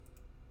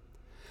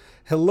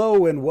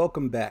Hello and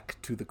welcome back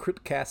to the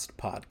Critcast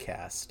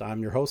podcast.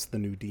 I'm your host, the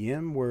new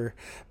DM. We're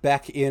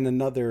back in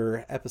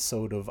another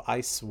episode of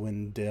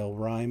Icewind Dale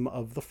Rime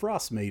of the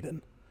Frost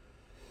Maiden.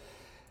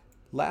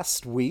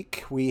 Last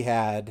week we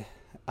had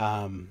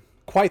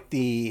quite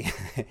the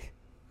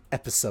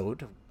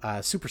episode,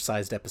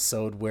 supersized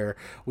episode, where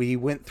we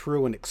went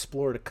through and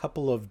explored a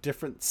couple of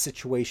different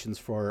situations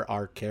for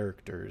our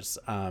characters.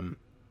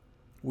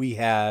 We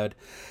had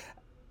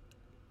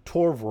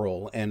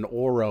Torvril and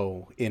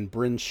Oro in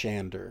Bryn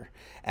Shandor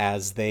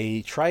as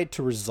they tried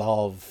to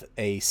resolve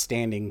a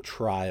standing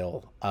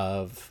trial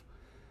of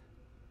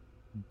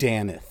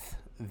Danith,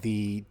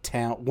 the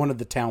town, one of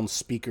the town's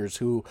speakers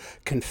who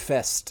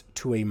confessed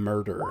to a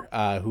murder,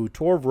 who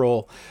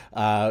Torvril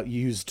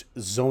used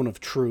Zone of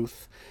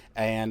Truth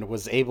and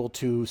was able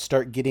to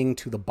start getting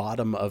to the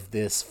bottom of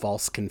this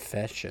false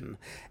confession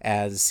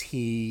as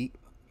he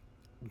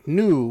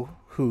knew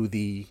who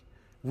the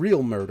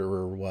real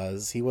murderer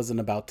was. He wasn't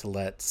about to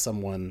let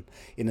someone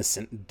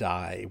innocent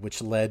die,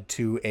 which led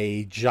to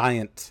a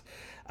giant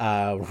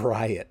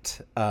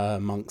riot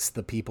amongst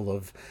the people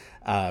of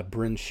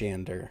Bryn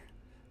Shandor.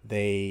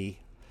 They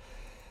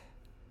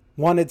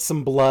wanted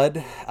some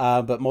blood,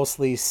 but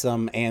mostly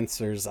some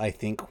answers, I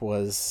think,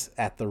 was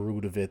at the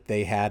root of it.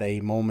 They had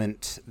a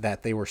moment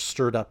that they were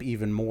stirred up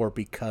even more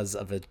because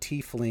of a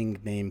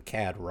tiefling named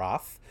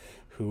Cadroth,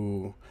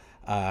 who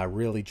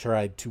really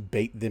tried to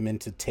bait them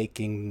into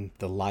taking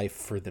the life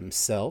for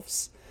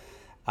themselves.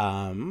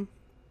 And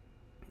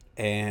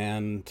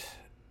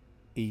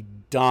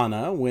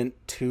Idana went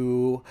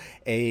to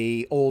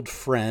a old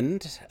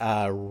friend,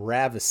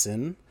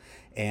 Ravison,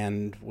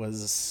 and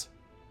was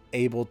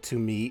able to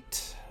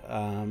meet...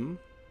 let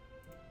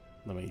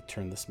me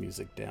turn this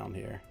music down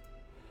here.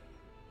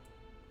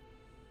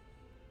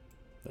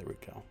 There we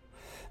go.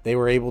 They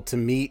were able to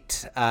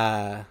meet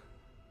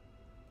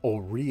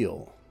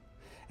O'Reilly,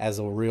 as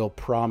O'Reilly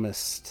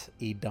promised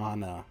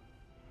Idana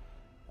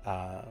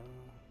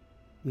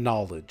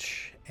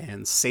knowledge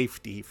and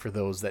safety for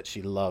those that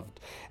she loved,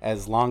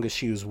 as long as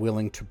she was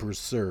willing to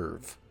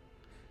preserve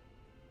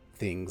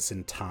things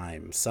in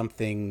time.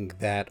 Something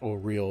that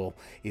O'Reilly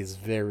is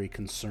very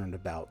concerned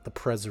about, the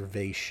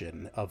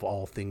preservation of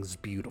all things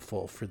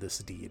beautiful for this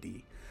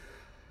deity.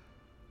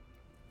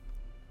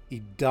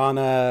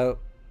 Idana,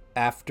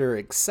 after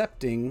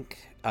accepting,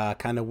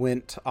 kind of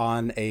went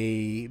on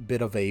a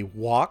bit of a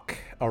walk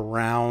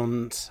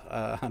around.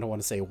 I don't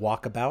want to say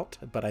walkabout,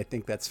 but I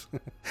think that's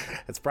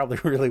that's probably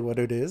really what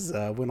it is.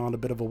 Went on a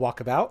bit of a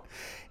walkabout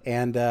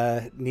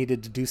and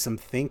needed to do some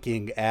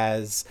thinking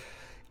as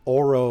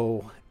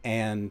Oro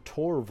and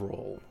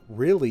Torvril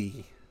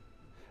really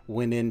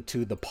went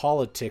into the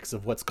politics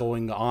of what's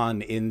going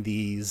on in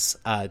these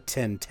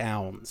 10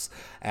 towns,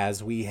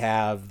 as we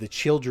have the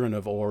children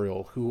of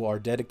Oriel who are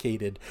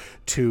dedicated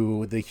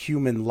to the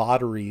human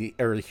lottery,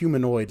 or the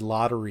humanoid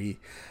lottery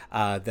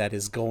that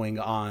is going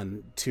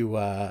on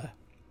to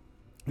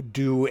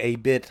do a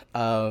bit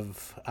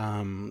of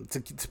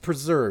to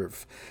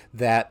preserve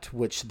that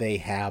which they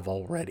have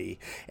already.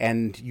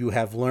 And you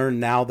have learned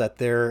now that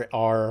there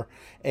are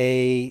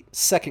a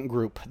second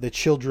group, the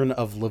children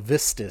of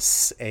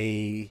Levistus,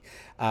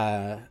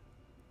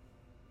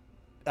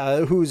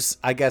 who's,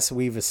 I guess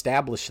we've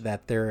established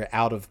that they're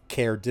out of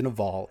Care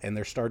Dinaval, and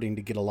they're starting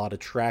to get a lot of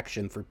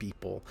traction for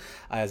people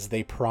as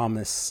they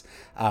promise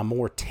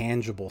more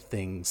tangible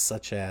things,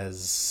 such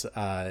as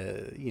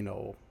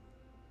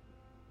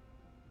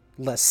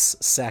less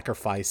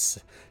sacrifice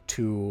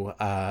to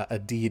a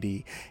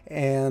deity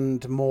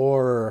and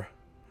more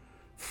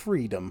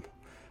freedom,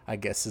 I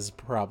guess, is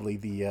probably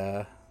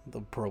the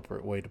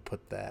appropriate way to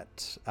put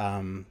that.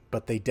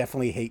 But they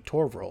definitely hate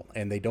Torvril,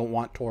 and they don't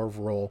want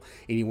Torvril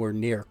anywhere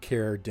near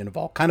Caer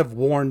Dinaval. Kind of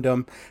warned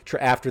them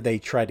after they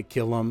tried to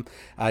kill him.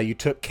 You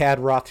took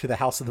Cadroth to the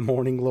House of the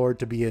Morning Lord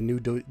to be a new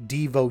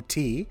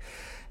devotee,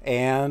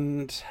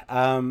 and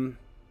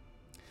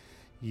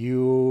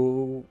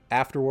you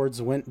afterwards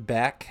went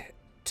back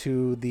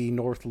to the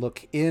North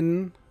Look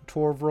Inn,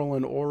 Torvril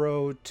and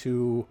Oro,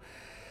 to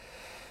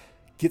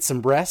get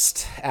some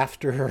rest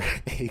after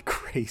a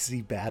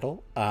crazy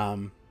battle.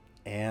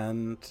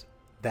 And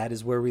that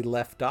is where we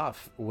left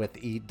off, with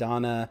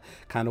Idana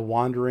kind of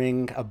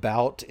wandering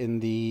about in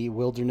the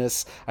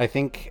wilderness. I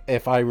think,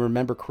 if I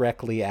remember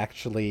correctly,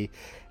 actually,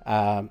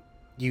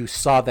 you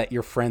saw that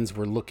your friends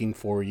were looking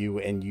for you,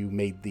 and you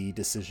made the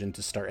decision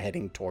to start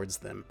heading towards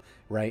them,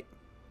 right?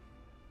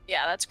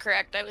 Yeah, that's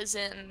correct. I was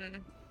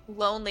in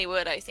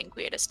Lonelywood, I think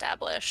we had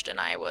established, and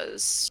I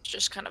was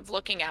just kind of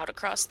looking out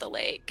across the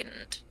lake,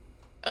 and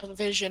a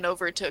vision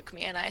overtook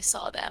me, and I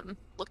saw them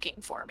looking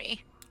for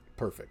me.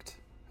 Perfect.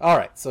 All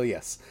right. So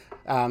yes.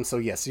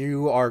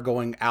 You are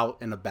going out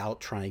and about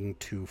trying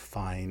to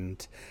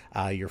find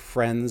your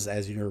friends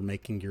as you're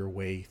making your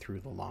way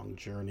through the long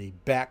journey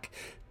back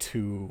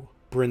to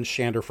Bryn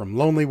Shandor from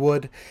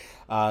Lonelywood,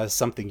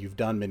 something you've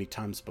done many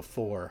times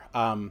before.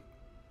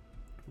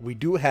 We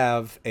do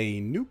have a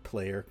new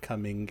player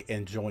coming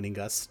and joining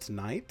us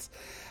tonight.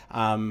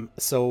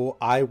 So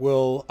I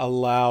will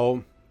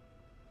allow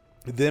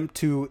them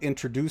to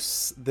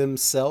introduce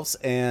themselves,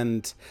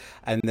 and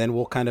then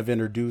we'll kind of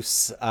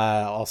introduce.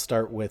 I'll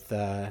start with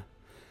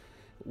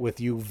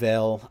you,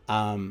 Vel.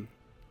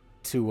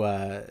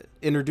 To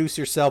introduce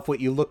yourself, what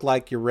you look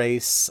like, your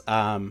race,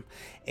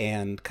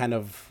 and kind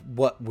of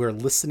what we're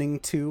listening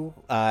to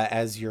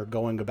as you're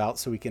going about,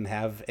 so we can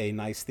have a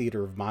nice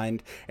theater of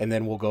mind, and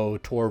then we'll go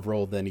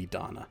Torvril, then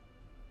Idana.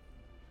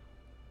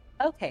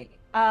 Okay.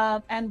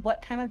 And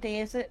what time of day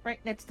is it? Right,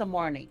 it's the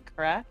morning,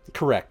 correct?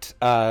 Correct.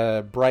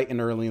 Bright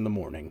and early in the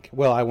morning.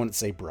 Well, I wouldn't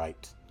say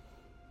bright.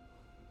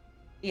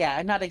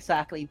 Yeah, not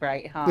exactly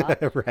bright, huh?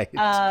 Right.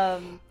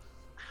 Um,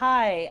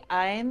 Hi,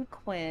 I'm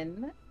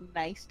Quinn.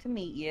 Nice to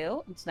meet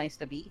you. It's nice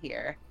to be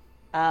here.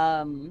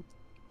 Um,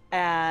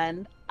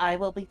 and I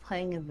will be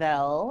playing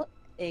Vel,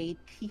 a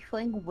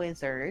tiefling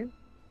wizard.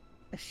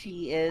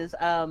 She is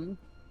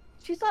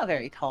she's not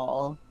very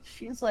tall.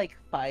 She's like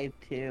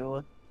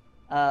 5'2",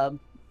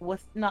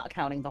 with not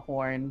counting the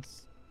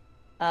horns.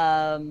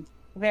 Um,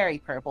 Very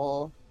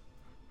purple.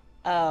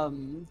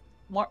 More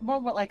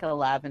like a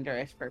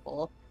lavenderish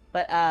purple.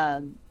 But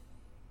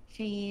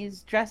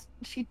she's dressed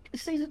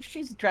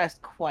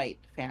quite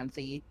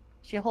fancy.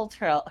 She holds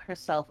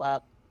herself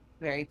up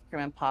very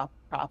prim and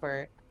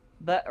proper.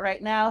 But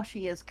right now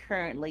she is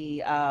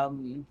currently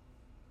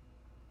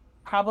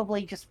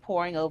probably just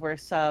poring over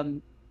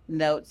some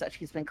notes that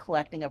she's been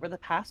collecting over the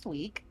past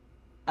week.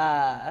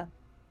 Uh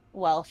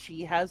while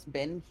she has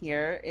been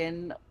here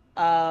in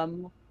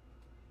um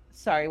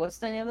sorry, what's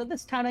the name of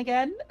this town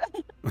again?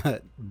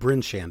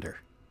 Bryn Shandor.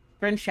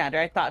 Bryn Shandor.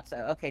 I thought so.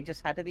 Okay,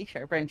 just had to be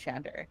sure. Bryn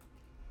Shandor.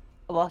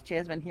 Well, she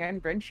has been here in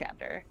Bryn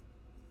Shandor.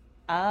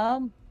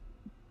 Um,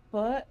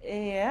 but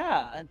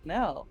yeah,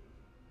 no.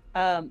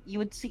 You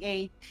would see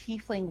a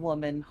tiefling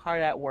woman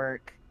hard at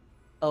work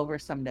over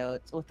some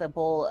notes with a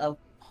bowl of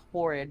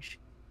porridge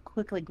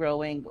quickly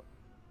growing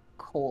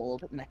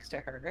cold next to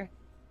her.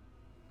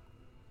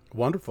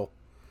 Wonderful.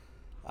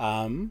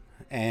 And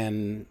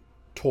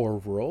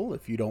Torvril,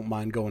 if you don't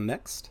mind going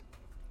next.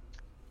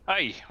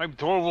 Hi, I'm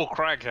Dorval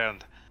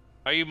Craghand.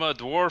 I'm a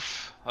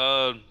dwarf.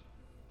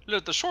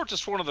 The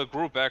shortest one of the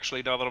group,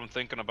 actually, now that I'm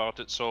thinking about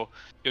it, so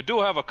you do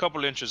have a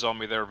couple inches on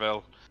me there,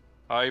 Vel.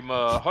 I'm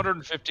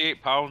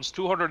 158 pounds,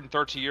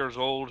 230 years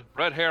old,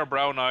 red hair,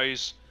 brown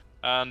eyes,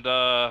 and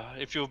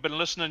if you've been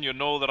listening, you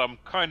know that I'm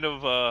kind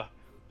of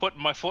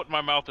putting my foot in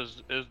my mouth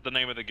is the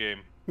name of the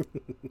game.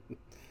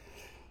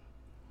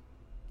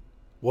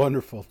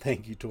 Wonderful.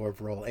 Thank you,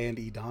 Torvril and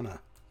Idana.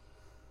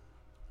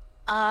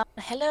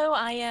 Hello,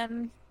 I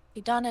am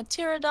Idana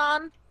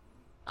Tiradon.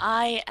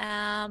 I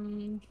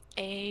am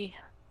a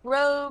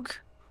rogue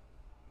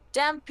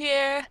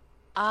Dampier.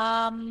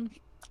 I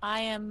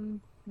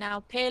am now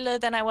paler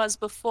than I was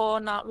before,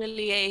 not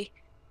really a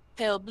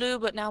pale blue,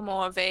 but now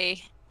more of a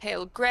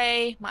pale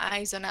gray. My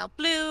eyes are now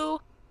blue.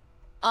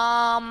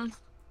 I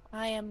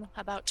am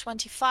about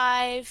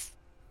 25,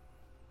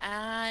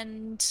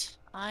 and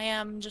I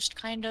am just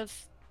kind of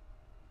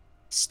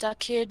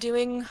stuck here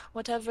doing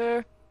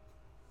whatever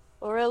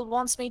Auril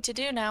wants me to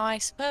do now, I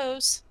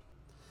suppose.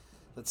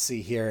 Let's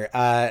see here.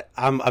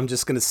 I'm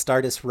just going to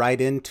start us right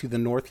into the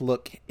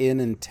Northlook Inn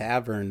and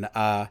Tavern.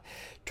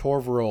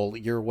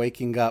 Torvril, you're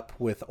waking up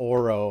with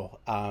Oro.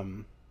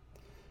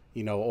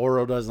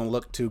 Oro doesn't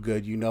look too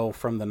good. You know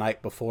from the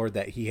night before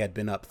that he had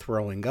been up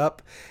throwing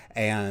up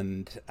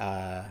and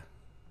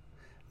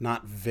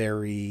not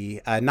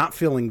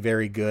feeling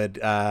very good.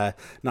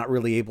 Not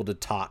really able to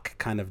talk.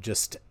 Kind of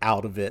just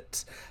out of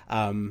it.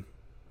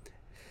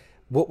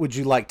 What would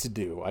you like to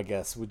do, I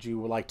guess? Would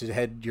you like to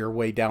head your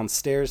way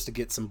downstairs to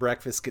get some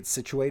breakfast, get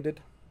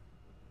situated?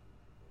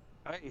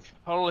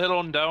 I'll head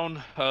on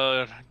down,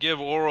 give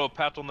Oro a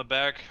pat on the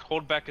back,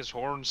 hold back his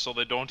horns so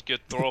they don't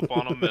get throw up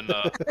on him, and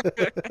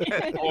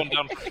go on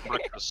down for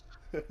breakfast.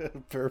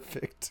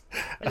 Perfect.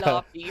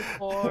 Floppy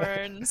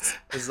horns.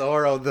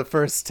 Zoro, the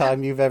first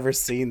time you've ever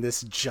seen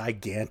this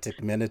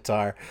gigantic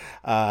Minotaur,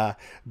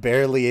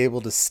 barely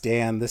able to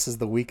stand. This is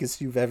the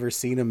weakest you've ever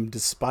seen him,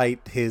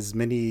 despite his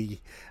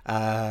many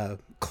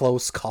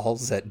close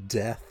calls at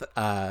death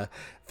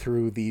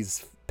through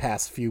these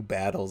past few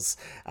battles.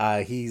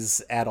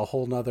 He's at a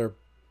whole nother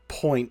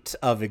point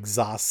of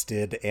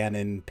exhausted and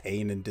in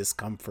pain and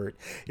discomfort.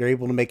 You're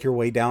able to make your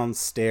way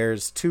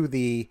downstairs to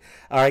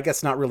or I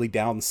guess not really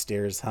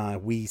downstairs, huh?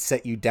 We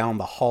set you down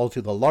the hall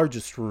to the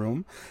largest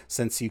room,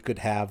 since you could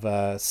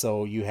have,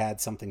 so you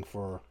had something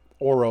for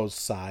Oro's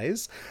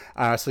size.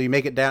 So you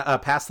make it down,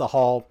 past the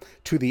hall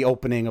to the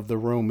opening of the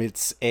room.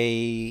 It's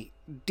a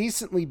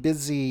decently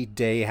busy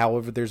day.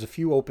 However, there's a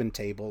few open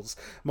tables.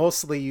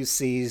 Mostly you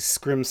see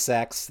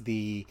Scrimsax,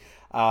 the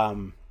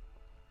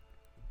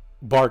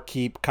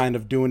barkeep, kind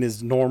of doing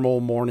his normal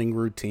morning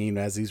routine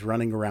as he's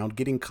running around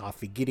getting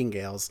coffee, getting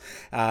ales,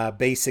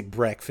 basic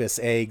breakfast,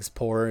 eggs,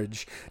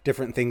 porridge,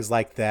 different things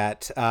like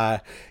that.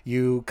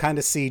 You kind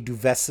of see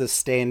Duvessa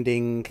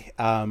standing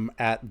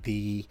at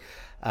the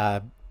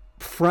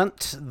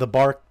front, the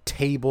bar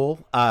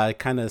table,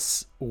 kind of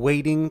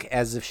waiting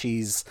as if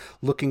she's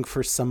looking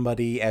for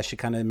somebody, as she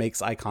kind of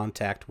makes eye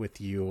contact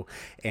with you,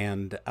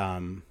 and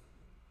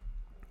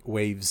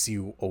waves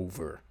you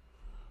over.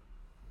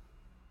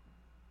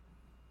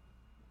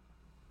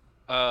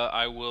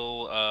 I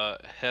will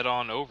head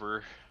on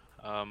over.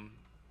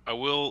 I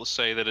will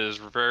say that it is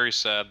very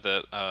sad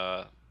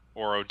that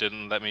Oro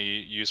didn't let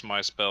me use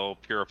my spell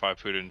Purify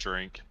Food and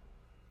Drink,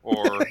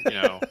 or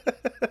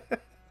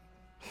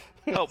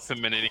help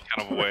him in any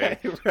kind of way.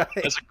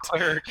 Right. As a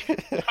cleric,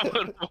 I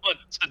would want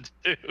to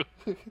do.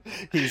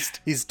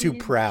 He's too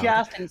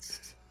proud.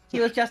 He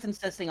was just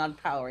insisting on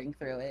powering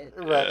through it.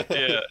 Right.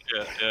 Yeah.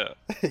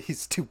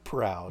 He's too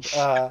proud.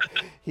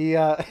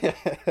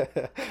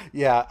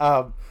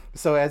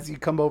 So as you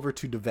come over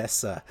to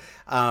Duvessa,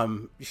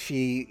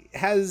 she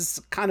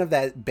has kind of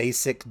that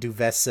basic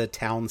Duvessa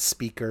town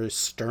speaker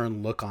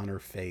stern look on her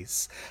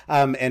face.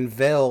 And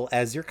Vel,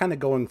 as you're kind of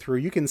going through,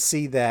 you can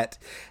see that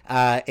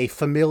a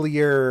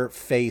familiar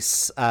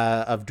face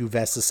of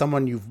Duvessa,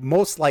 someone you've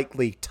most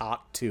likely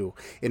talked to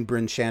in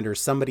Bryn Shandor,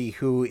 somebody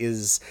who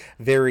is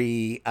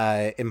very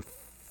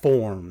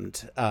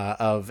informed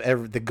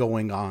of the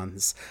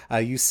going-ons.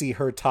 You see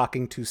her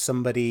talking to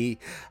somebody,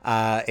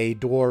 a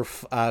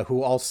dwarf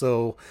who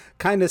also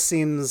kind of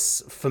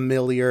seems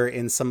familiar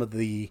in some of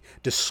the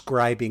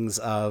describings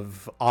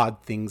of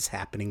odd things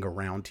happening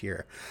around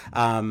here.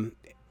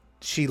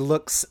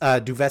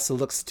 Duvessa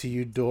looks to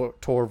you,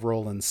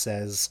 Torvrol, and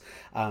says,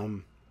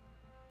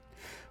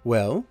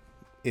 well,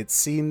 it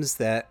seems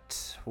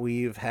that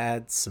we've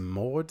had some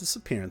more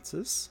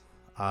disappearances.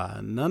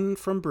 None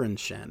from Bryn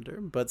Shandor,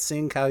 but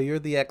seeing how you're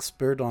the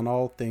expert on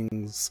all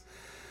things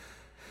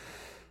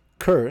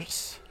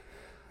curse,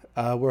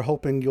 we're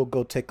hoping you'll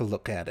go take a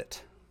look at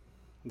it.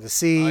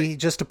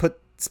 Just to put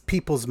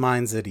people's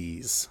minds at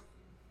ease.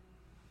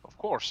 Of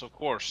course.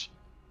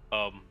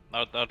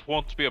 That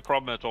won't be a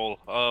problem at all.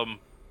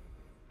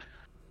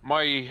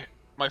 My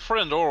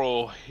friend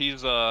Oro,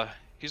 he's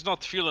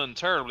not feeling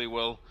terribly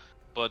well,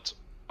 but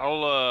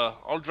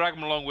I'll drag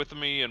him along with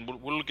me, and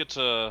we'll get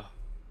him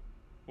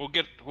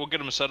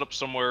set up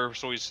somewhere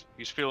so he's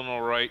feeling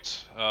all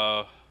right.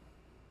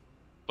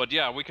 But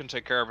yeah, we can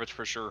take care of it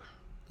for sure.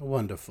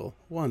 Wonderful.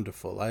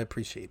 I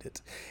appreciate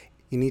it.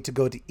 You need to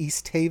go to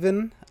East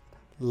Haven,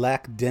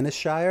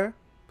 Denishire.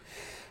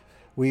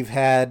 We've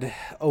had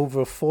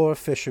over 4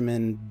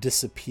 fishermen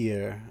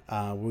disappear.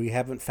 We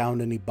haven't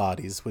found any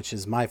bodies, which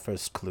is my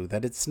first clue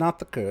that it's not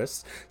the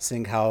curse,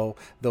 seeing how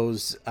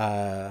those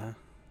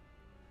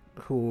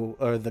who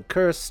are the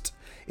cursed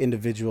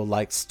individual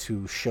likes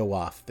to show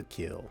off the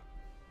kill.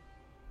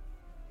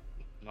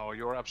 No,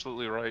 you're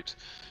absolutely right.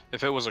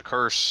 If it was a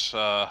curse,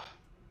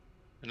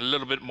 and a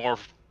little bit more,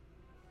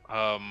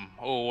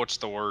 what's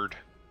the word?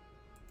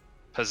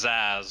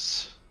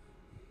 Pizzazz.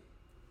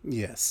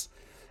 Yes,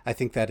 I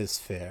think that is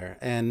fair.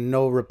 And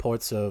no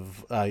reports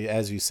of,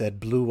 as you said,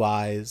 blue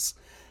eyes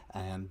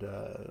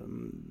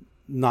and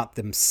not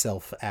them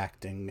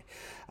self-acting.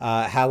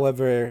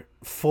 However,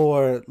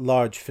 4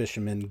 large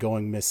fishermen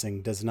going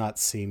missing does not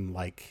seem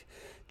like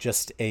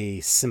just a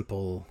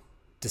simple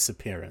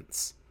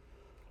disappearance.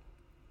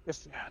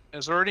 Is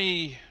there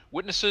any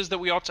witnesses that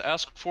we ought to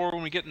ask for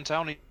when we get in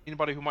town?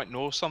 Anybody who might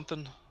know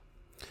something?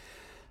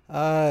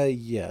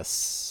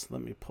 Yes.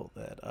 Let me pull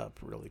that up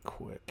really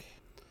quick.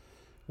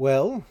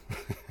 Well,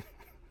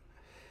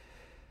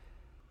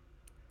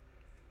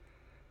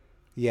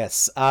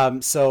 yes.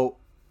 So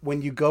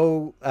when you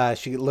go,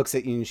 she looks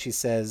at you and she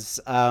says,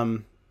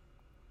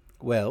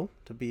 well,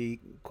 to be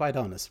quite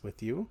honest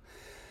with you,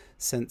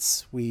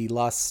 since we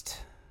lost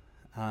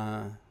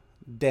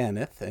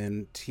Daneth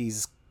and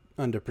he's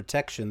under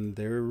protection,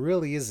 there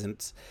really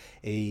isn't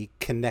a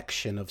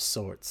connection of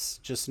sorts.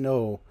 Just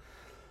know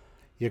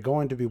you're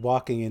going to be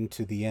walking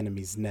into the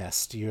enemy's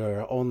nest.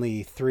 You're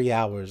only 3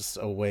 hours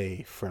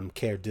away from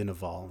Caer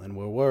Dineval, and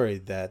we're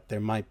worried that there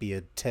might be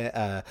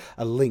a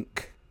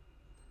link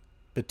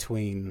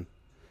between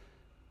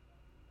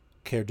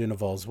Caer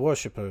Dineval's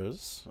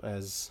worshippers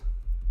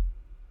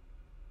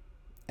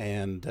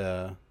and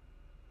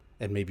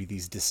maybe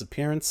these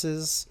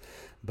disappearances,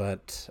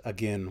 but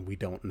again, we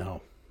don't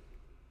know.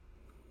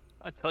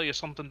 I tell you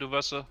something,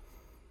 Duvessa.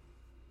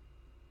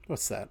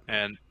 What's that?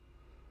 And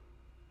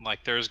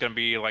there's gonna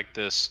be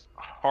this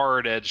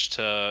hard edge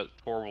to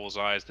Torval's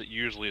eyes that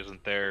usually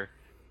isn't there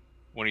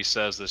when he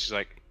says this. He's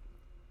like,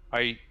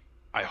 I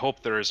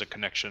hope there is a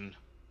connection.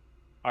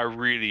 I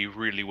really,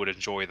 really would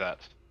enjoy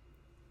that.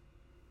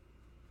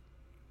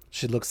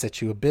 She looks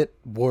at you a bit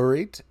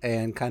worried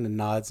and kind of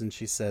nods, and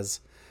she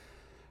says,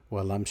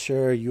 well, I'm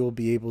sure you'll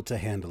be able to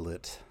handle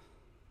it.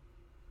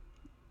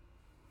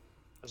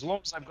 As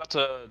long as I've got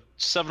a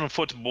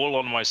 7-foot bull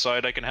on my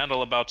side, I can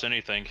handle about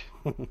anything.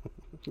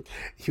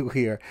 You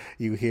hear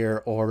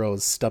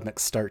Oro's stomach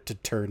start to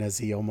turn as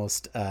he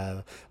almost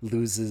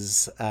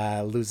loses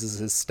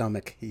his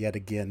stomach yet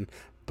again,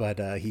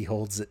 but he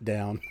holds it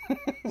down.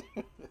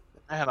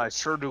 Man, I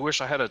sure do wish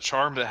I had a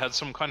charm that had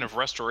some kind of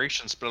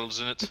restoration spells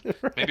in it.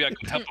 Maybe I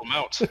could help him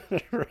out.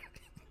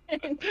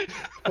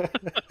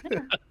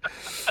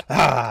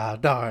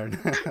 Darn.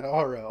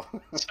 Oro.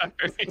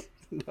 Sorry.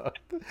 No.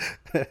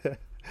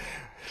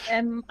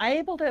 Am I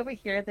able to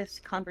overhear this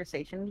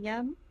conversation,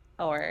 DM?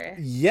 or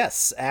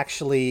Yes,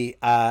 actually,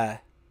 yeah,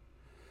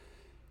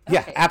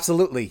 Okay.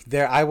 absolutely.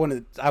 I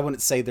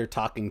wouldn't say they're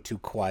talking too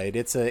quiet.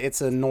 It's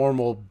a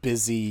normal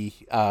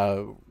busy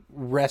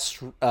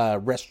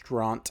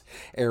restaurant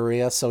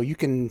area, so you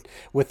can,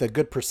 with a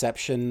good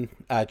perception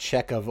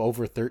check of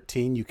over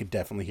 13, you could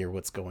definitely hear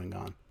what's going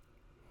on.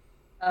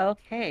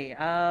 Okay,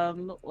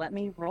 let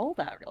me roll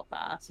that real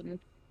fast and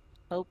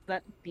hope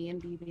that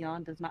D&D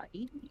Beyond does not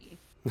eat me.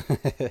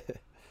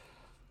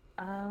 Boop,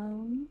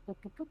 boop,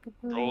 boop, boop,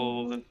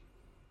 Roll. boop.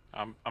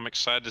 I'm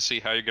excited to see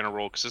how you're gonna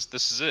roll because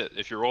this is it.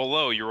 If you roll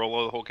low, you roll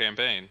low the whole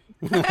campaign.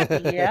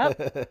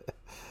 Yep,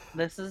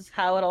 this is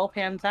how it all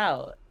pans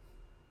out.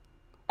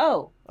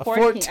 Oh, A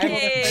 14. I 14,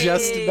 rolled a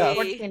just 13. about.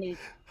 Yay! 14. Yeah.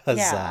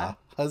 Huzzah,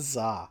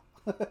 huzzah.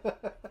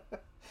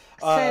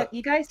 So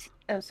you guys,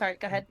 oh, sorry,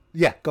 go ahead.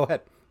 Yeah, go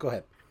ahead. Go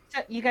ahead.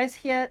 So you guys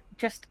hear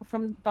just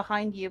from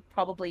behind you,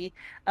 probably,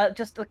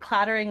 just the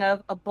clattering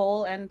of a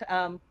bowl and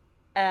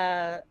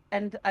a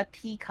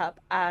teacup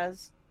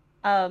as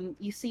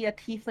you see a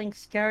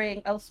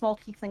small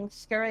tiefling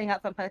scurrying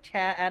up from her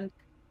chair and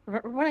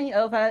running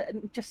over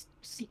and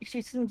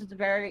she seems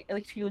very,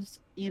 like she was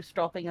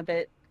eavesdropping a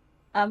bit.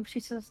 She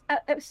says,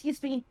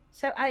 "Excuse me.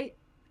 So I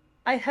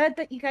heard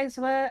that you guys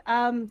were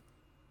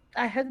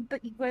I heard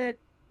that you were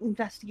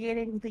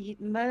investigating the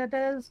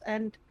murders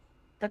and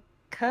the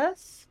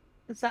curse.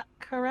 Is that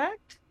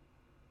correct?"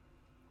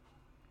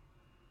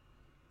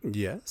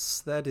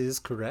 Yes, that is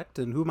correct.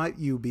 And who might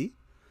you be?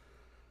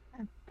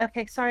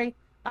 Okay, sorry.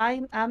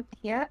 I'm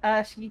here.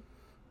 She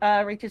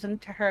reaches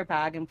into her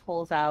bag and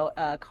pulls out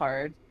a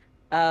card.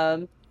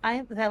 I'm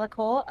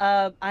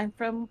Zelicor. I'm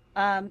from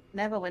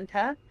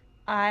Neverwinter.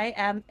 I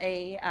am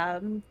a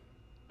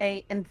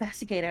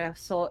investigator of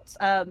sorts.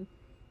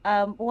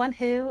 One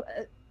who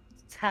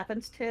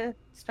happens to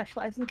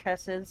specialize in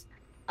curses.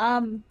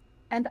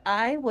 And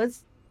I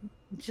was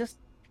just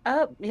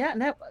yeah,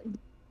 no,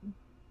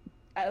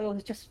 I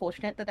was just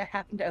fortunate that I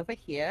happened to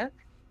overhear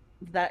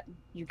that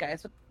you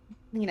guys were,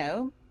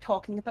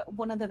 talking about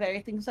one of the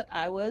very things that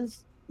I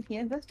was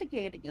here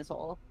investigating is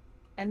all.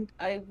 And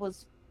I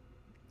was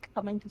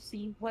coming to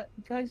see what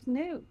you guys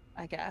knew,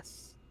 I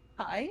guess.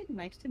 Hi,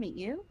 nice to meet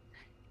you.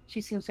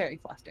 She seems very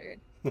flustered.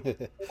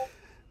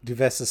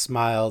 Duvessa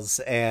smiles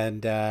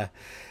and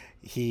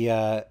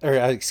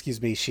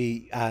excuse me,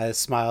 she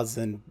smiles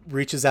and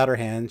reaches out her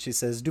hand. She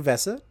says,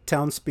 Duvessa,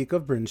 townspeak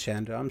of Bryn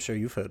Shandor. I'm sure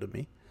you've heard of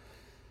me.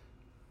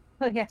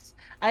 Oh, yes,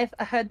 I've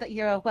heard that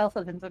you're a wealth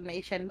of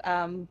information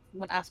when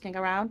asking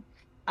around.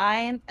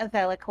 I'm a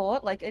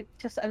Velicor. Like,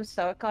 I'm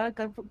so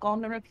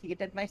gone and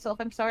repeated myself.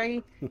 I'm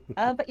sorry.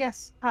 But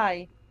yes,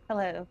 hi.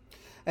 Hello.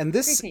 And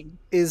this Greetings.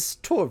 is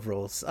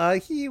Torvrils.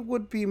 He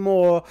would be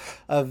more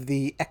of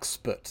the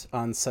expert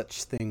on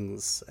such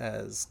things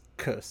as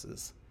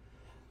curses.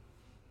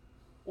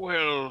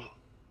 Well,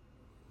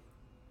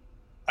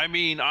 I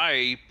mean,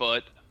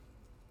 but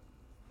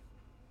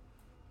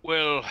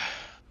well,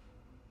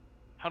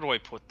 how do I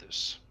put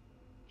this?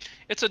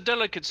 It's a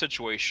delicate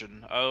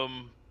situation. Oh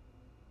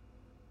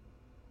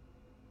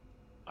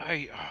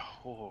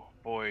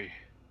boy.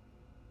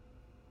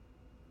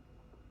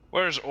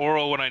 Where's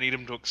Oro when I need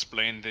him to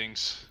explain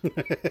things? As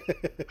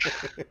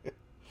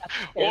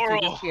we Oro!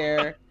 just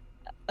hear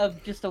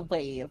of just a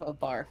wave of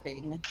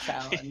barfing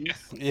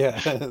sounds.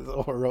 Yeah,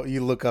 or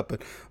you look up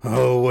and,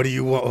 oh, what do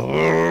you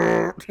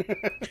want?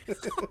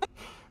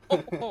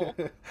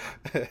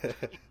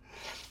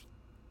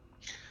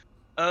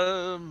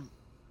 I'm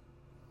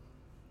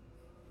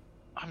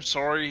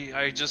sorry.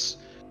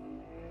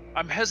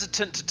 I'm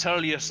hesitant to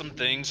tell you some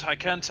things. I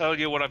can't tell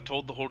you what I've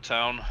told the whole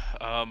town,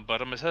 but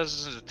I'm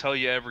hesitant to tell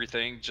you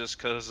everything just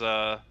because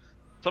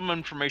some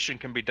information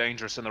can be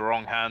dangerous in the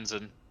wrong hands.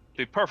 And to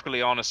be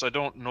perfectly honest, I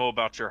don't know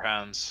about your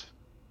hands.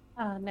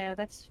 Oh, no,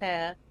 that's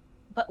fair.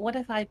 But what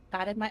if I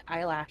batted my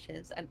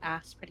eyelashes and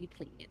asked pretty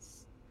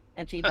please?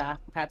 And she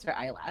pats her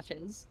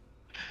eyelashes.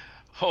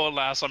 Oh,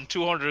 alas, I'm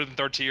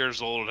 230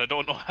 years old. I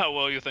don't know how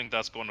well you think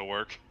that's going to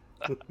work.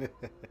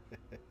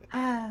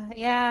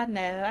 Yeah,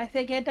 no, I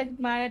figured I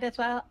might as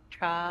well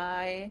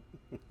try.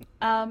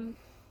 Um,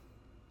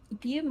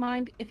 do you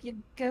mind if you're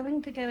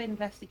going to go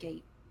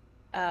investigate?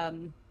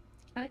 Um,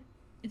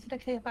 is it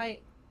okay if I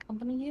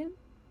accompany you?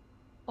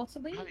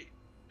 Possibly?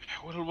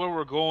 Well, where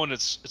we're going,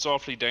 it's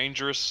awfully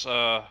dangerous.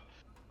 I'm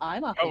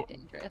awfully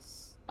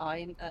dangerous.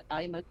 I'm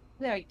a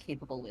very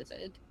capable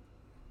wizard.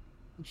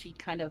 And she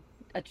kind of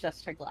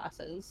adjusts her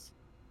glasses.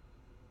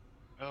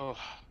 Well,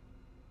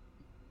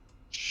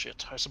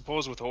 shit. I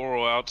suppose with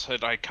Oro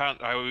outside, I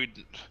can't. I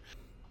would.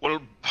 Well,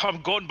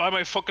 I'm going by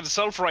my fucking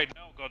self right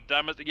now. God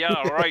damn it! Yeah,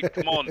 all right,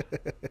 come on.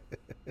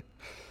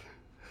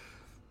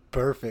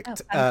 Perfect. Oh,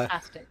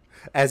 fantastic.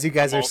 As you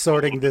guys are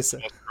sorting this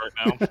right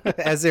now.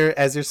 as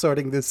you're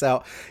sorting this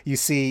out, you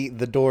see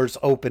the doors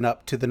open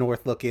up to the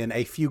north look in.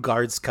 A few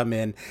guards come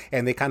in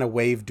and they kind of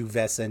wave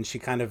Duvessa and she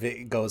kind of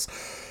goes,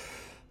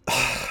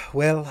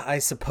 well, I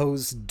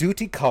suppose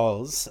duty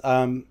calls.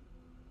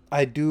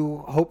 I do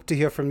hope to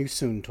hear from you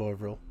soon,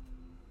 Torvril.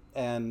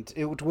 And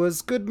it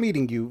was good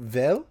meeting you,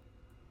 Vel.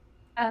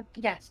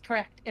 Yes,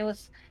 correct. It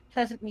was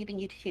Pleasant meeting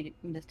you too,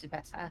 Mr.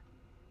 Vessa.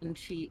 And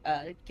she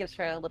gives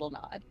her a little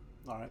nod.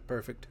 All right,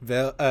 perfect.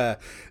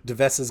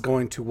 Deves is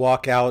going to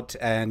walk out,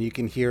 and you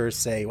can hear her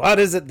say, "What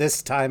is it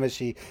this time?" as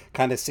she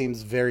kind of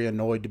seems very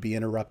annoyed to be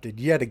interrupted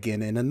yet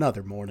again in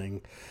another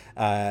morning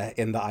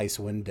in the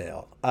Icewind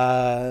Dale.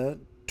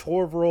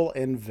 Torvril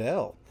and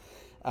Vel,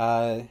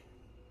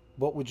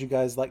 what would you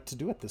guys like to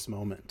do at this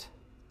moment?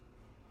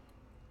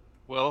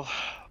 Well,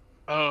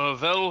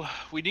 Vel,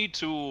 we need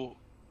to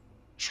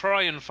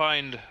try and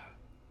find...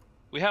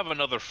 We have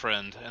another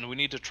friend, and we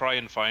need to try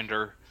and find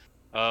her.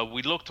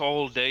 We looked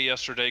all day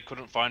yesterday,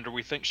 couldn't find her.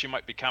 We think she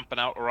might be camping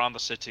out around the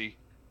city.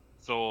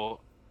 So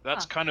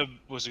that's kind of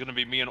was going to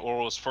be me and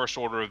Oral's first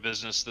order of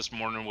business this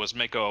morning, was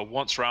make a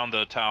once round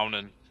the town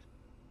and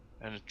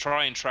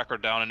try and track her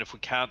down. And if we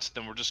can't,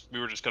 then we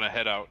were just going to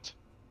head out.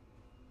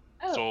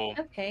 Oh, So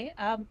okay.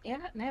 Yeah,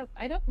 no,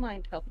 I don't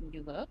mind helping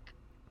you look.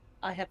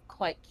 I have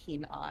quite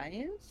keen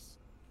eyes.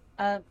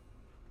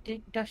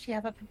 Does she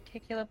have a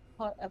particular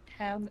part of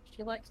town that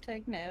she likes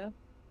to,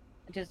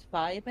 just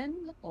vibe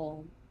in,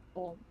 or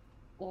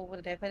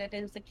whatever it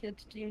is the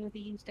kids do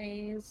these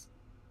days?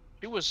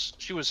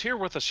 she was here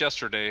with us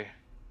yesterday,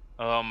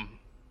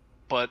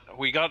 but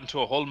we got into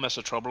a whole mess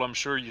of trouble. I'm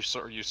sure you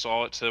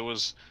saw it. It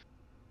was,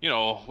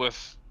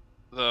 with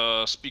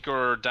the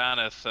speaker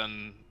Daneth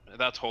and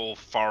that whole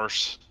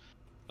farce.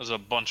 It was a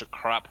bunch of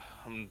crap.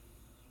 I'm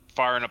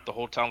firing up the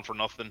whole town for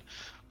nothing.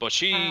 But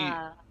she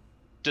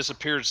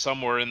disappeared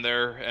somewhere in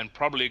there, and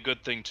probably a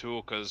good thing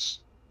too, because,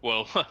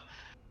 well,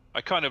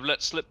 I kind of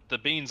let slip the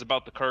beans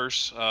about the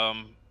curse.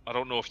 I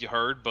don't know if you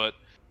heard, but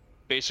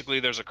basically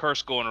there's a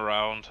curse going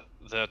around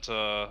that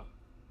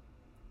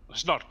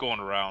it's not going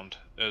around.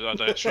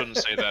 I shouldn't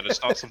say that.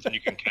 It's not something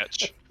you can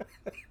catch.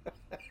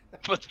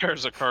 But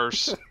there's a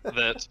curse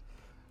that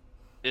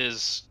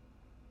is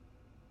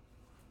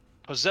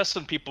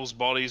possessing people's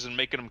bodies and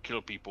making them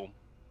kill people.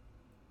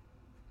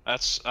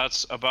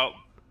 That's about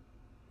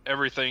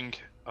everything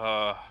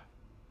that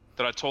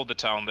I told the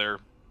town there.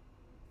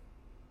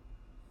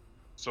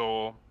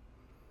 So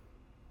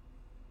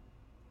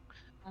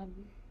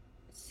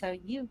so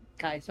you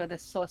guys were the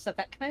source of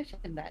that commotion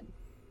then?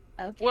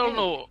 Okay. Well,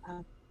 no.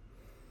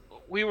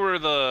 We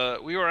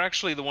were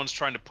actually the ones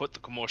trying to put the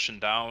commotion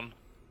down.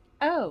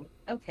 Oh,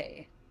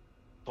 okay.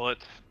 But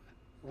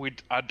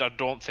I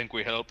don't think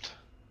we helped.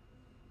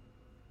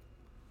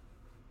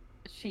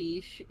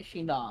 She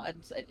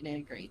nods in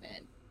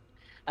agreement.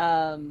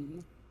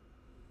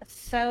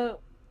 So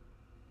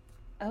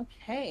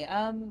okay.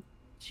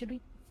 Should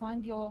we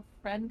find your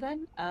friend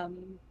then?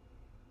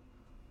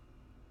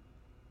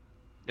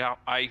 Yeah,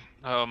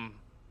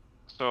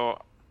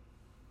 so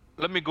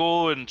let me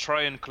go and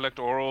try and collect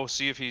Oro,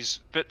 see if he's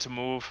fit to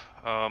move.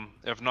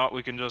 If not,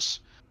 we can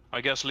just,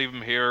 I guess, leave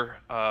him here.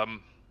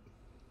 And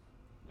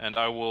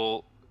I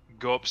will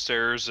go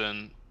upstairs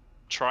and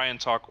try and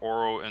talk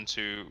Oro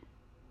into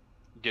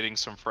getting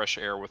some fresh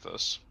air with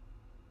us.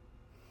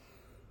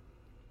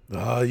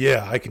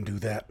 Yeah, I can do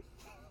that.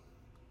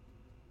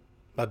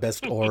 My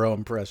best Oro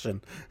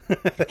impression.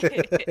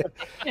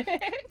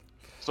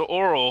 So,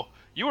 Oro,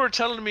 you were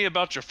telling me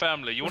about your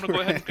family. You want to go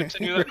ahead and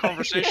continue that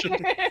conversation?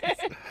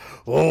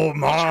 Oh,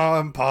 Ma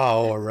and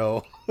Pa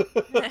Oro.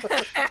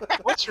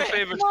 What's your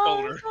favorite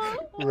color?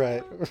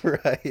 Right.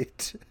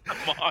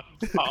 Come on,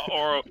 Pa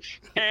Oro.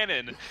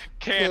 Canon.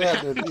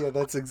 Yeah,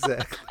 that's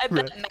exactly. I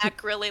bet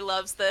Mac really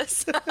loves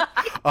this.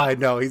 I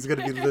know, he's going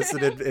to be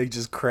listening and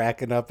just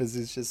cracking up as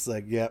he's just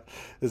like, yep,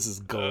 this is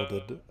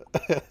golden.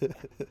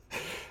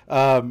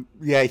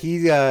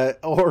 Yeah,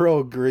 Oro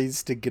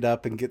agrees to get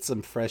up and get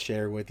some fresh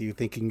air with you,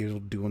 thinking it'll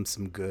do him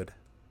some good.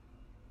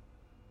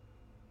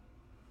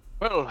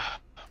 Well,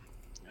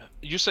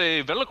 you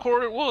say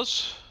Velicor it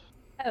was?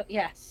 Oh,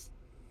 yes.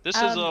 This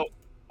is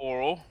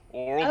Oro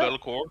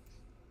Velicor.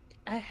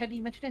 I heard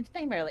you mention his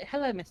name earlier.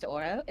 Hello, Mr.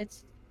 Oro.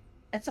 It's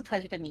a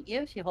pleasure to meet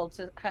you. She holds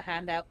her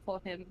hand out for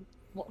him.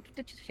 What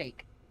did you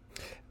shake?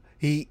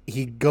 He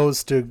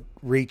goes to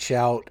reach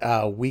out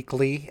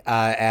weakly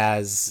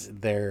as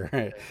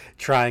they're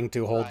trying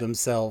to hold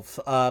themselves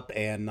up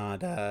and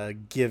not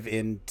give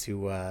in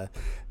to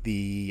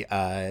the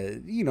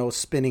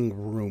spinning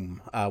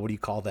room. What do you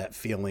call that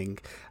feeling?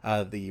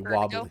 The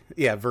Vertigo?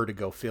 wobbly,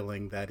 vertigo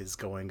feeling that is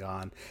going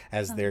on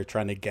as they're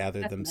trying to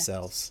gather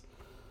themselves.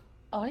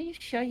 Are you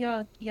sure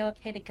you're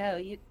okay to go?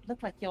 You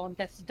look like you're on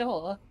death's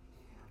door.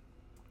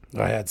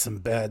 I had some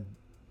bad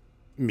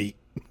meat.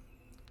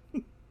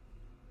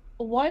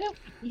 Why don't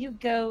you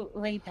go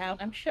lay down?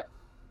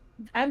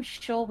 I'm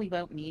sure we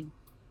won't need.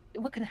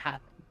 What can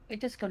happen? We're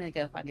just going to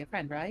go find your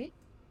friend, right?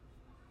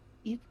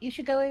 You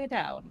should go lay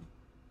down.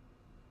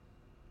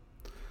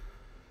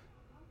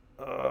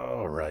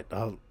 All right.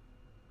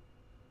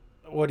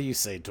 What do you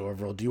say,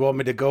 Torvril? Do you want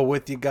me to go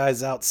with you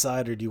guys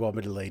outside, or do you want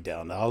me to lay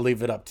down? I'll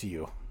leave it up to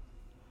you.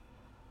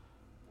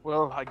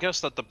 Well, I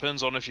guess that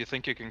depends on if you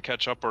think you can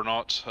catch up or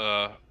not.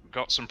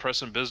 Got some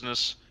pressing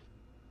business.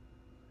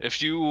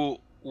 If you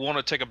want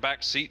to take a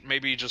back seat,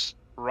 maybe just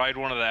ride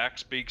one of the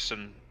axe beaks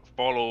and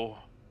follow.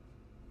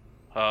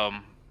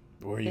 Where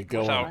are you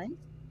going?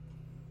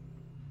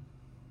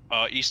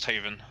 East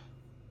Haven.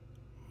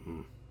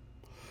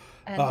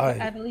 And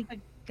I I believe we're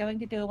going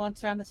to do a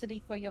once around the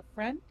city for your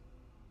friend,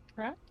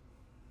 correct?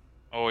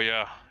 Oh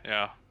yeah,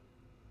 yeah.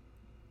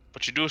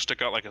 But you do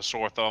stick out like a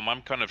sore thumb.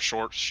 I'm kind of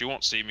short. She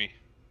won't see me.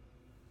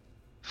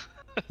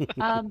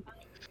 Um,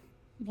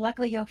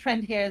 Luckily your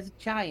friend here is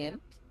giant,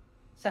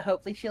 so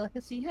hopefully she'll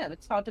see him.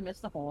 It's hard to miss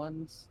the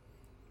horns.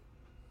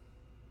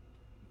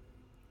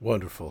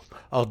 Wonderful.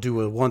 I'll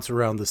do a once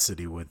around the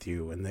city with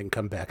you, and then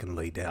come back and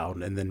lay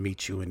down, and then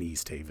meet you in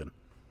East Haven.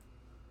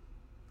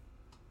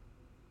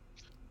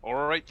 All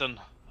right then.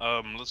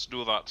 Let's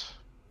do that.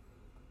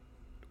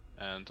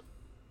 And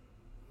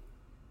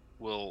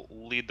we'll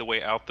lead the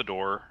way out the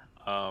door,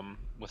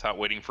 without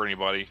waiting for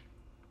anybody.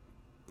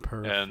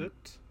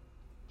 Perfect.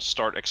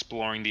 Start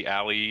exploring the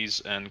alleys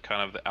and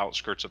kind of the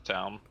outskirts of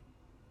town.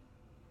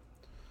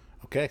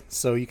 Okay,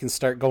 so you can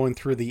start going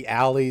through the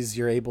alleys.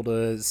 You're able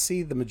to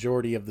see the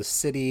majority of the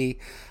city.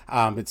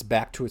 It's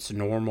back to its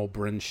normal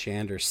Bryn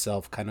Shandor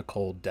self, kind of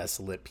cold,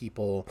 desolate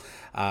people,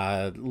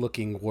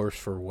 looking worse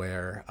for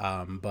wear.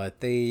 But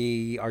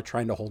they are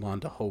trying to hold on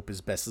to hope as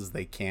best as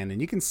they can.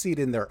 And you can see it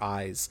in their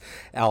eyes,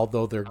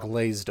 although they're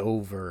glazed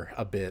over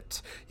a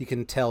bit. You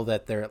can tell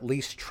that they're at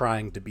least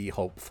trying to be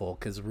hopeful,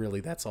 because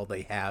really that's all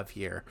they have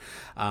here.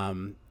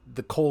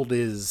 The cold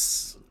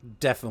is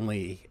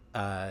definitely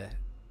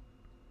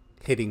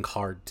hitting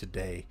hard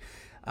today.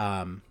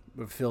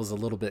 It feels a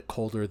little bit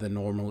colder than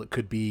normal. It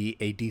could be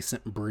a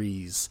decent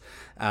breeze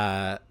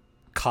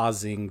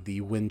causing the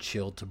wind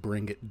chill to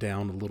bring it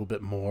down a little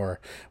bit more,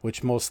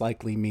 which most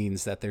likely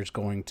means that there's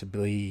going to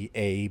be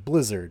a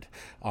blizzard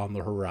on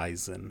the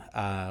horizon,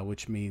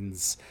 which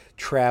means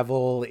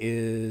travel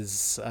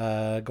is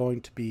going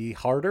to be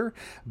harder,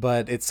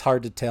 but it's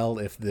hard to tell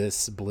if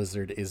this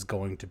blizzard is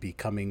going to be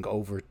coming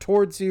over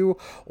towards you,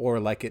 or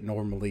like it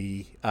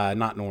normally,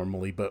 not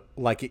normally, but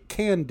like it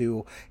can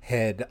do,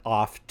 head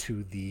off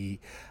to the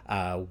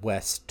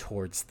west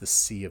towards the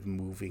Sea of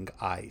Moving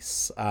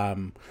Ice.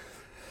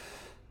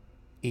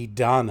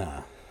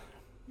 Idana,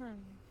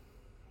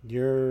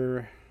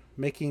 you're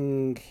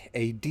making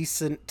a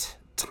decent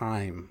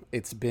time.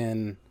 It's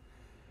been,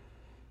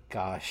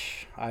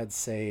 gosh, I'd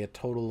say a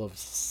total of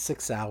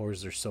 6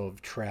 hours or so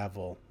of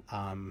travel.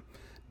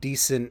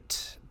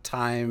 Decent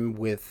time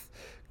with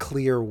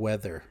clear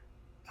weather.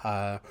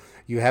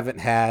 You haven't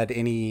had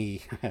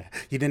any,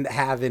 you didn't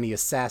have any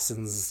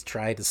assassins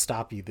try to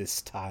stop you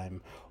this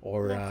time,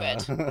 or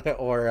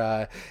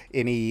or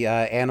any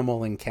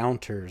animal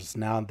encounters.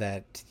 Now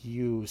that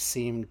you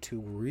seem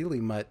to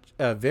really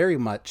very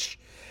much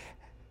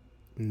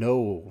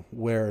know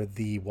where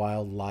the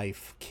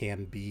wildlife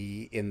can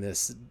be in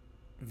this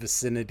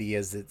vicinity,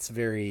 as it's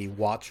very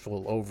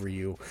watchful over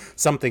you.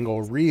 Something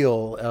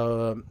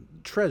Oriel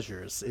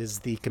treasures is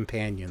the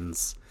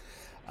companions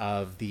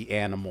of the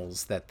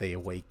animals that they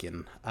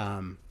awaken.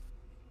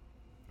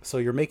 So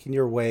you're making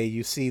your way.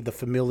 You see the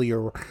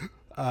familiar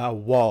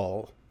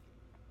wall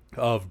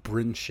of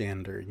Bryn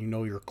Shandor. You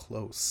know you're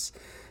close.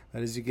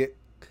 But as you get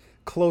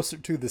closer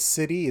to the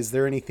city, is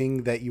there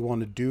anything that you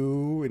want to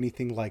do?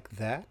 Anything like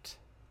that?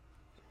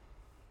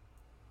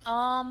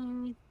 I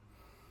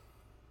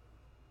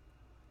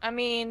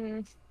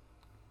mean,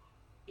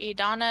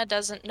 Idana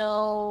doesn't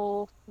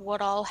know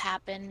what all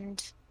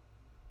happened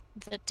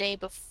the day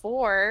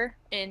before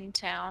in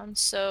town,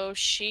 so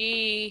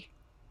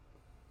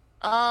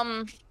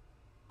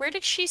where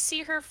did she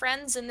see her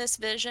friends in this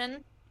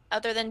vision?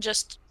 Other than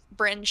just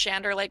Bryn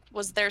Shandor, like,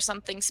 was there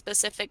something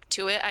specific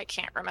to it? I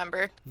can't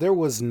remember. There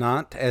was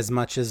not, as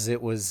much as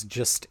it was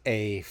just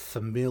a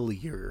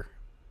familiar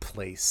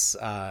place.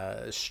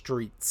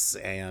 Streets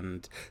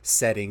and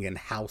setting and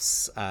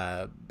house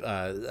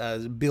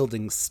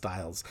building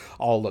styles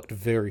all looked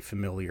very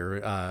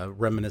familiar,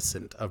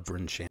 reminiscent of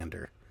Bryn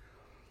Shandor.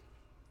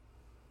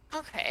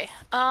 Okay.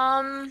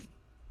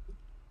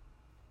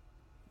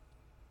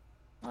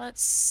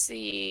 Let's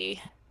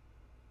see.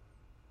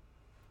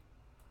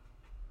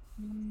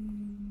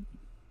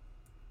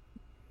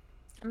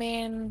 I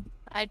mean,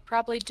 I'd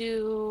probably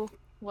do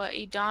what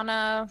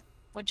Idana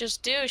would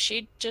just do.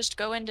 She'd just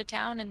go into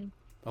town and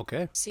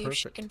Okay, see if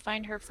she perfect. can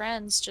find her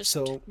friends. Just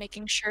So-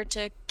 making sure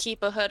to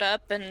keep a hood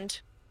up and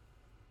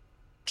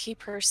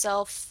keep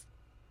herself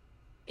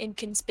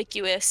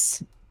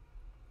inconspicuous.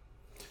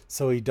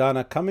 So,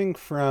 Idana, coming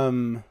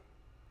from,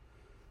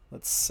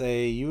 let's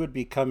say you would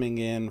be coming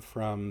in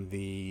from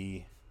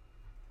the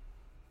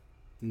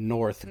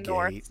north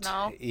gate.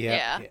 No?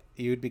 Yeah.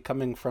 You would be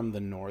coming from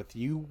the north.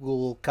 You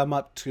will come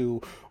up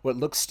to what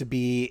looks to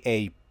be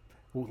a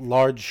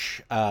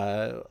large,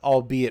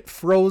 albeit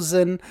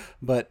frozen,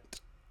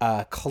 but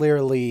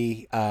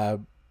clearly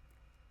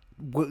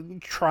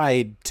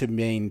tried to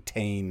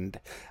maintain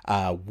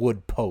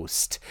wood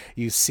post.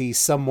 You see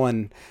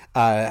someone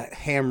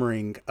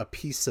hammering a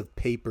piece of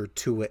paper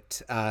to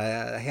it,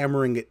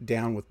 hammering it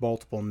down with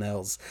multiple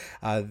nails.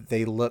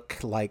 They look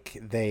like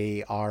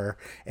they are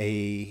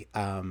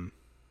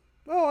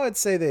I'd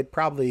say they'd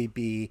probably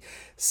be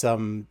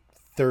some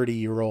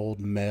 30-year-old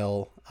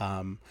male.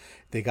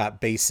 They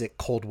got basic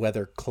cold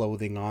weather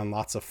clothing on,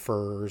 lots of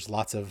furs,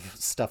 lots of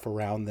stuff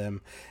around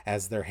them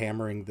as they're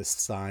hammering this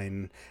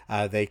sign.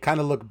 They kind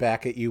of look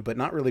back at you, but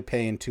not really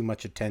paying too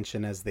much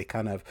attention as they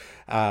kind of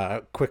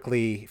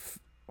quickly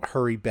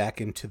hurry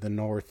back into the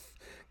north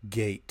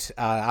gate.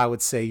 I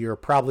would say you're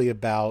probably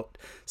about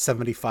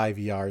 75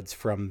 yards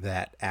from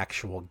that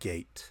actual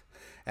gate.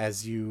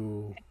 As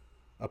you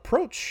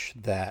approach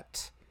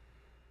that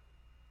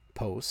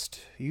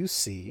post, you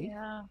see,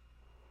 Yeah.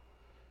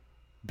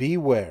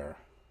 beware,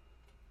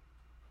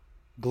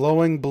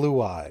 glowing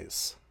blue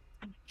eyes.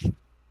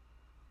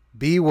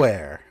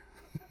 Beware,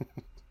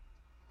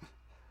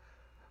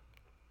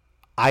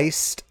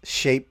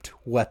 iced-shaped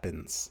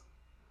weapons.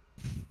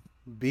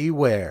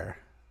 Beware,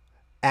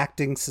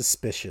 acting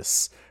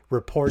suspicious.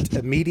 Report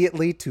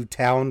immediately to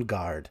town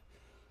guard.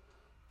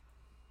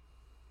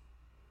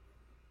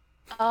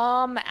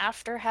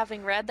 After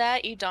having read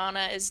that,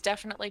 Idana is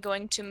definitely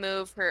going to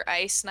move her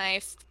ice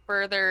knife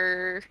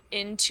further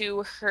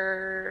into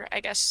her,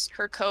 I guess,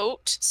 her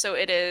coat, so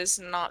it is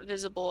not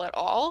visible at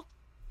all,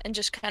 and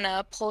just kind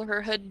of pull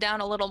her hood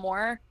down a little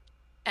more,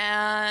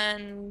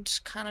 and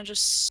kind of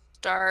just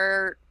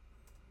start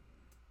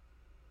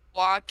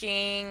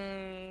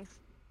walking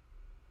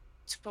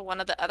to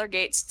one of the other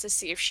gates to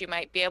see if she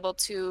might be able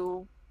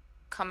to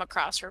come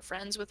across her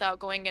friends without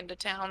going into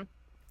town.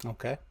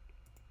 Okay.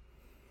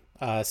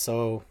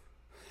 So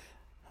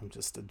I'm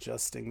just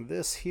adjusting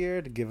this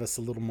here to give us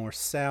a little more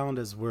sound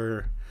as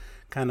we're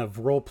kind of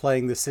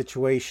role-playing the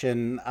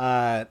situation.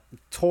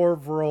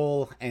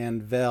 Torvrol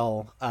and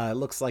Vel, it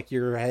looks like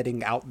you're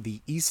heading out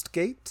the east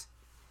gate.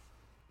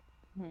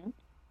 Mhm.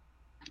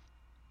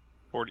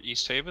 Toward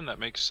East Haven, that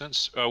makes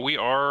sense. We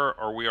are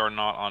or we are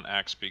not on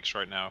Axe Peaks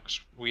right now,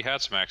 because we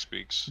had some Axe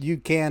Peaks. You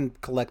can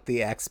collect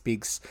the axe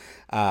beaks.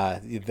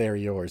 They're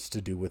yours to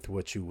do with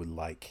what you would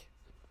like.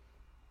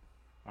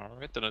 All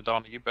right, then,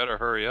 Adana, you better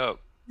hurry up.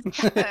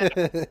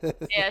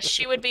 Yeah,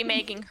 she would be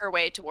making her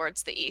way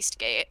towards the east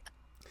gate,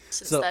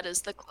 since So- that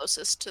is the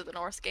closest to the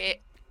north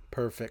gate.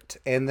 Perfect.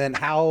 And then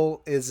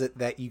how is it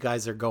that you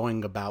guys are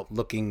going about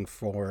looking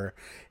for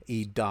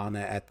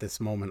Idana at this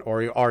moment?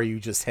 Or are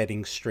you just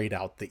heading straight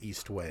out the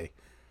east way?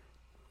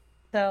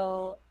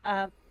 So,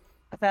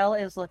 Vel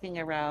is looking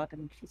around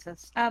and she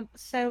says,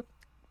 so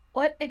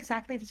what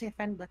exactly does your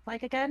friend look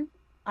like again?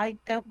 I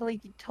don't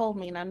believe you told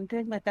me, and I'm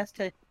doing my best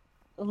to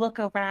look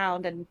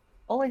around and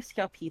always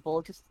see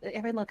people. Just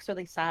everyone looks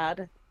really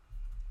sad.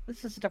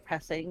 This is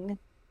depressing.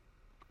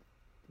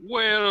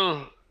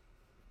 Well,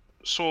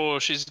 so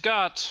she's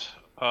got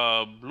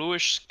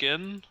bluish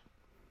skin,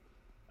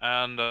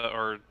 and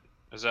or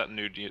is that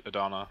new,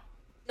 Adana?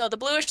 No, the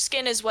bluish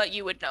skin is what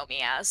you would know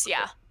me as,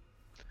 yeah.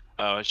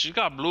 She's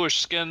got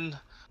bluish skin,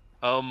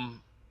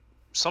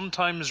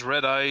 sometimes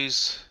red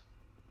eyes,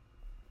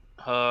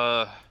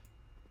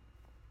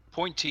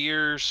 pointy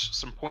ears,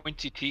 some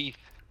pointy teeth.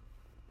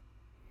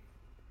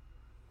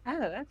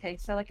 Oh, okay.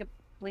 So like a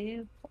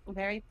blue,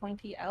 very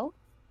pointy elf.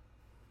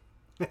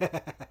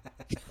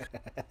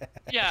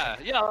 Yeah,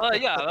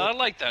 I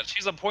like that.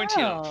 She's a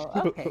pointy elf.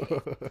 Oh, okay.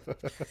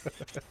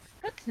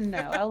 Good to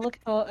know. I'll look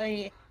for a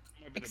Might be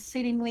the-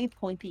 exceedingly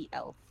pointy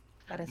elf.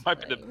 That is might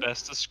be the fine.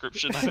 best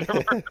description I've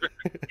ever heard.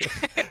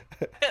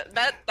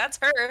 That's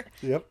her.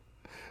 Yep.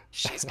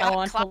 She's I got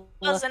want to claws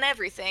look. and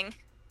everything.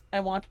 I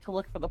want to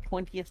look for the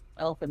pointiest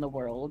elf in the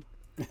world.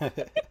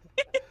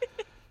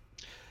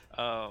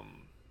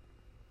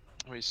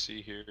 Let me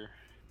see here.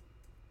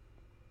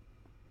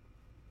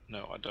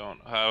 No, I don't.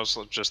 I was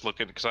just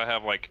looking because I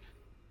have like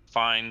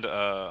find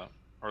or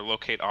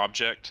locate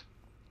object,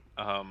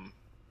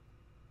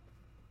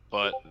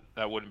 but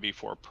that wouldn't be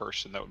for a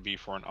person. That would be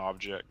for an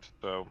object.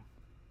 So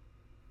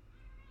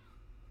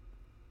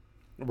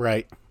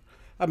Right.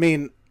 I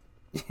mean,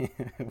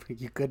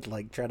 you could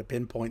like try to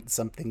pinpoint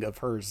something of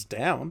hers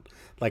down,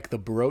 like the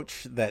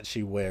brooch that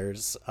she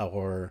wears,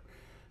 or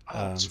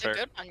that's It's a fair.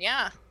 good one,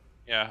 yeah.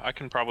 Yeah, I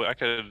could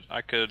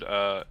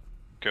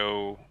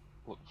go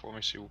look for. Let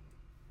me see.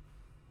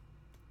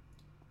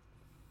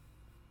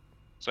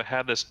 So I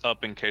had this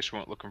up in case we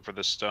went looking for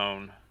the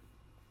stone.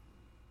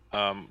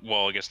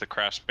 Well, I guess the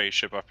craft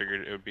spaceship. I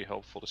figured it would be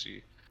helpful to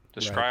see.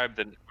 Describe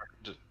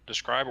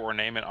describe or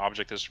name an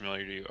object that's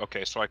familiar to you.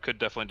 Okay, so I could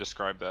definitely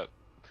describe that.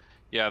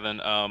 Yeah, then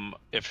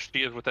if she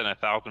is within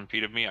 1,000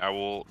 feet of me, I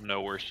will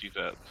know where she's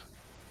at.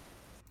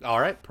 all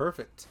right,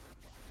 perfect.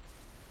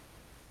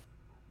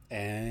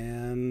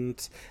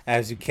 And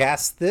as you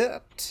cast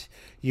that,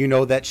 you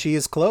know that she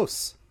is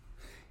close.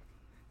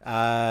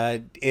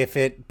 If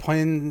it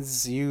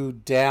pins you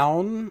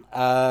down,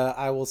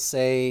 I will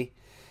say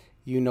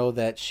you know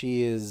that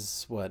she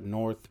is, what,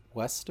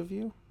 northwest of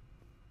you?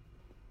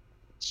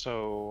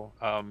 So,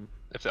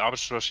 if the object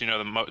is supposed to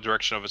know the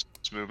direction of its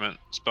movement,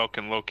 spell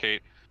can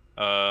locate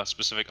a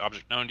specific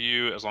object known to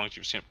you as long as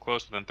you've seen it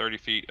close within 30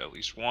 feet at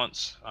least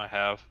once. I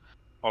have.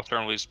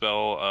 Alternatively,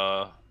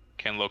 spell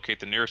can locate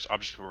the nearest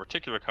object of a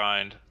particular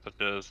kind,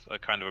 such as a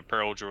kind of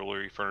apparel,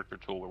 jewelry, furniture,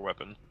 tool, or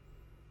weapon.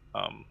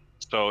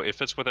 So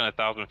if it's within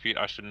 1,000 feet,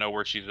 I should know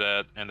where she's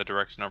at and the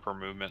direction of her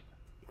movement.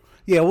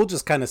 Yeah, we'll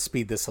just kind of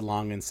speed this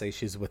along and say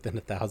she's within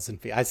 1,000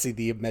 feet. I see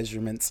the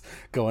measurements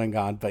going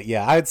on, but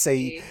yeah, I'd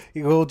say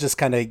we'll just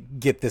kind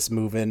of get this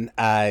moving.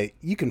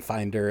 You can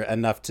find her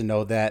enough to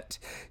know that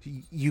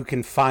you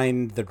can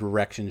find the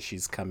direction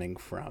she's coming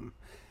from.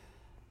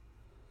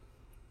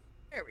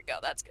 There we go.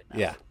 That's good enough.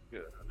 Yeah.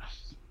 Good.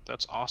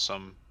 That's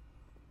awesome.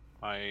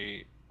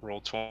 My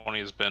roll 20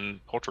 has been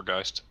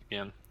poltergeist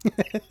again.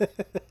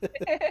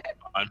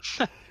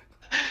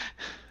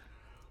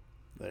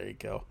 There you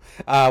go.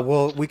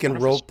 Well, we can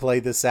role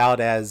play this out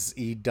as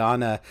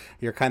Idana.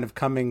 You're kind of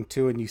coming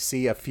to, and you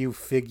see a few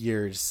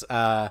figures.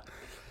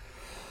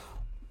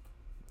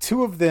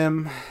 Two of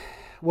them,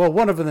 well,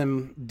 one of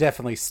them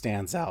definitely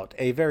stands out.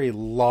 A very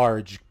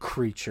large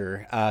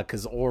creature,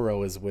 because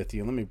Oro is with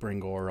you. Let me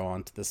bring Oro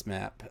onto this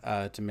map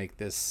to make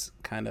this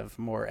kind of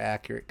more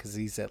accurate, because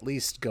he's at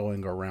least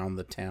going around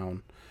the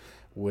town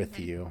with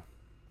you.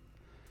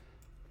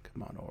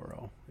 Come on,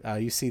 Oro.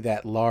 You see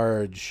that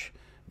large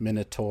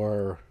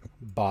minotaur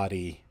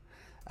body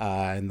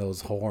and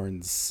those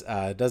horns.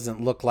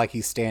 Doesn't look like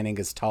he's standing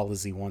as tall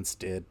as he once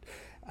did.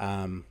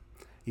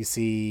 You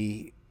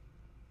see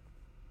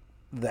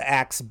the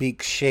axe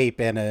beak shape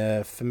and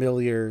a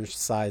familiar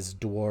sized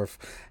dwarf.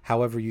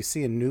 However, you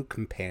see a new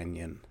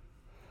companion.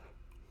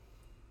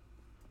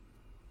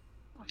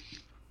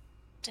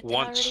 Did they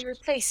already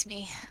replace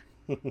me?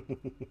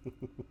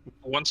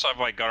 Once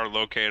I've got her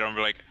located, I'm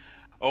like,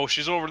 oh,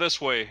 she's over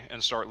this way,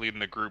 and start leading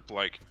the group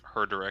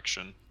her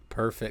direction.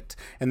 Perfect.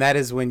 And that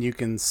is when you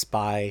can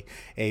spy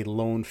a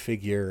lone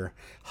figure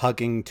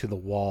hugging to the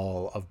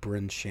wall of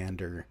Bryn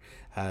Shandor,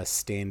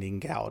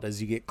 standing out.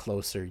 As you get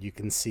closer, you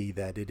can see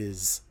that it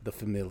is the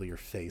familiar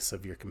face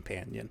of your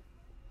companion.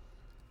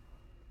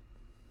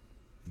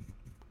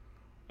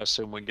 I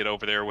assume we can get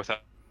over there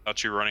without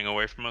you running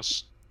away from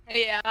us.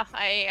 Yeah,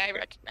 I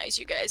recognize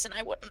you guys, and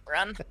I wouldn't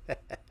run.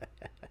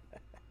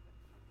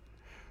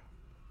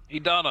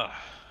 Idana,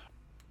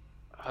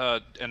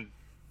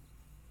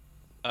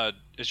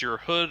 is your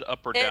hood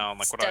up or down?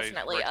 It's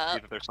definitely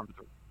up. There's something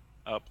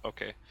up.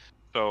 Okay.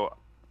 So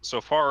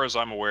far as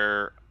I'm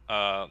aware,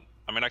 I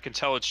mean, I can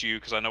tell it's you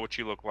because I know what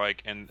you look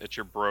like, and it's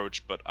your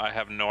brooch, but I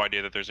have no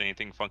idea that there's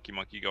anything funky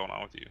monkey going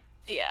on with you.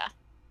 Yeah.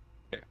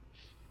 Okay.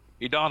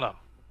 Idana,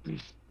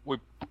 we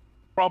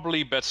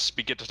probably best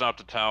be getting out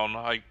to town.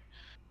 I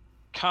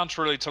can't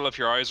really tell if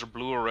your eyes are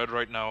blue or red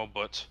right now,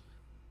 but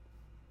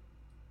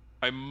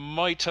I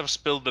might have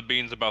spilled the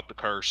beans about the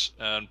curse,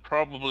 and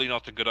probably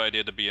not a good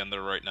idea to be in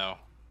there right now.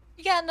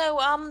 Yeah,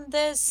 no,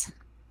 there's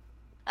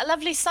a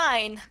lovely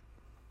sign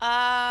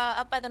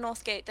up by the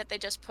north gate that they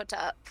just put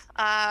up.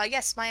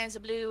 Yes, my eyes are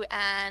blue,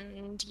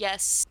 and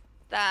yes,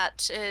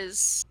 that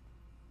is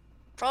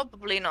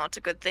probably not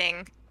a good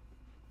thing.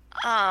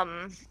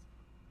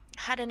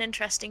 Had an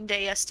interesting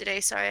day yesterday.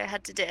 Sorry, I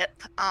had to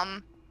dip.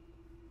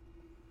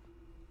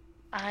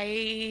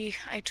 I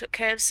took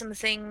care of some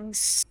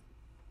things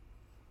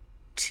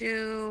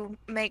to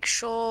make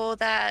sure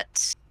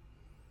that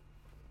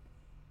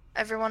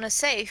everyone is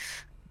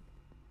safe.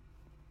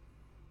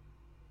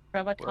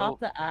 From atop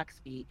the axe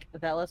beak,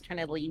 Bella's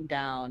trying to lean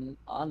down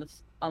on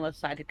the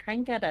side to try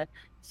and get a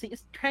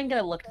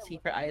look to see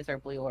if her eyes are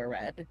blue or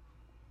red,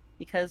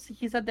 because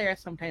he said they are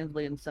sometimes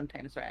blue and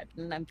sometimes red,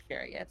 and I'm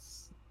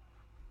curious.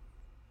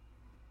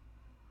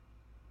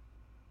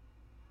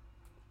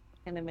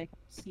 Can I make a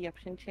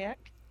perception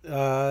check?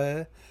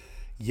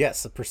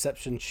 Yes, a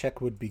perception check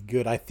would be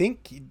good. I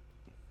think.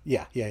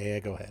 Yeah.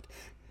 Go ahead.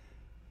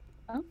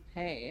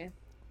 Okay.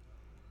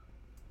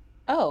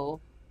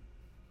 Oh,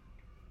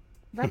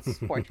 that's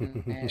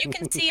fortunate. You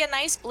can see a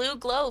nice blue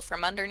glow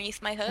from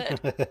underneath my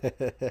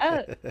hood.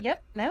 Oh,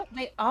 yep. No,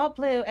 they are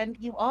blue, and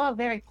you are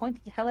very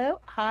pointy.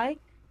 Hello, hi,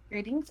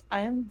 greetings.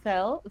 I am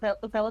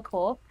Vela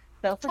Cole,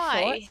 Vel for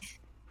Hi.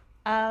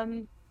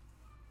 short.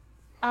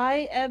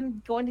 I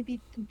am going to be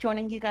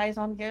joining you guys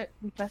on your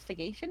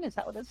investigation. Is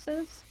that what it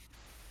says?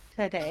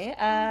 Today.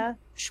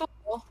 Sure.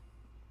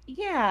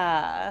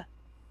 Yeah.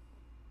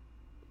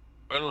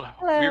 Well,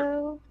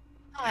 Hello.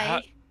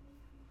 Hi.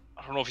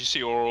 I don't know if you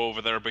see Oro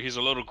over there, but he's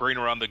a little green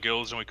around the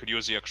gills, and we could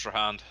use the extra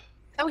hand.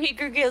 Oh, he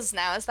grew gills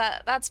now.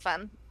 That's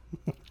fun.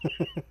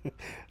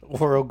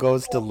 Oro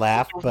goes to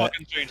laugh, but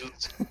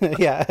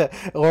yeah,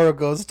 Oro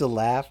goes to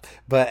laugh,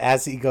 but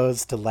as he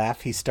goes to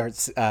laugh, he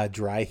starts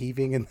dry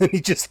heaving, and then he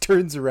just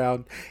turns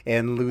around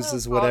and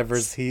loses whatever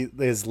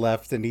is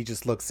left, and he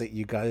just looks at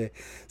you guys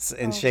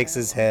and shakes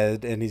his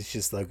head, and he's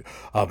just like,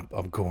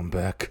 "I'm going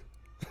back."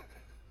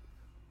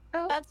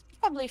 Oh. That's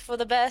probably for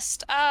the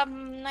best.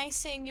 Nice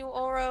seeing you,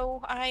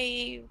 Oro.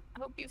 I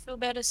hope you feel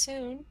better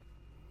soon.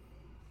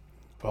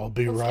 I'll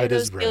be Hopefully right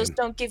those as gills rain.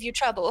 don't give you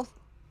trouble.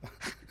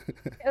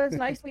 It was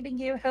nice meeting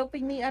you.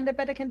 Hoping me under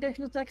better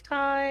conditions next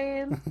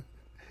time.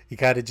 He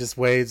kind of just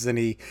waves, and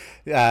he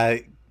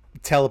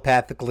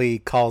telepathically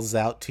calls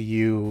out to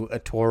you,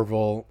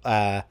 Torval.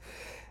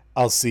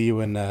 I'll see you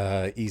in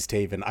East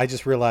Haven. I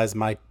just realized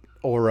my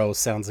Oro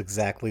sounds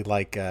exactly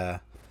like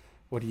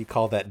what do you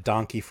call that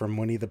donkey from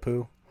Winnie the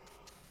Pooh?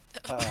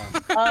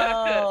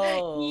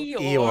 Oh,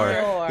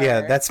 Eeyore.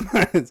 Yeah, that's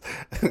mine.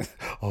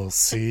 I'll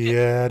see you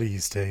at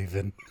East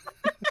Haven.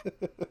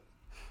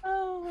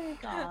 Oh my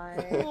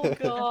god. Oh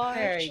gosh.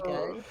 Very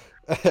good.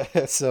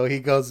 So he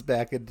goes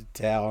back into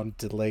town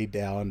to lay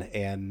down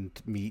and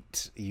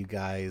meet you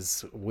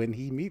guys when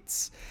he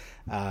meets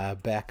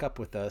back up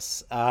with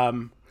us.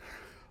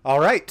 All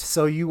right,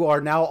 so you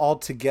are now all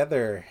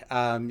together.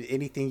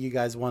 Anything you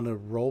guys want to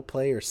role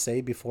play or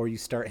say before you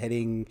start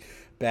heading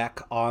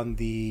back on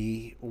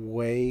the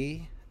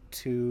way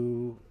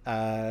to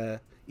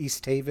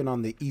East Haven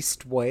on the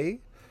East Way?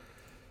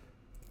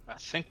 I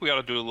think we ought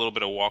to do a little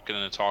bit of walking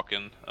and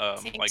talking,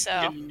 Think like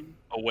so. get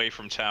away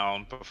from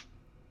town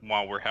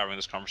while we're having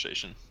this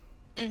conversation.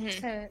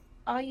 Mm-hmm. So,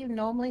 are you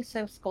normally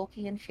so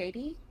skulky and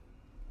shady?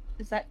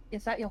 Is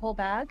that your whole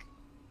bag?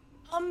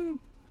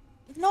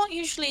 Not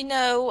usually,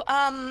 no.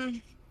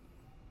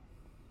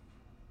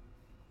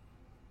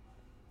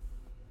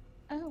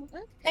 Oh,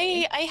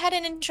 okay. I had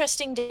an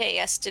interesting day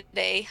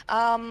yesterday.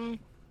 I'm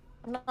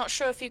not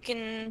sure if you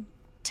can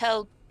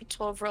tell,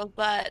 Torvril,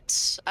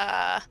 but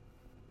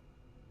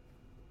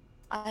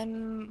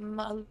I'm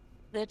a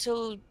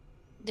little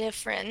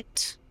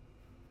different.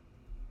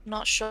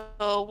 Not sure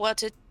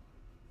what it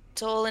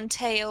all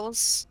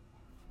entails.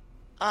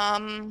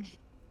 But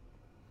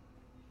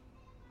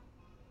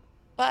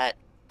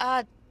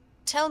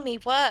tell me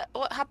what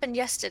happened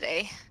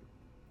yesterday?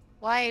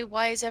 Why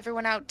is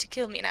everyone out to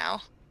kill me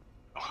now?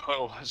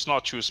 Well, it's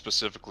not you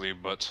specifically,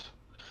 but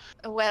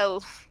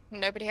Well,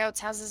 nobody else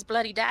has this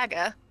bloody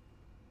dagger.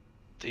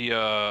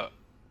 the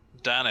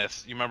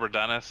Daneth. You remember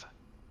Daneth?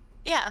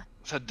 Yeah,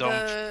 The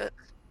dumb.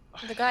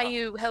 the guy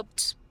you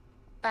helped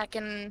back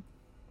in,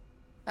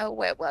 oh,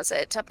 where was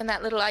it? Up in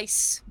that little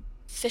ice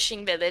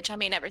fishing village. I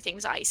mean,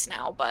 everything's ice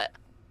now, but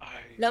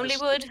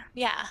Lonelywood,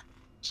 yeah.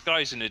 This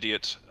guy's an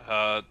idiot.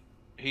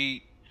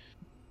 He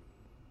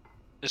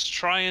is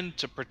trying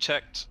to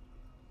protect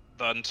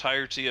the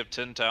entirety of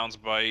Tin Towns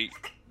by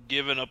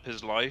giving up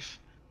his life,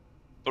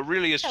 but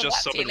really it's Know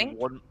just that summoning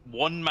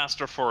one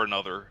master for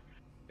another.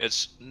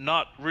 It's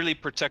not really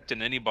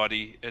protecting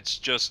anybody, it's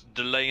just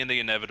delaying the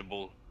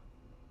inevitable.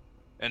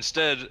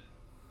 Instead,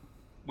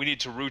 we need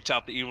to root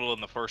out the evil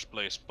in the first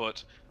place,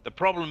 but the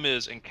problem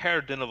is, in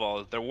Caer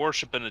Dineval, they're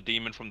worshipping a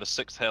demon from the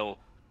 6th Hell,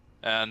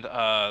 and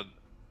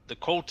the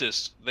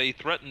cultists, they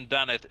threatened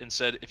Daneth and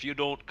said, if you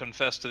don't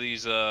confess to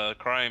these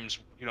crimes,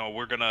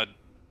 we're gonna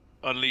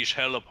unleash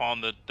hell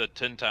upon the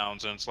Tin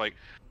Towns. And it's like,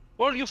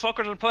 well, you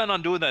fuckers are planning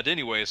on doing that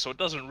anyway, so it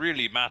doesn't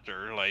really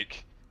matter.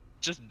 Like,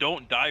 just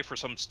don't die for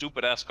some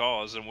stupid ass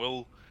cause, and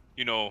we'll,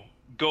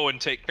 go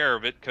and take care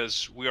of it,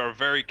 because we are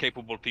very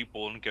capable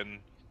people and can,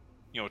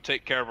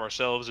 take care of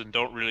ourselves and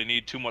don't really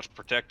need too much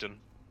protecting.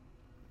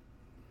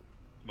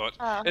 But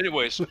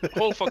anyways,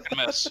 whole fucking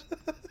mess.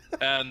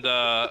 And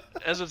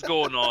as it's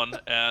going on,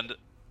 and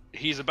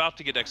he's about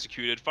to get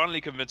executed,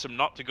 finally convince him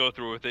not to go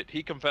through with it.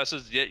 He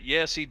confesses that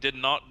yes, he did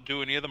not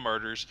do any of the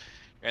murders.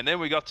 And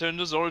then we got to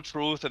the Zone of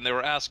Truth, and they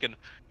were asking,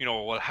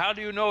 well, how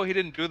do you know he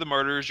didn't do the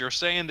murders? You're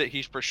saying that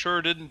he for sure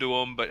didn't do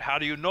them, but how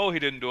do you know he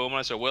didn't do them? And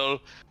I said,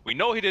 well, we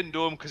know he didn't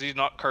do them because he's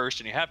not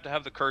cursed, and you have to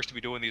have the curse to be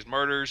doing these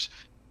murders.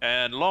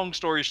 And long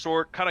story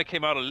short, kind of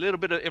came out a little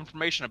bit of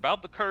information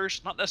about the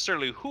curse, not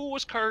necessarily who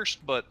was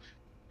cursed, but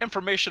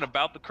information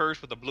about the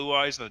curse with the blue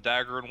eyes and the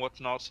dagger and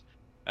whatnot.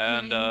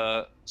 And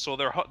so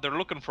they're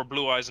looking for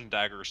blue eyes and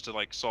daggers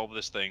to solve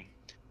this thing.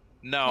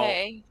 Now,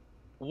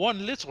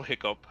 one little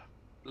hiccup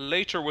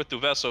later with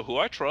Duvessa, who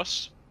I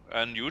trust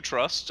and you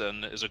trust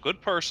and is a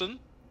good person.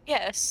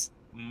 Yes.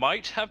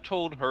 Might have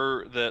told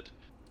her that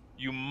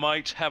you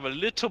might have a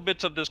little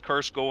bit of this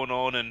curse going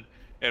on,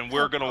 and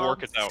we're gonna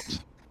work it out.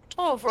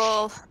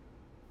 Overall.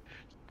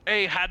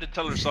 Hey, had to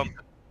tell her something.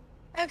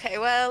 Okay,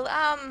 well,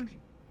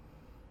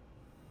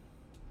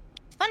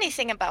 funny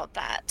thing about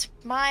that,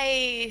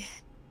 my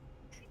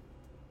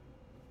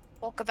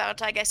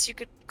walkabout, I guess you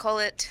could call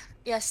it,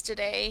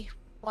 yesterday,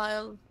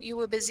 while you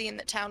were busy and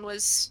the town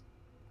was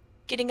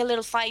getting a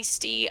little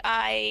feisty,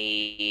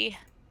 I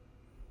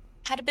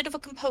had a bit of a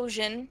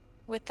composure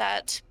with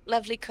that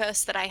lovely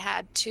curse that I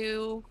had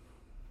to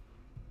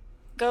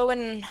go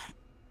and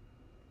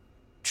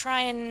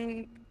try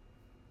and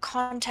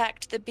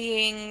contact the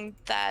being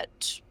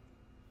that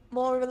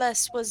more or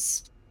less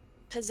was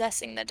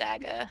possessing the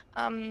dagger.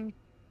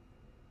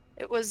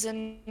 It was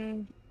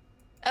an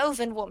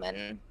elven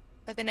woman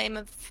by the name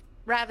of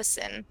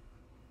Ravison.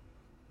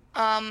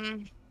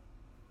 I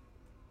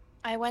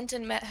went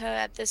and met her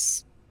at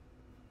this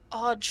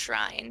odd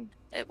shrine.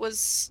 It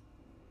was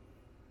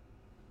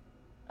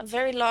a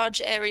very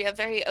large area,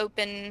 very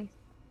open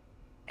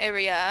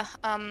area.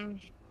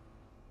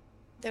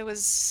 There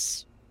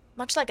was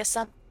much like a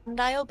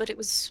sundial, but it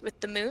was with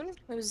the moon.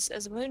 It was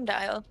as a moon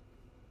dial.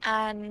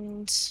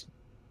 And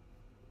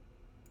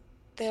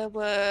there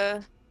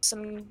were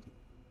some,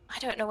 I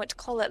don't know what to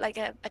call it, like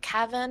a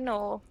cavern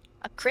or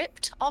a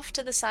crypt off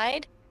to the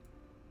side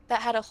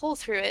that had a hole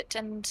through it,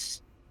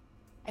 and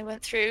I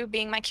went through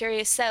being my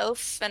curious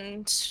self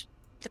and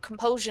the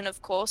compulsion,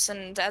 of course,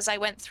 and as I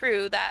went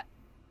through, that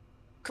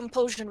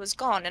composure was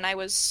gone, and I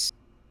was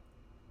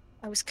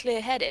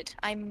clear-headed.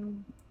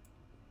 I'm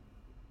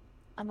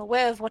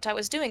aware of what I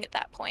was doing at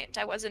that point.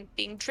 I wasn't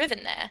being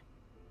driven there.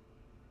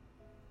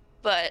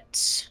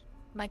 But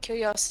my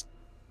curiosity,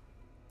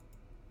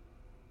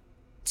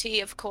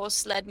 of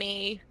course, led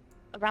me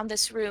around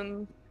this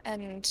room,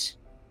 and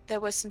there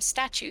were some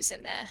statues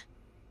in there.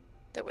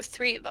 There were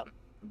 3 of them.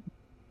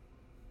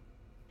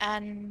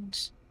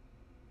 And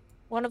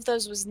one of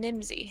those was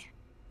Nimsy.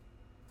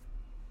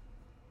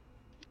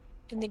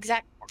 In the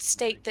exact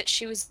state that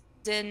she was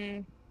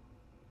in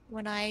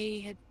when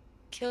I had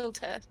killed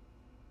her.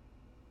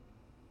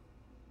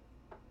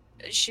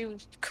 She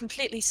was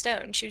completely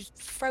stoned. She was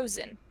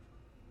frozen.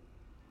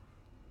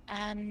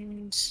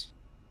 And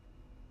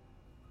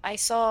I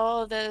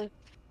saw the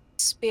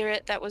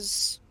spirit that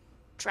was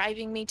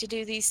driving me to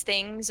do these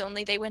things,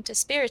 only they weren't a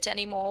spirit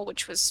anymore,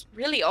 which was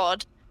really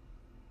odd.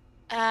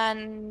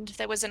 And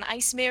there was an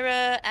ice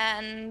mirror,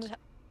 and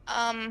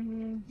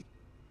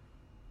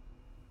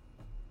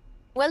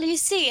well, you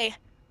see,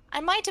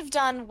 I might have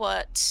done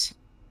what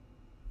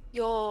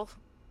your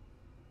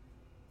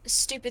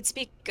stupid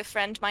speaker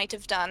friend might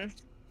have done.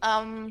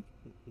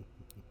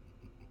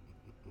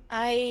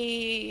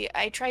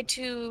 I tried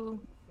to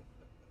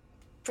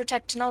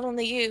protect not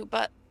only you,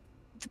 but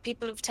the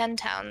people of 10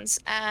 Towns,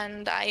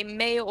 and I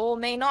may or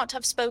may not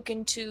have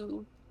spoken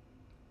to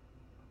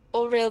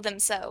Oriel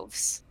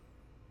themselves.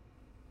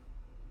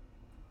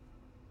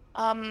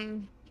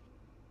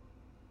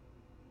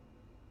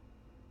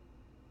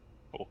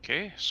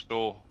 Okay,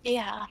 so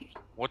Yeah.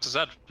 what does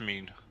that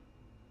mean?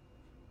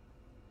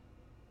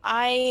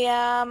 I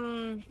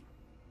am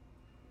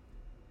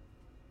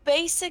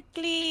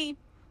basically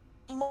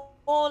more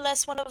or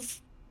less one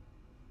of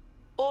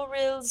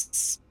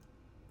Oriel's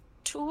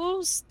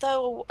tools,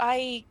 though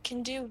I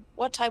can do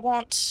what I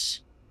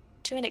want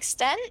to an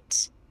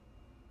extent.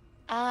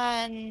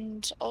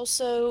 And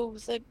also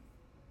the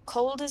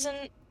cold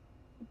isn't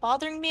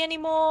bothering me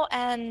anymore,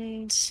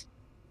 and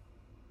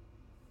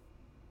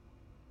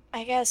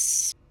I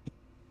guess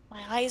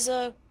my eyes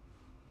are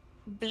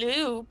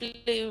blue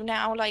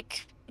now,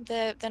 like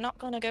they're not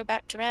gonna go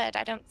back to red,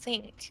 I don't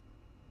think.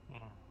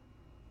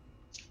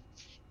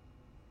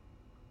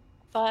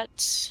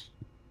 But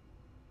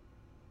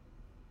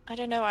I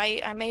don't know,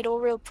 I made a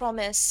real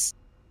promise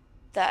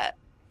that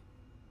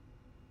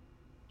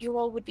you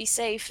all would be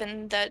safe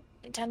and that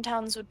 10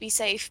 Towns would be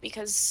safe,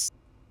 because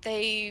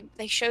they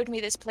showed me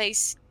this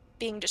place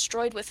being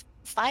destroyed with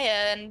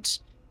fire, and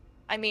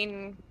I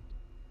mean,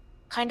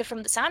 kind of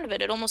from the sound of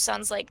it, it almost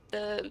sounds like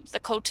the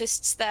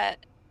cultists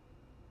that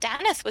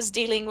Daneth was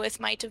dealing with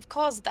might have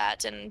caused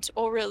that, and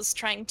Oriel's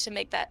trying to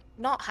make that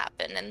not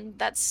happen, and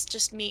that's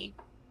just me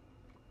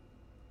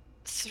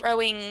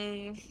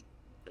throwing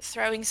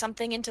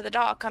something into the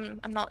dark. I'm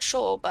not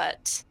sure,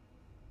 but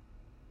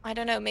I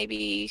don't know,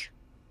 maybe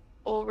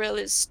Oriel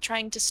is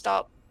trying to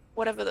stop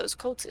whatever those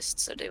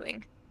cultists are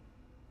doing.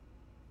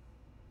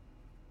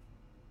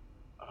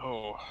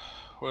 Oh,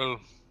 well,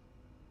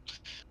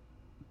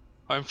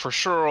 I'm for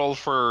sure all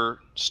for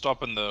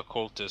stopping the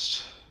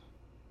cultists.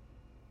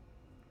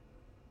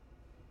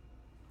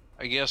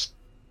 I guess.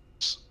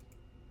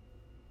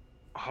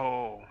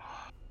 Oh.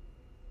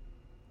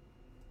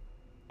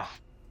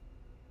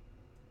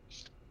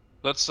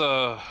 Let's,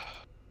 oh,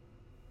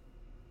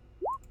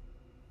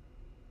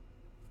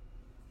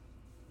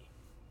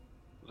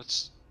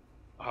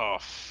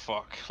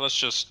 fuck. Let's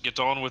just get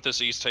on with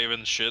this East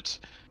Haven shit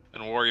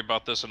and worry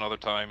about this another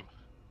time.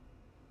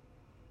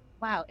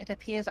 Wow, it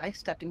appears I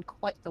stepped in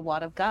quite the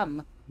wad of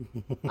gum.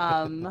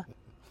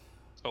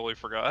 Totally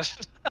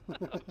forgot.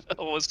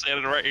 I was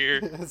standing right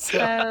here.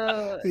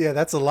 So yeah,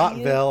 that's a lot,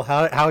 Vel.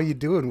 How are you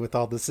doing with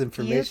all this you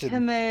information?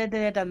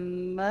 committed a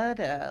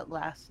murder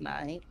last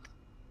night.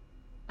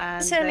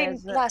 And Certainly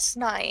last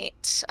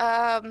night.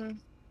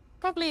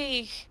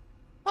 Probably,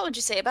 what would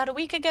you say, about a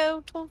week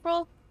ago,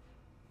 Torval?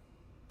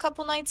 A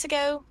couple nights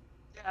ago?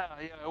 Yeah,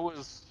 it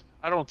was.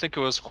 I don't think it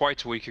was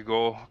quite a week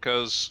ago,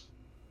 because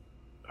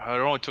it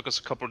only took us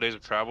a couple of days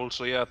of travel,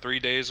 so yeah, 3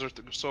 days or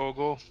so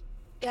ago.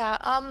 Yeah,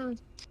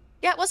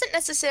 it wasn't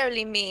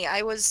necessarily me.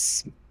 I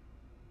was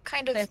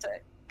kind of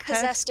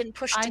possessed and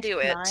pushed to do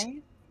it.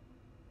 Knife?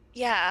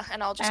 Yeah,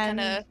 and I'll just kind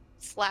of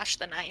flash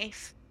the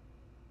knife.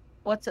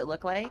 What's it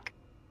look like?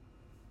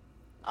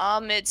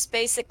 It's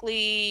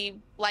basically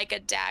like a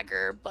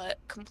dagger, but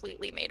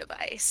completely made of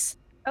ice.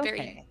 Okay.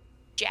 Very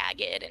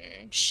jagged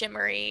and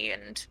shimmery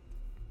and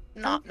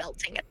not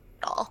melting at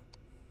all.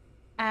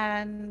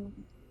 And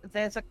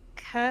there's a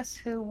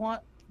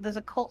there's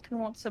a cult who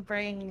wants to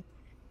bring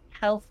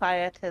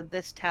hellfire to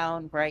this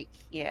town right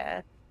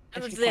here.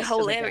 The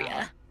whole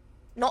area.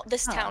 Not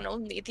this town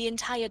only, the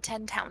entire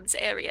 10 Towns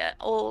area,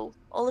 all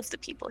of the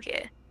people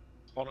here.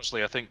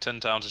 Honestly, I think 10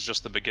 Towns is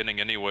just the beginning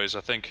anyways.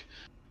 I think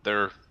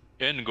their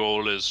end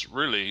goal is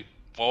really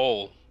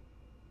all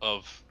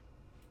of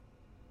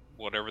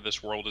whatever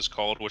this world is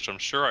called, which I'm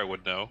sure I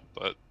would know,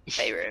 but...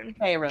 Faerun.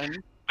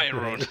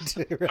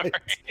 Right.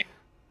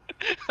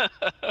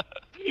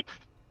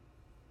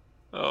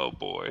 Oh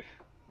boy.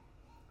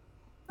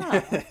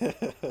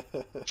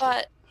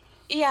 But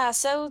yeah,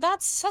 so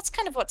that's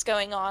kind of what's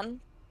going on.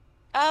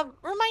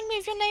 Remind me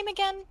of your name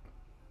again.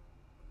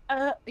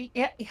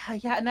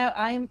 Yeah. No,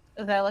 I'm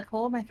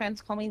Velical. My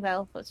friends call me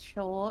Vel for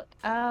short.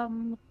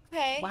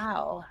 Okay.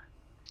 Wow.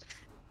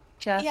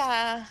 Just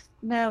Yeah.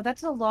 no,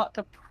 that's a lot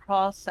to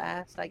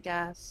process, I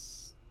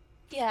guess.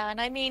 Yeah,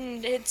 and I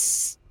mean,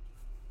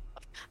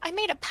 I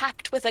made a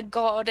pact with a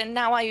god, and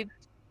now I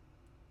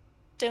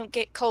don't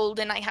get cold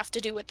and I have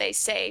to do what they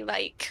say.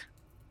 Like,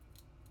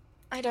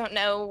 I don't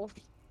know.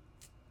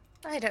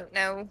 I don't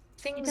know.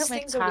 You don't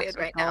make Things are pacts weird with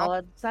right now.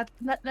 gods. That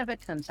never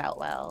turns out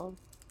well.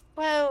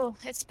 Well,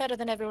 it's better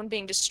than everyone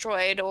being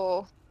destroyed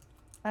or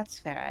That's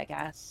fair, I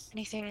guess.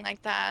 anything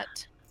like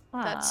that.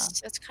 Huh.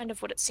 That's kind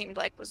of what it seemed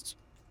like was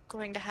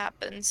going to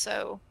happen.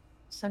 So,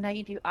 So now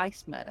you do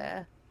ice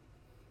murder.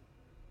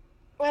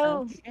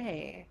 well,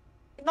 Okay.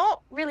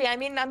 not really. I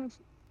mean, I'm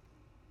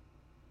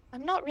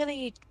not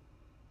really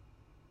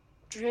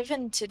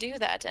driven to do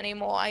that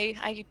anymore.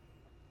 I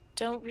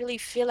don't really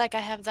feel like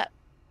I have that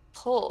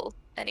pull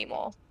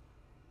anymore.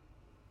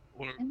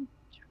 Well,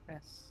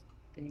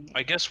 Interesting.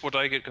 I guess what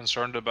I get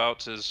concerned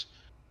about is,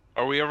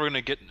 are we ever going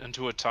to get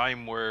into a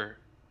time where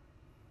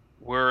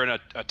we're in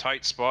a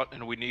tight spot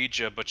and we need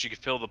you, but you can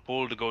feel the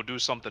pull to go do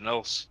something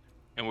else,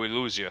 and we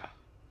lose you?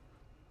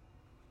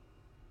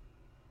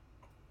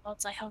 Well,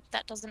 I hope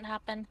that doesn't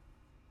happen.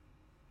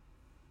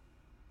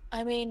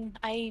 I mean,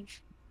 I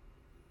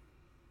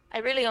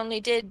really only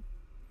did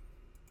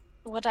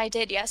what I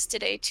did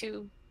yesterday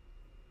to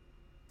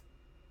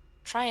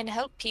try and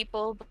help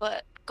people,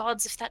 but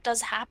gods, if that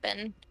does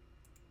happen,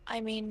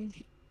 I mean,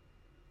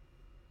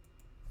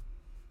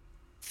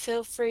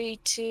 feel free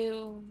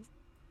to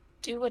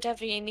do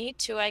whatever you need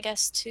to, I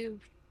guess, to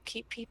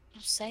keep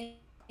people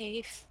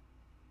safe.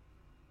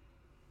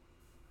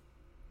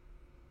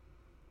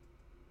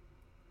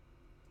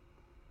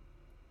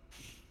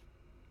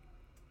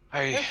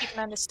 I hope you can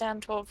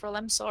understand, Torval.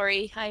 I'm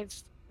sorry.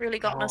 I've really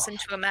gotten us No.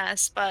 into a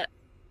mess, but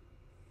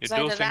You it's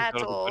do either things that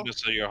out of the or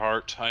goodness of your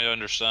heart. I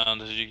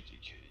understand.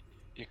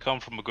 You come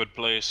from a good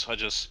place.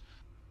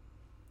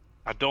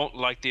 I don't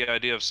like the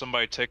idea of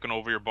somebody taking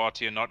over your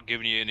body and not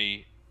giving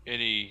you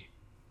any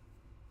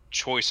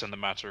choice in the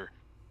matter.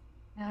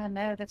 Yeah,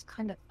 no, that's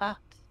kind of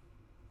fucked.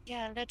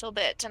 yeah, a little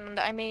bit. And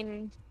I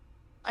mean,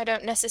 I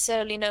don't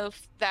necessarily know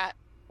if that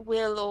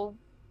will or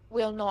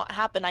will not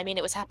happen. I mean,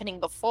 it was happening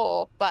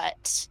before,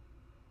 but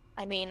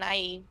I mean,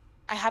 I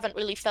haven't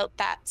really felt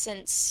that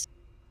since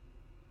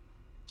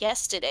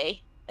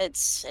yesterday.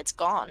 It's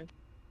gone.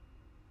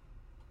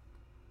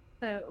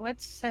 So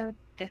what's so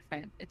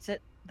different? Is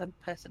it the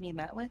person you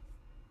met with?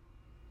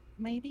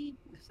 Maybe?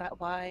 Is that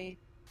why?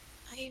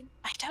 I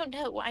don't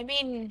know. I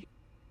mean,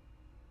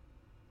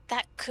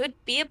 that could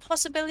be a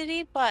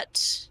possibility,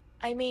 but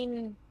I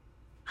mean,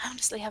 I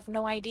honestly have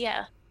no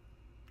idea.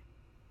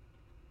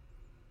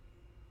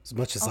 As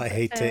much as I Also,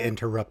 hate to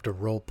interrupt a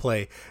role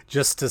play,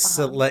 just to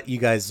Uh-huh. let you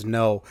guys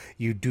know,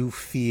 you do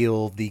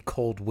feel the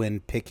cold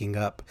wind picking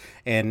up,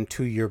 and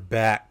to your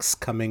backs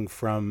coming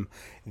from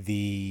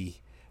the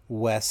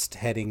west,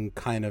 heading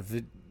kind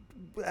of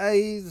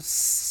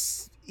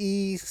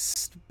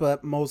east,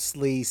 but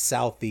mostly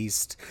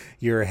southeast.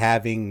 You're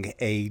having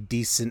a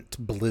decent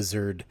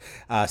blizzard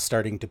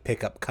starting to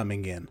pick up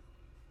coming in.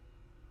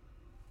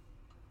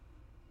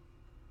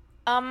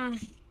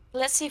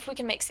 Let's see if we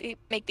can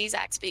make these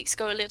axe beaks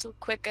go a little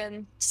quicker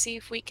and see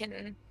if we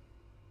can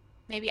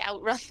maybe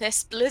outrun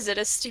this blizzard,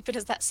 as stupid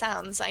as that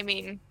sounds. I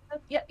mean,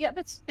 yeah,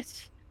 it's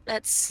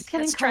let's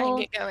getting try and cold.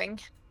 get going.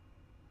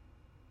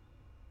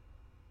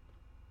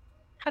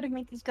 How do we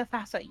make these go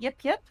faster?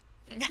 Yep.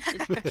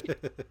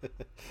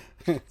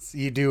 So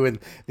you do, and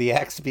the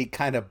axe beak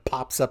kind of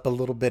pops up a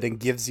little bit and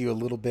gives you a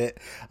little bit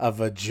of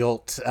a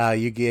jolt.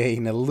 You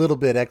gain a little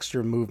bit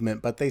extra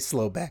movement, but they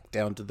slow back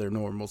down to their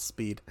normal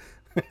speed.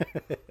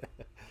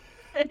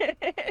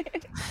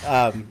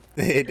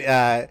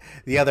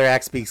 The other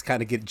axe beaks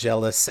kind of get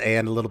jealous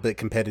and a little bit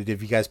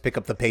competitive. You guys pick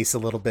up the pace a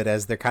little bit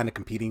as they're kind of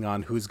competing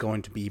on who's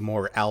going to be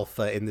more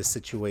alpha in this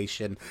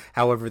situation.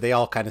 However, they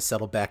all kind of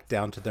settle back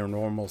down to their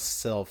normal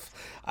self.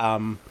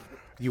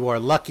 You are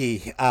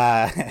lucky.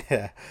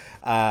 I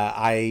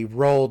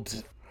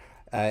rolled,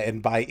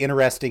 and by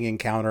interesting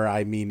encounter,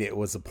 I mean it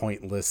was a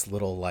pointless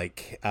little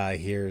like,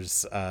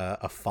 here's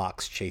a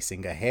fox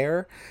chasing a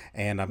hare,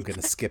 and I'm going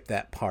to skip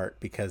that part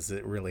because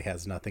it really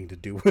has nothing to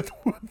do with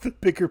the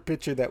bigger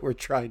picture that we're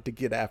trying to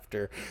get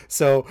after.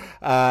 So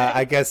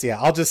I guess, yeah,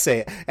 I'll just say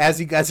it. As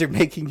you guys are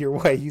making your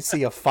way, you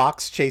see a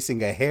fox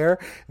chasing a hare.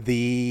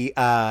 The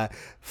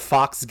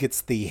fox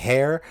gets the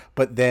hare,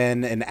 but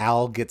then an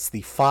owl gets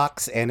the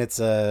fox, and it's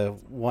a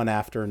one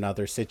after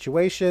another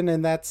situation,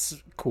 and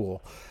that's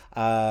cool. Do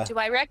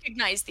I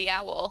recognize the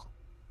owl?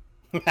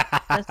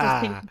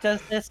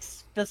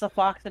 Does the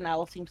fox and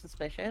owl seem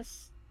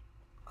suspicious?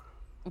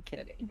 I'm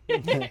kidding.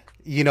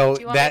 You know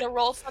Do you want that. me to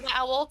roll for the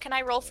owl? Can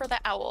I roll for the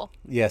owl?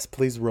 Yes,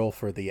 please roll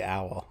for the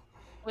owl.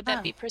 Would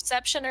that be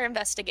perception or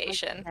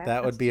investigation?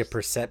 That would be a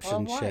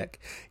perception check.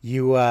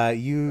 You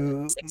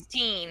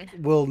 16.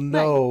 will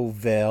know,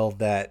 Vale,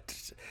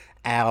 that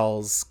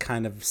owls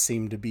kind of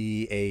seem to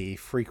be a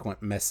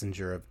frequent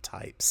messenger of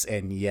types,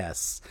 and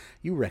yes,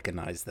 you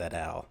recognize that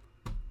owl.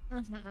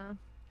 Mm-hmm.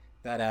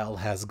 That owl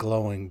has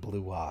glowing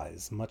blue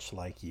eyes, much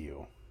like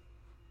you.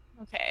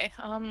 Okay,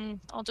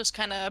 I'll just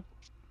kind of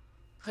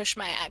push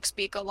my axe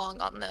beak along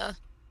on the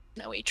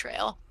snowy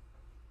trail.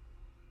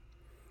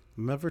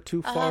 Never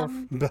too far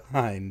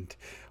behind.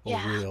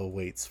 Yeah. Oriel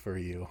waits for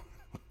you.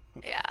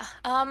 Yeah.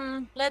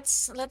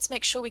 Let's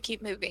make sure we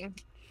keep moving.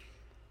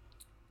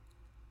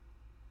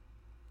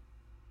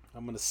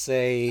 I'm going to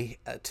say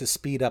to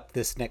speed up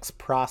this next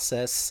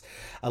process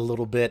a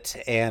little bit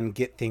and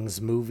get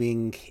things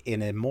moving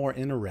in a more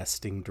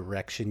interesting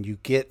direction. You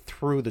get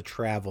through the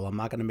travel. I'm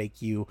not going to make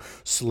you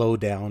slow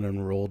down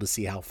and roll to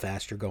see how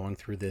fast you're going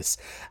through this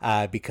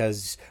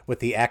because with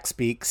the axe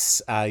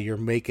beaks, you're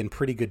making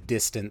pretty good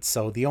distance.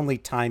 So the only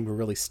time you're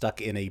really stuck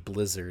in a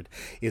blizzard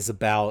is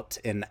about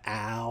an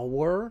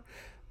hour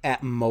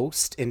at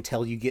most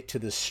until you get to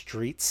the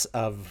streets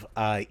of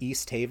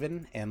East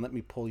Haven. And let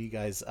me pull you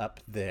guys up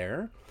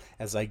there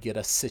as I get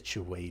us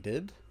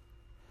situated.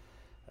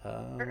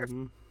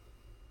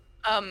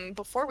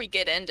 Before we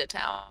get into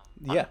town,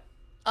 Yeah.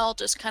 I'll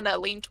just kind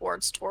of lean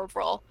towards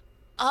Torvril.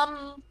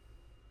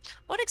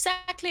 What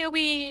exactly are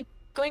we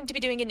going to be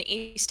doing in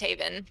East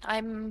Haven?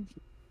 I'm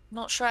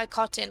not sure I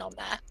caught in on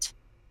that.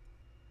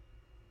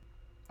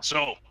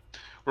 So,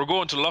 we're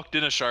going to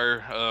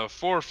Loch-Dinishire.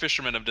 4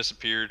 fishermen have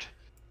disappeared.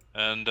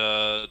 And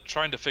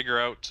trying to figure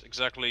out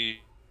exactly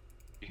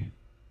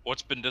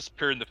what's been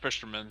disappearing the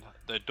fishermen.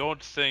 They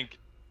don't think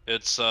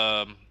it's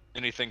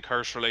anything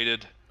curse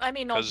related. I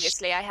mean,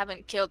 obviously, I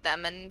haven't killed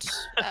them, and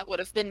that would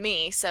have been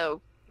me.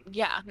 So,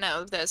 yeah,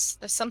 no, there's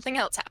something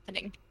else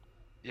happening.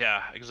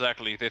 Yeah,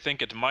 exactly. They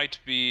think it might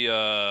be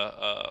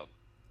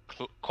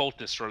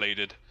cultist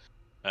related,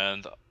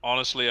 and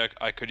honestly,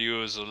 I could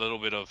use a little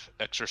bit of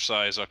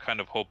exercise. I kind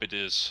of hope it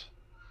is.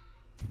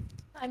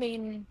 I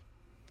mean,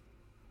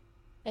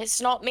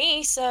 it's not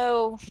me,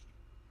 so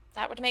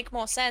that would make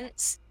more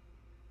sense.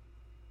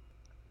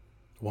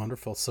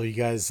 Wonderful. So you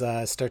guys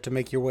start to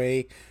make your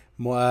way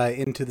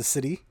into the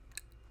city.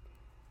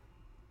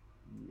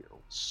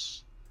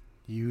 Yes.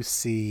 You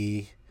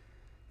see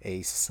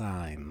a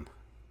sign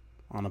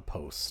on a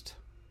post.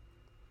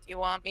 You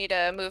want me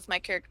to move my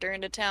character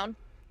into town?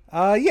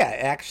 Yeah,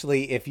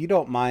 actually, if you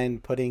don't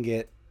mind putting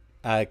it,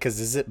 because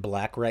is it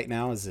black right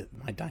now? Is it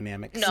my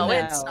dynamic? No,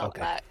 set? it's not Okay.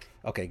 black.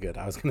 Okay, good.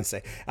 I was going to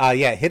say,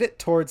 yeah, hit it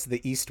towards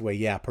the east way.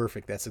 Yeah,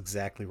 perfect. That's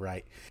exactly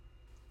right.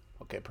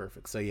 Okay,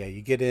 perfect. So yeah,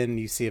 you get in,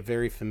 you see a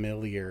very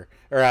familiar,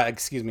 or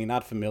excuse me,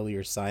 not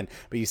familiar sign,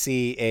 but you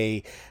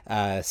see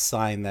a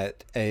sign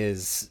that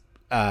is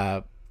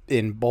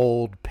in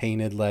bold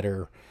painted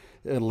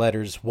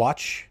letters,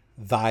 watch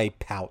thy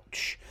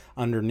pouch,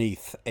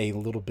 underneath a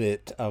little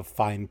bit of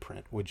fine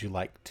print. Would you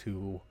like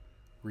to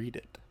read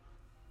it?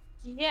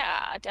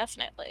 Yeah,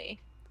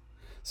 definitely.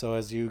 So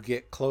as you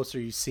get closer,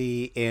 you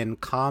see in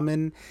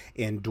Common,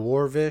 in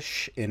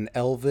Dwarvish, in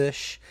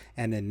Elvish,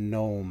 and in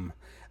Gnome.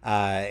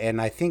 And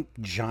I think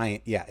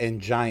Giant, yeah, and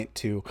Giant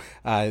too.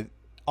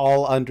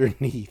 All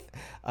underneath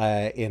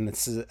in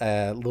this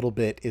little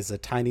bit is a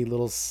tiny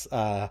little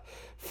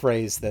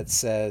phrase that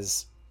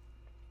says,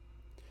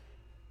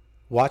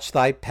 watch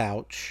thy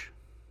pouch.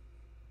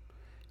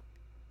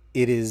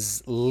 It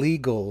is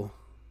legal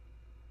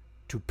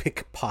to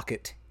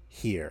pickpocket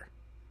here.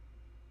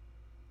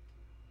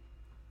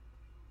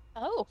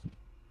 Oh.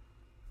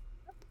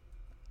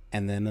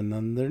 And then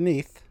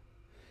underneath,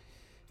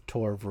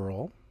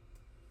 Torvril,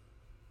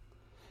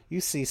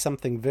 you see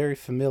something very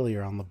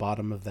familiar on the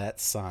bottom of that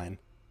sign.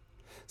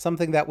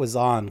 Something that was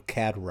on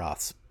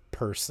Kadroth's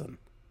person.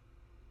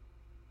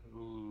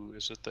 Ooh,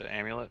 is it the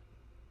amulet?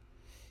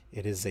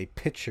 It is a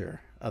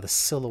picture of the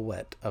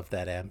silhouette of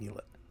that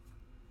amulet.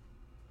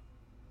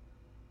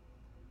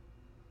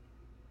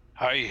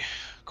 Hi,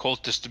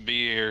 cultist to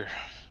be here.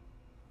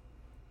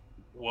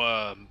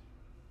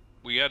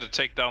 We had to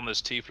take down this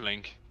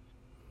tiefling.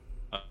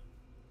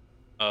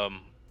 I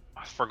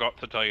forgot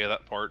to tell you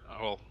that part.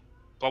 Well,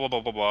 blah blah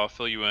blah blah blah.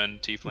 Fill you in,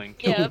 tiefling.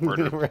 Yeah.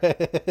 Murder.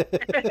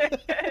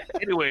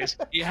 Anyways,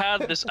 he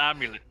had this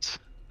amulet,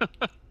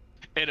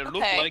 and it looked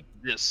Okay. like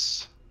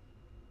this.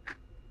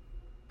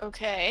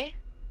 Okay.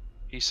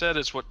 He said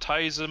it's what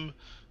ties him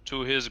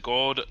to his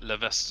god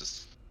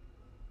Levestus.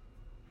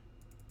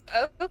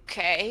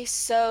 Okay,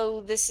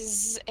 so this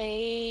is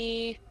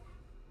a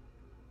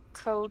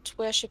cult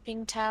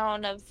worshipping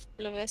town of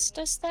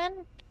Levistus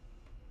then?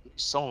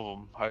 Some of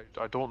them.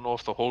 I don't know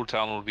if the whole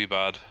town will be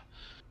bad,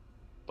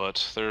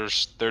 but they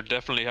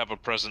definitely have a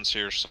presence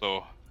here,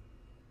 so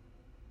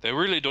they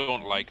really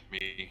don't like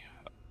me.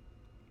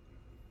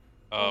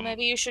 Well,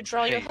 maybe you should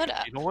draw your hey, hood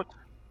up. You know what?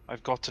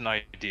 I've got an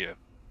idea.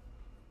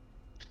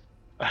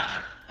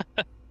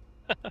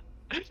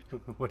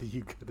 What are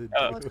you gonna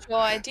do? What's your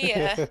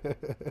idea?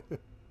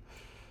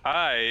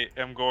 I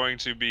am going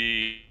to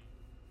be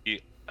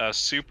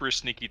super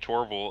sneaky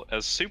Torval.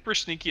 As super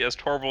sneaky as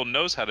Torval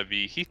knows how to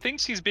be, he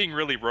thinks he's being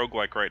really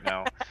roguelike right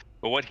now.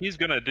 But what he's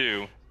gonna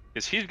do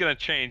is he's gonna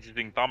change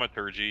using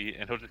thaumaturgy,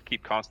 and he'll just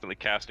keep constantly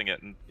casting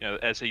it, and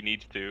as he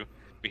needs to.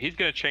 But he's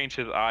gonna change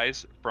his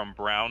eyes from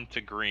brown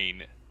to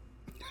green.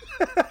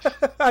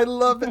 I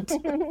love it.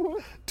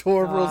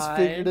 Torval's God.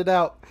 figured it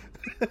out.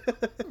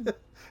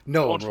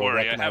 No one Don't will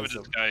worry, I have a recognize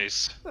him.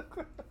 disguise.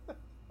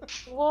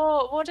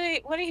 Whoa, what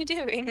are you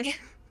doing?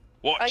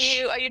 Watch.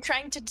 Are you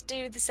trying to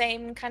do the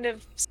same kind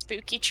of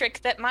spooky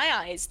trick that my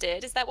eyes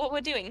did? Is that what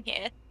we're doing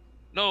here?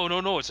 No,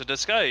 it's a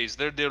disguise.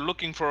 They're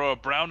looking for a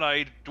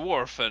brown-eyed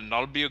dwarf, and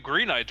I'll be a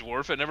green-eyed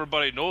dwarf, and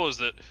everybody knows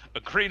that a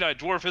green-eyed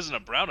dwarf isn't a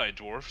brown-eyed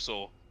dwarf,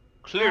 so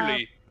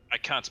clearly I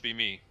can't be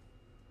me.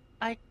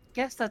 I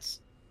guess that's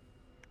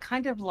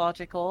kind of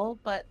logical,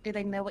 but do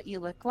they know what you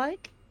look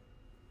like?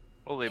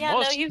 Well, they Yeah,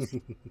 must. no,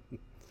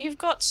 you've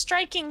got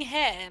striking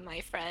hair,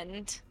 my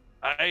friend.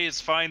 Aye,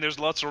 it's fine. There's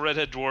lots of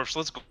redhead dwarfs.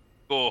 Let's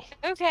go.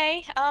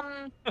 Okay,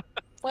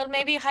 well,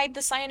 maybe hide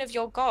the sign of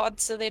your god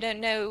so they don't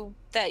know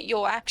that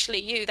you're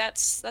actually you.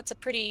 That's a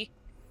pretty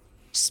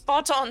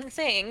spot-on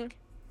thing.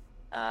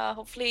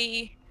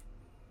 Hopefully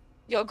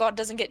your god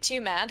doesn't get too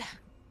mad.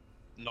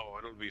 No,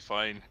 it'll be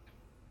fine.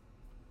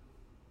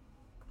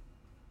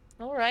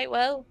 All right,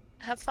 well,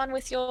 have fun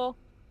with your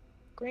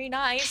green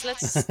eyes.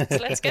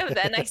 Let's go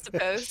then, I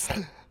suppose.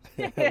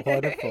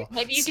 Wonderful.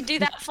 Maybe you could do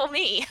that for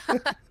me.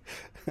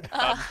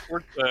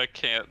 Unfortunately, I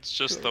can't. It's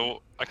just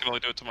though I can only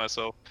do it to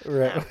myself.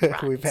 Right.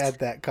 Right. We've had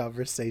that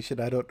conversation.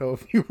 I don't know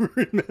if you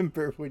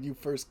remember when you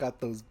first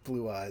got those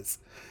blue eyes.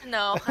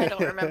 No, I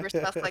don't remember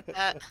stuff like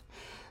that.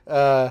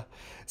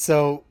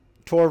 So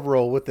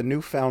Torval, with the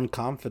newfound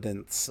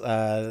confidence,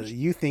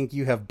 you think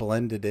you have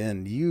blended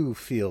in. You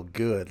feel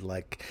good.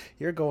 Like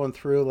you're going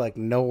through like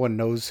no one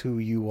knows who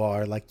you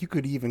are. Like you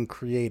could even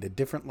create a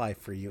different life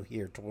for you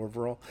here,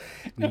 Torval.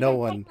 No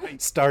one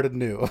started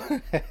new.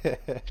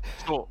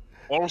 So,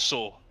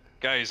 also,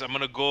 guys, I'm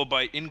gonna go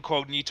by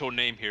incognito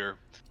name here.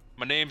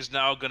 My name is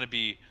now gonna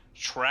be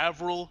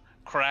Travril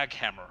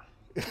Craghammer.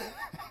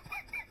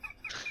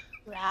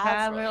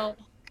 Harold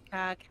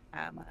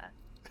Kaghammer.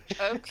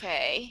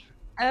 Okay.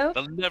 Okay.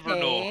 They'll never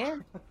know.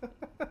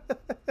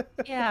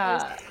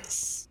 Yeah.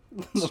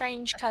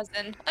 Strange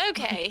cousin.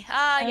 Okay.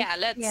 Yeah,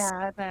 let's.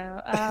 Yeah,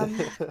 no.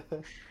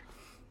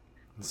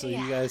 So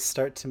Yeah. you guys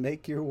start to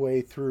make your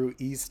way through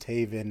East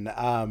Haven.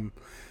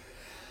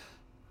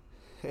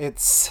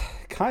 It's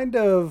kind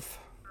of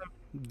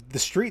the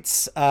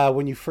streets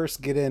when you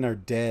first get in are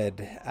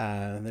dead.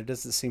 There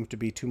doesn't seem to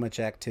be too much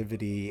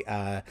activity.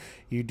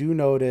 You do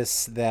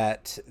notice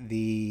that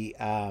the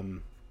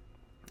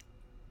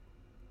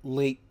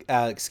Lac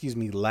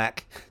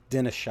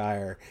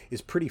Denishire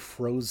is pretty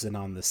frozen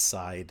on this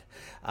side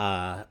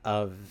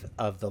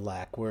of the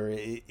Lac, where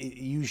it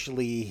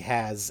usually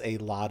has a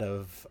lot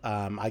of,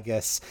 I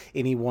guess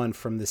anyone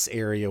from this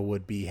area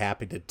would be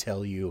happy to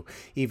tell you,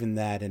 even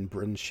that in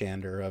Bryn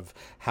Shandor, of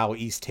how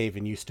East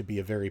Haven used to be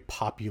a very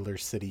popular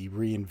city,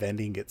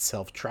 reinventing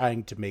itself,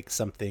 trying to make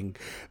something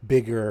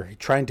bigger,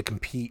 trying to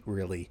compete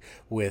really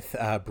with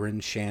Bryn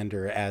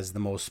Shandor as the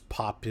most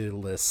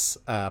populated,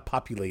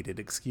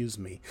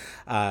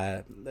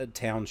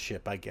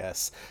 township, I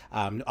guess.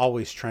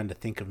 Always trying to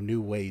think of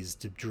new ways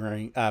to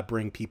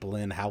bring people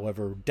in.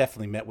 However,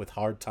 definitely met with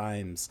hard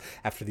times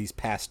after these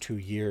past 2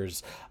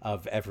 years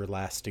of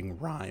everlasting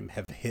rime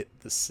have hit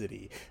the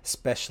city,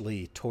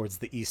 especially towards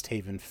the East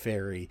Haven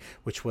Ferry,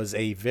 which was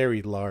a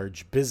very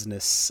large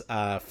business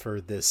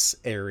for this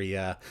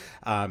area,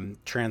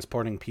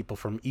 transporting people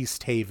from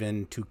East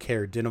Haven to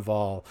Caer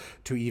Dineval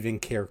to even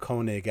Caer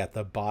Konig at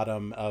the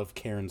bottom of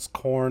Cairns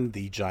Corn,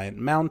 the giant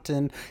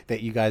mountain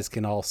that you guys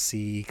can all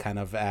see kind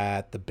of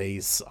at the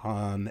base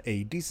on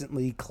a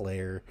decently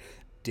clear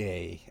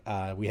day.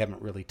 We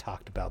haven't really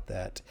talked about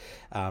that,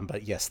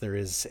 but yes, there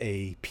is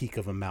a peak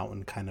of a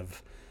mountain kind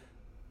of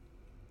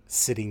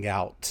sitting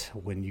out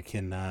when you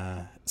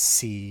can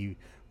see,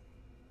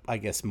 I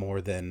guess,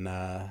 more than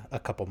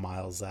a couple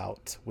miles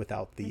out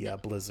without the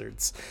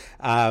blizzards.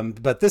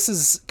 But this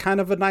is kind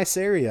of a nice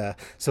area,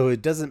 so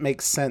it doesn't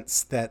make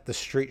sense that the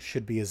street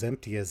should be as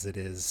empty as it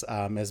is.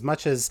 As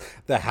much as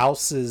the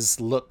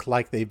houses look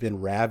like they've been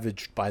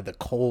ravaged by the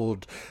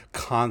cold,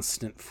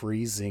 constant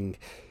freezing,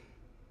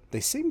 they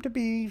seem to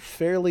be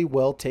fairly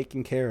well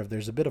taken care of.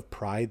 There's a bit of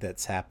pride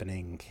that's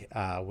happening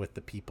with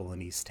the people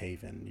in East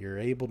Haven. You're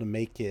able to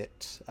make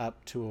it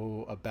up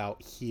to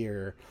about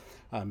here,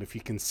 if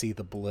you can see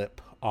the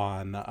blip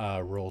on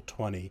roll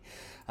 20,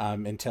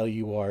 until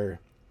you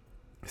are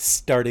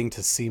starting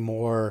to see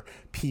more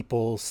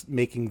people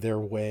making their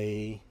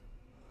way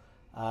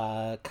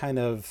kind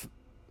of,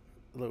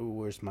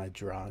 where's my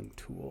drawing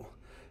tool,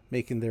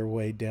 making their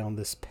way down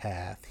this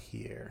path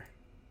here.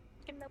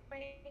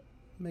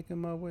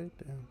 Making my way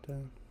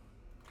downtown.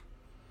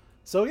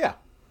 So yeah.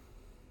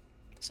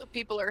 So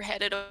people are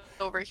headed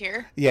over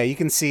here. Yeah, you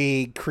can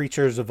see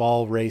creatures of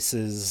all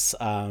races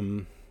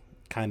kind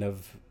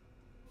of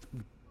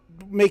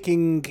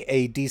making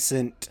a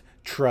decent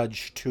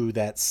trudge to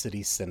that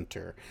city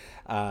center,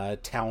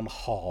 town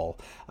hall,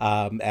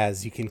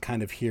 as you can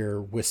kind of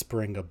hear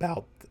whispering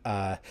about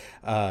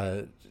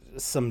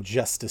some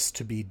justice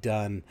to be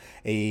done,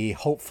 a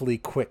hopefully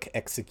quick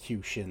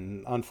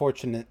execution.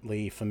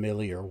 Unfortunately,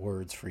 familiar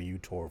words for you,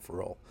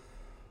 Torvril.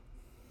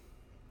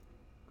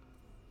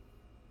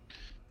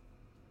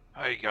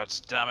 Hey,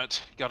 gods damn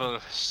it.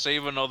 Gotta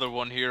save another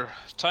one here.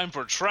 Time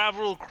for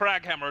Travel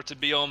Crackhammer to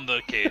be on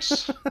the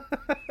case.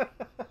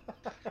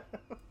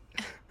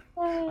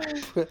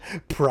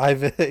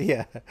 Private,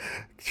 yeah,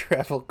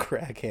 travel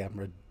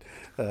crackhammer,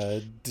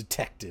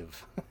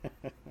 detective.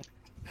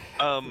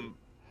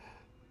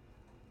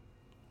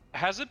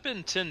 Has it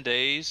been 10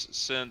 days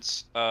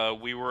since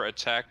we were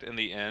attacked in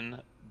the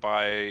inn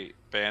by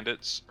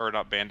bandits? Or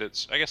not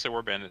bandits. I guess they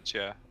were bandits,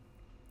 yeah.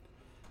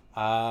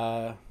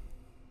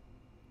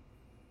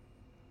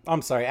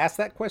 I'm sorry, ask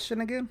that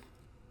question again?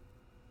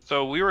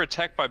 So we were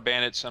attacked by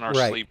bandits in our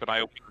Right. sleep, and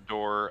I opened the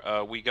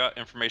door. We got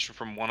information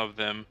from one of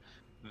them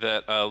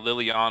that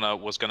Liliana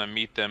was going to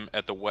meet them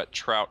at the Wet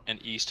Trout in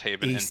East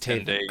Haven in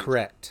 10 days.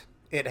 Correct.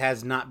 It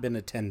has not been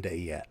a 10-day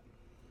yet.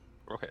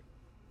 Okay.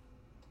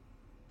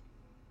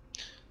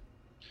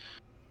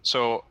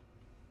 So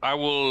I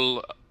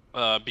will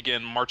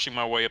begin marching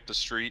my way up the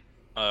street,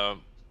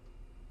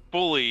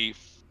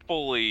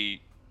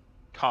 fully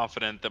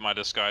confident that my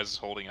disguise is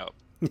holding up.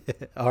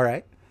 All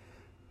right.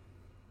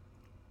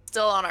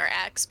 Still on our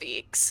axe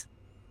beaks.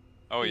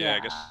 Oh yeah, I Yeah.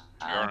 guess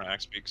we are on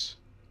Axe Peaks.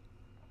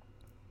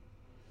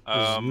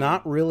 There's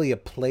not really a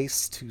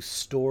place to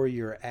store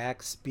your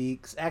axe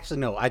beaks. Actually,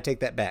 no, I take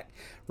that back.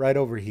 Right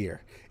over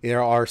here,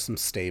 there are some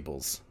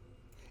stables.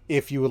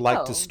 If you would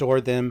like to Oh.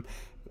 store them,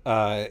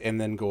 and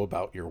then go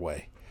about your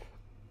way.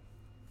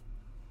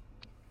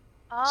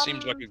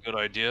 Seems like a good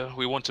idea.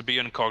 We want to be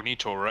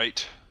incognito,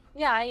 right?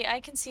 Yeah, I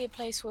can see a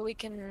place where we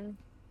can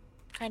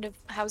kind of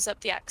house up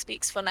the axe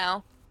beaks for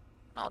now.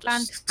 I'll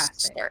just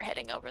Fantastic. start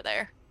heading over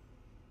there.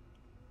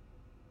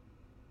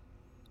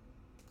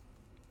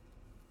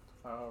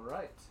 All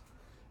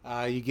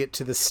right. You get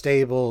to the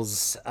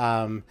stables,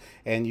 and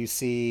you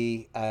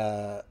see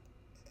a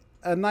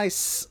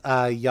nice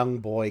young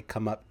boy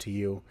come up to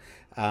you.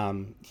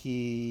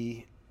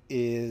 He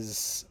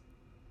is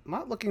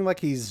not looking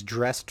like he's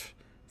dressed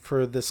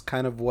for this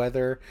kind of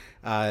weather.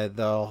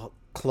 The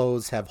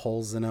clothes have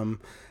holes in them,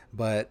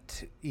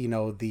 but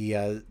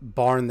the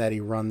barn that he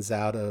runs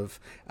out of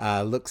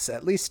looks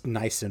at least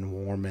nice and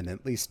warm and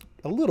at least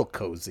a little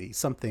cozy.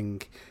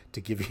 Something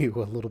to give you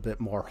a little bit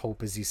more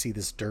hope as you see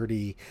this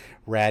dirty,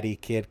 ratty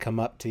kid come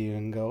up to you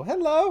and go,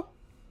 "Hello.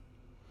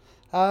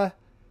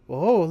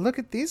 Whoa, look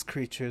at these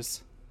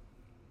creatures."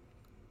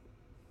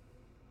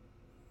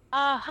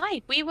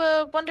 Hi. We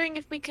were wondering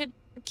if we could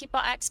keep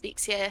our axe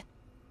beaks here,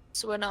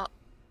 so we're not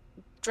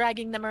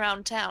dragging them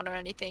around town or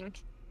anything.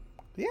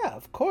 Yeah,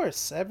 of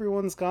course.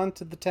 Everyone's gone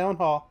to the town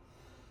hall.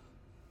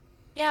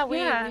 Yeah, we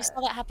Yeah.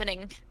 saw that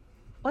happening.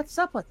 What's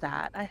up with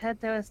that? I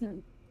heard there was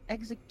an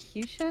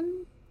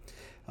execution.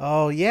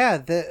 Oh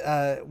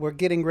yeah, we're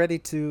getting ready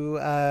to.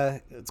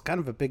 It's kind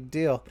of a big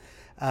deal.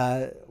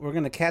 We're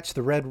gonna catch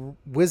the red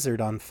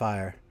wizard on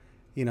fire.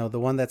 The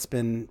one that's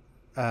been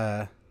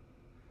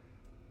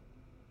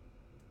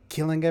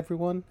killing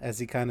everyone. As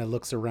he kind of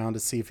looks around to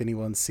see if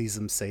anyone sees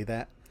him say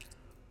that.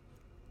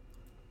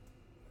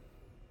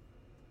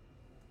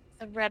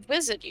 The Red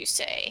Wizard, you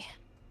say?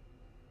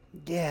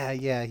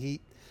 Yeah.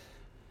 He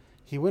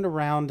went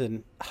around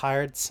and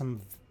hired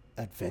some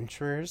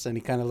adventurers, and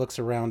he kind of looks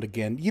around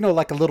again.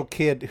 Like a little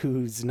kid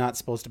who's not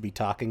supposed to be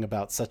talking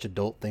about such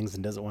adult things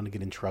and doesn't want to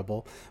get in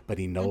trouble, but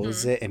he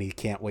knows it, and he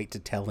can't wait to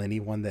tell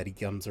anyone that he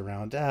comes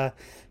around. Hired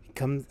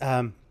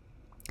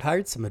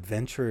some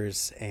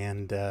adventurers,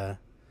 and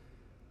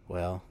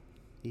well,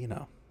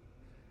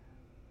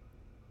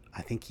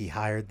 I think he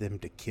hired them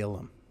to kill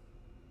him.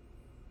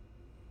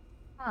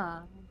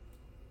 Huh.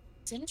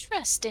 It's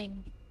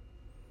interesting.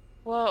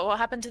 What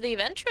happened to the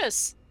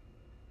adventurers?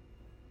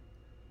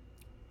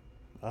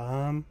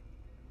 Well,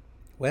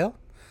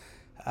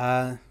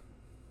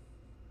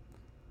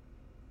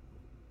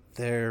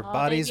 their Are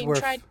bodies they being were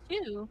tried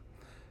too?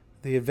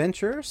 the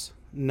adventurers.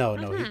 No,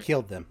 he Mhm.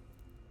 killed them.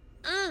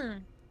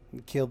 Mm.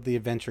 He killed the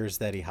adventurers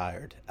that he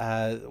hired.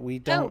 We Oh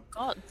don't.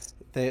 God.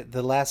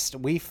 The last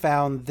we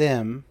found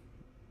them,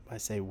 I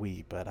say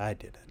we, but I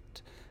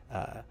didn't.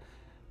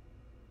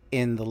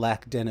 In the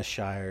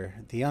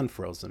Lac-Denishire, the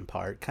unfrozen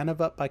part, kind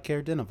of up by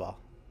Caer Dineval.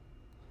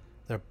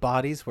 Their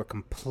bodies were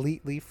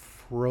completely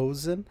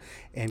frozen,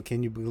 and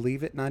can you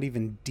believe it? Not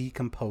even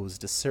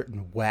decomposed. A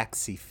certain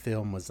waxy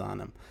film was on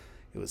them.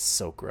 It was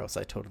so gross.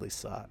 I totally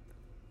saw it.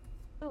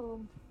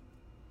 Oh.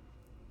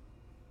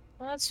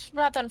 Well, that's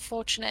rather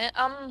unfortunate.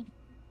 Well,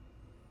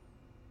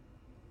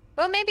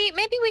 maybe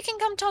we can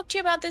come talk to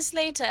you about this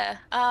later.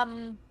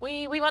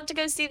 We want to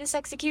go see this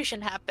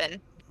execution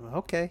happen.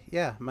 Okay,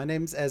 yeah. My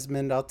name's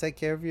Esmond. I'll take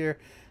care of your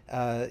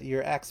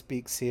axe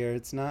beaks here.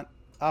 It's not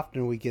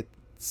often we get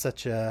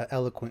such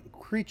eloquent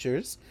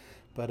creatures,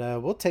 but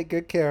we'll take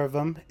good care of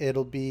them.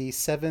 It'll be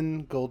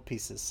 7 gold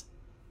pieces.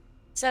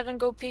 7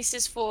 gold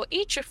pieces for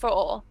each or for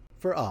all?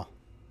 For all.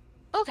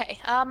 Okay,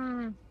 all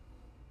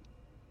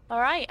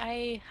right,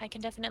 I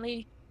can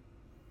definitely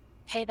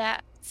pay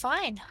that.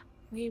 Fine.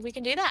 We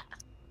can do that.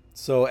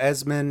 So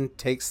Esmond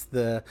takes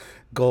the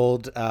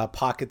gold,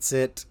 pockets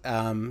it,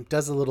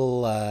 does a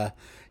little,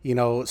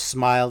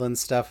 smile and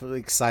stuff,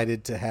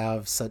 excited to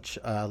have such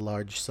a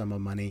large sum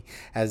of money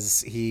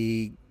as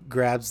he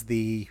grabs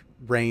the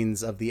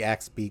reins of the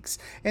axe beaks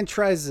and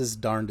tries his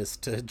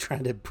darndest to try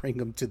to bring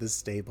them to the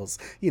stables.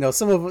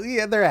 Some of them,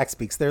 yeah, they're axe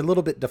beaks. They're a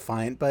little bit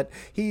defiant, but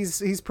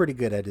he's pretty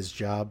good at his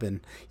job. And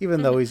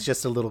even though he's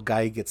just a little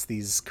guy, he gets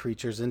these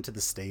creatures into the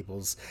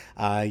stables.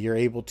 You're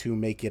able to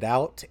make it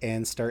out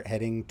and start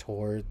heading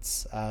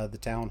towards the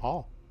town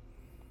hall.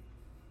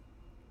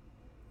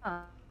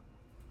 Uh,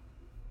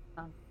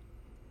 um,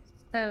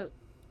 so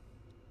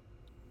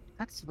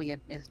that's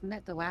weird, isn't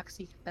it? The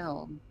waxy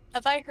film.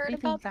 Have I What heard do you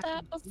think about that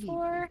that could be?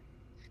 before?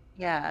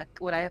 Yeah,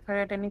 would I have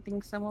heard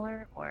anything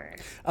similar, or?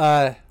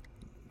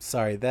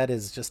 Sorry, that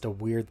is just a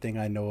weird thing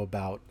I know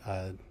about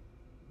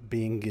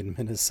being in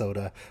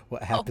Minnesota.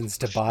 What happens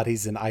to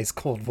bodies in ice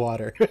cold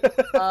water?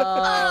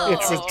 Oh,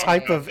 It's a Oh.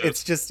 type okay. of,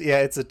 it's just, yeah,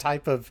 it's a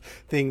type of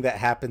thing that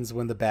happens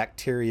when the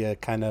bacteria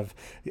kind of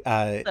So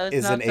it's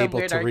isn't not some able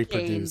weird to arcane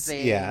reproduce.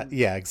 Yeah, thing.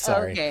 yeah,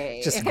 sorry.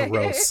 Okay. Just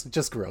gross.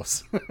 Just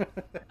gross.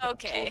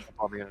 Okay.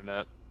 On the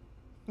internet.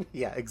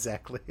 Yeah,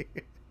 exactly.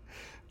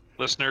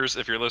 Listeners,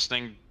 if you're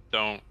listening,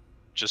 don't.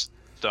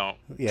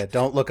 Yeah,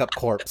 don't look up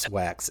corpse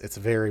wax. It's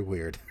very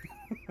weird.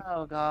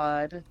 Oh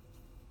God.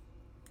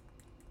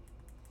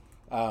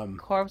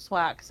 Corpse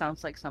wax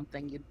sounds like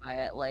something you'd buy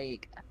at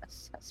like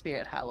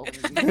Spirit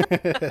Halloween.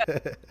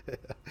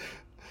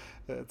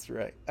 That's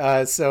right.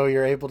 So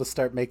you're able to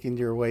start making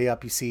your way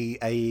up. You see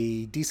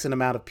a decent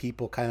amount of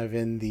people kind of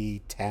in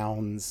the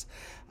town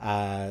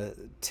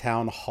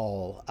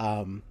hall.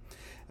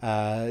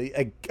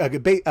 A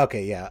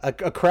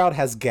crowd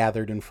has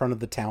gathered in front of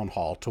the town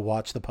hall to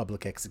watch the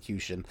public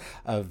execution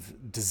of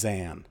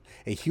Dazan,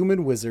 a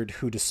human wizard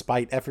who,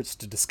 despite efforts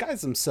to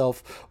disguise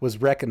himself,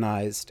 was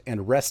recognized and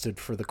arrested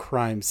for the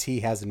crimes he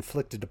has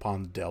inflicted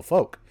upon the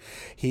Delphoc.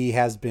 He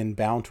has been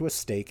bound to a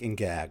stake and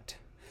gagged.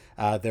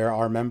 There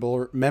are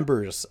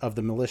members of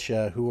the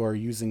militia who are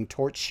using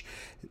torches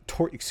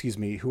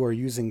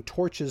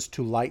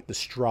to light the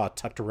straw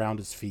tucked around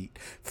his feet.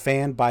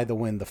 Fanned by the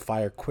wind, the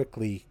fire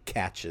quickly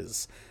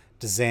catches.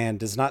 Dazan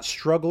does not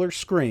struggle or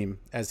scream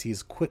as he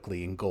is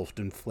quickly engulfed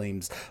in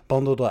flames.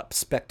 Bundled up,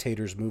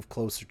 spectators move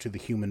closer to the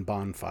human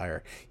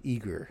bonfire,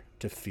 eager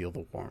to feel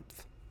the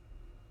warmth.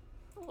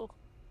 Oh.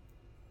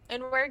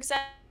 And where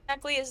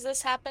exactly is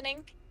this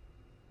happening?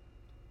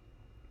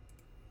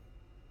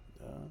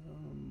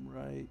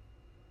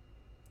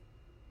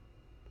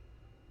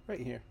 Right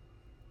here.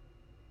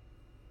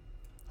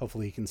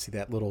 Hopefully you can see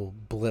that little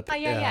blip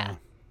Yeah.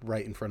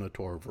 right in front of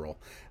Torvril.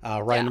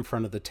 Right Yeah. in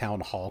front of the town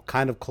hall,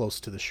 kind of close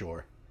to the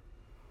shore.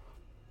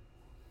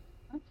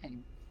 Okay.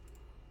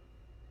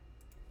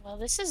 Well,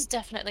 this is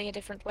definitely a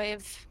different way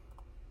of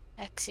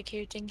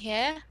executing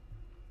here.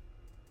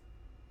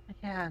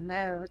 Yeah,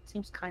 no, it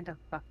seems kind of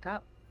fucked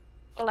up.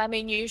 Well, I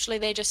mean, usually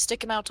they just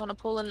stick them out on a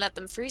pole and let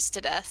them freeze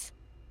to death.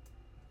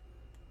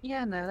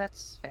 Yeah, no,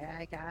 that's fair,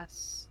 I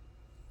guess.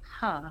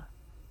 Huh.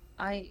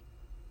 I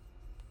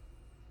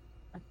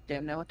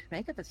don't know what to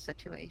make of this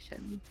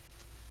situation.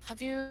 Have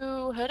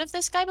you heard of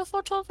this guy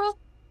before, Torvril?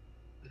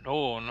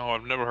 No,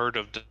 I've never heard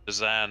of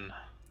Dazan.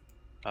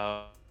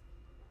 I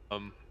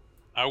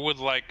would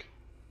like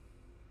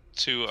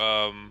to,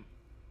 I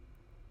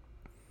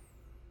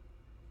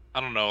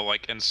don't know,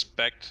 like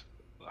inspect,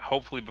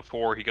 hopefully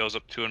before he goes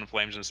up to In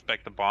Flames,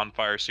 inspect the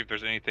bonfire, see if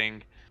there's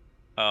anything,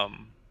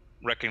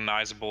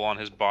 recognizable on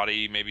his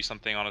body, maybe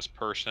something on his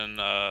person,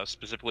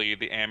 specifically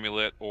the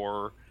amulet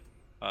or,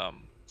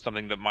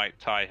 something that might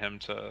tie him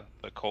to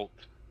the cult.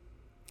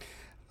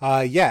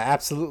 Yeah,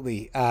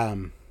 absolutely.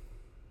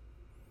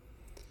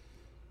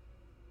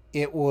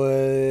 It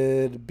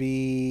would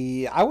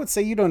be, I would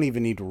say you don't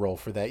even need to roll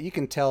for that. You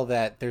can tell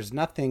that there's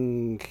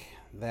nothing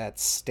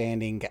that's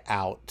standing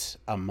out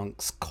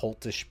amongst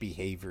cultish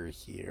behavior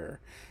here.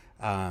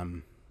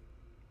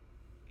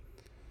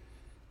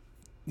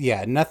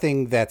 Yeah,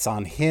 nothing that's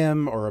on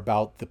him or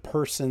about the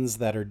persons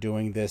that are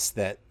doing this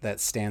that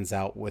stands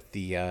out with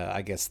the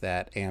I guess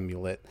that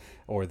amulet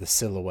or the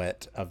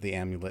silhouette of the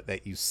amulet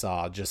that you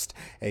saw. Just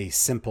a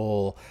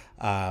simple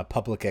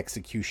public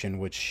execution,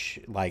 which,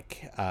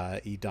 like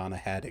Idana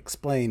had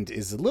explained,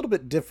 is a little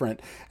bit different,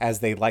 as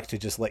they like to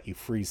just let you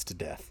freeze to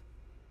death.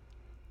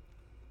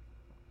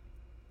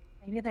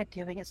 Maybe they're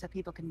doing it so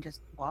people can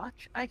just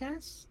watch, I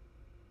guess?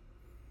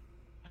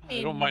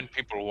 I don't mind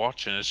people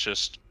watching, it's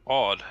just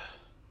odd.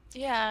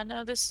 Yeah,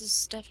 no, this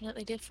is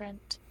definitely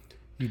different.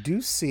 You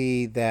do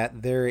see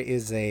that there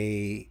is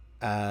a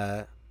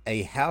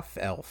half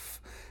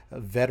elf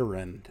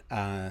veteran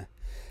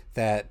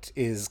that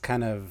is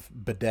kind of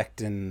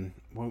bedecked in,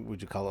 what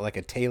would you call it, like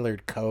a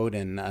tailored coat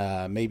and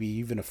maybe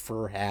even a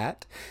fur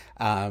hat,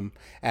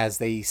 as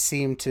they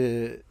seem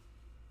to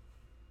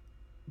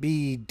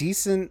be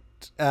decent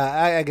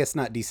I guess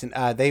not decent.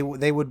 They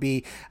would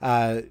be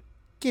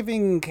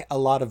giving a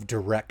lot of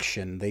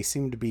direction. They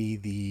seem to be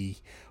the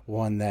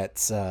one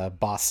that's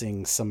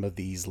bossing some of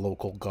these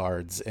local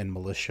guards and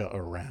militia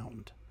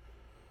around.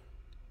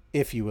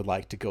 If you would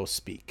like to go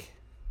speak.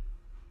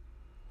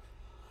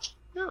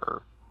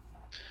 Sure.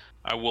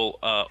 I will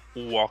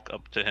walk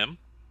up to him.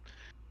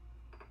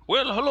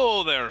 Well,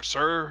 hello there,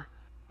 sir.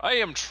 I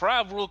am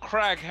Travel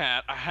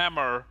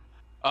Hammer.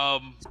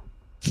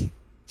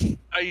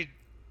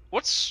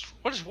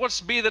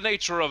 What's be the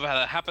nature of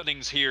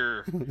happenings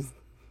here?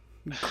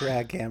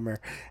 Craghammer,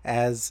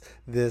 as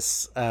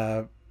this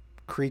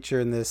creature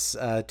in this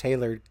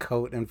tailored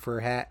coat and fur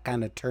hat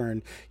kind of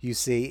turn, you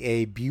see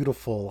a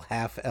beautiful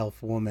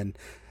half-elf woman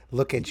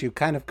look at you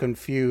kind of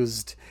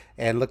confused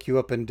and look you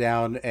up and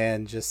down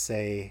and just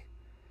say,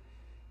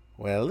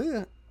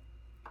 well,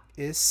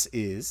 this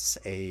is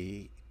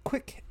a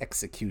quick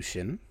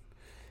execution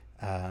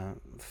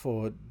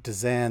for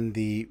Dazan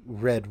the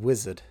Red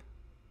Wizard.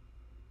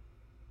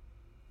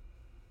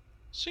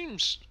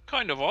 Seems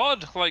kind of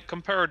odd, like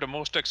compared to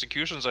most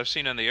executions I've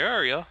seen in the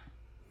area.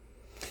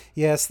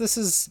 Yes, this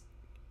is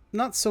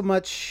not so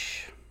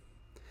much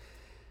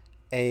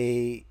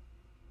a,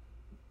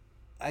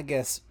 I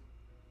guess,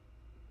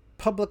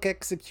 public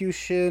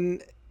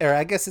execution, or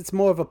I guess it's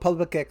more of a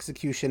public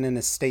execution in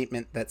a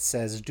statement that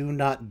says, do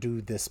not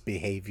do this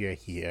behavior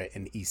here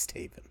in East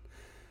Haven.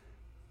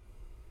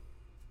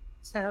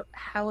 So,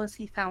 how was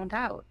he found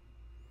out?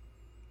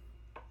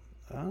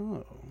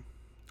 Oh,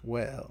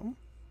 well,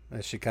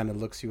 as she kind of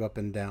looks you up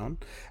and down.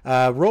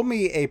 Roll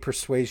me a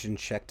persuasion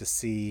check to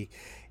see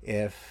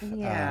if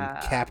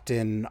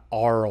Captain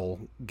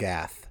Arl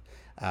Gath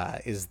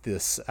is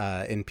this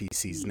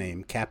NPC's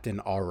name. Captain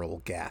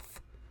Arl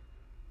Gath.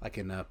 I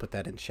can put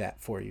that in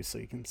chat for you so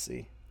you can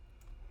see.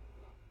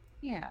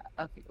 Yeah,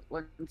 okay.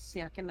 1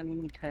 second. I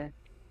need to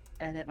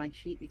edit my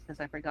sheet because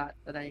I forgot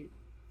that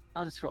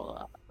I'll just roll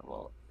up.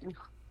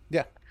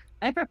 Yeah.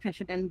 I'm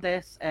proficient in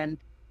this, and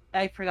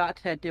I forgot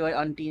to do it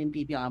on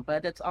D&D Beyond,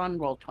 but it's on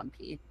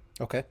Roll20.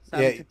 Okay. So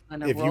yeah,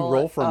 if you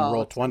roll from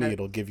Roll20, so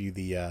it'll give you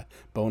the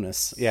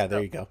bonus. Yeah,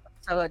 there you go.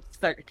 So it's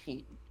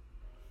 13.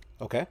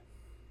 Okay.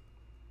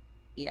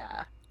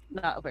 Yeah,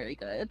 not very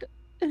good.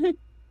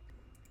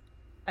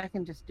 I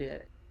can just do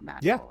it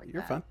manually. Yeah,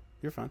 you're fine.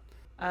 You're fine.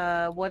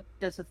 What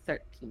does a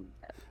 13 do?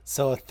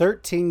 So a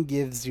 13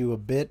 gives you a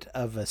bit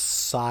of a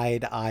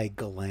side-eye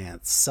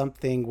glance,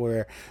 something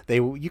where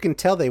you can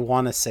tell they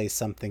want to say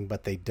something,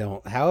 but they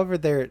don't. However,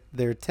 their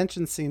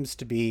attention seems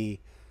to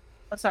be...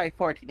 Oh, sorry,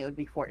 14. It would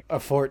be 14. A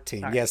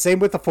 14. Sorry. Yeah, same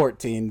with the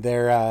 14.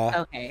 They're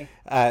okay.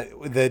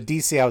 The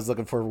DC I was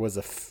looking for was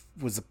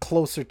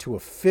closer to a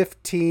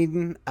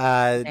 15,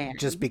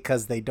 just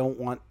because they don't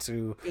want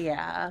to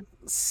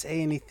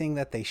say anything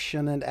that they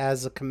shouldn't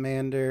as a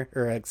commander,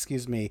 or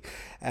excuse me,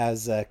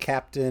 as a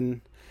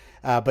captain.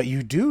 But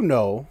you do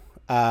know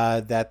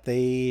that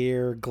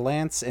their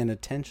glance and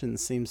attention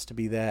seems to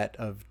be that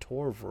of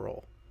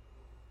Torvril.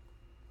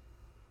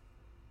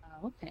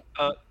 Okay.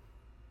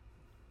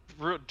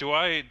 Do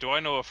I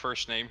know a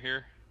first name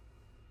here?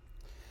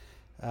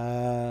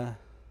 Or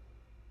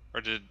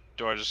do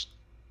I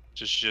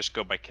just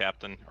go by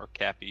Captain or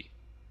Cappy?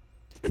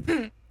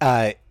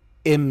 Imdra,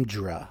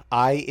 Imdra,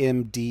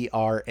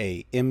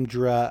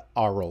 Imdra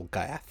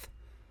Arlgath.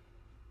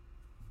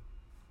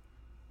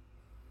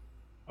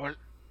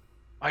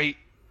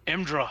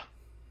 Imdra,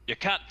 you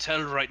can't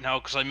tell right now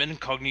because I'm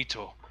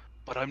incognito,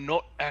 but I'm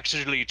not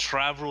actually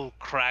Travel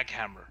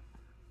Craghammer.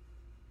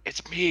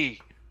 It's me,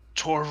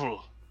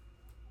 Torval.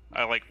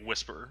 I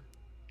whisper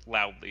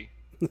loudly.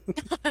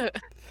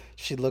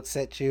 She looks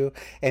at you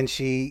and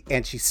she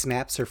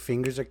snaps her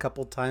fingers a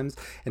couple times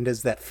and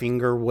does that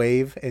finger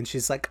wave, and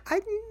she's like, I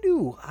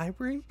knew I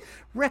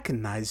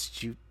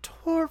recognized you,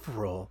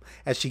 Torvril,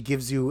 as she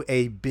gives you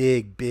a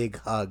big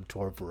hug,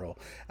 Torvril,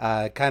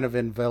 kind of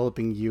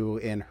enveloping you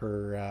in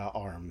her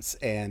arms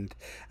and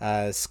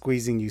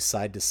squeezing you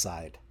side to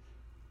side.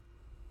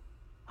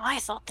 I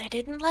thought they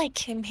didn't like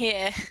him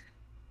here.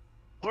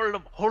 Hold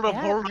up.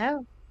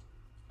 No.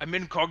 I'm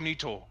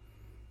incognito.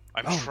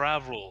 I'm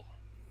Travel.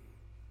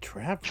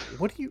 Travel?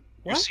 What do you...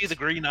 What? You see the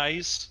green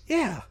eyes?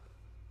 Yeah.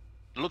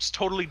 It looks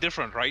totally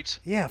different, right?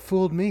 Yeah,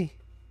 fooled me.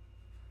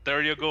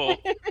 There you go.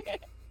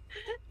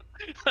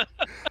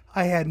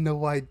 I had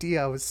no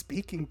idea I was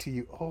speaking to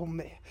you. Oh,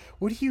 man.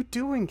 What are you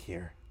doing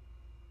here?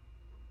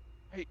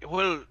 Hey,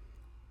 well,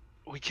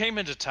 we came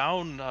into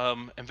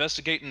town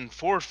investigating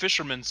 4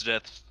 fishermen's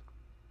deaths.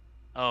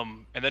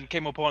 And then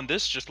came upon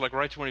this just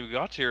right when we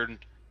got here, and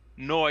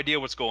no idea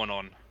what's going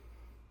on.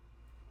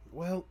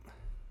 Well...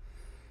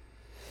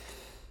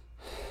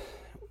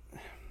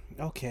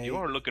 Okay. You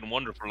are looking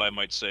wonderful, I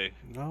might say.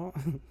 No,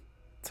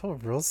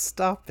 Torvril,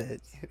 stop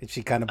it. And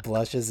she kind of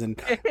blushes and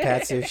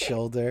pats her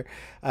shoulder.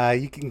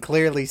 You can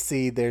clearly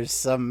see there's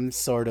some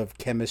sort of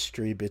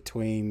chemistry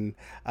between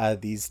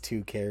these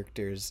two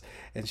characters.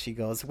 And she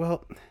goes,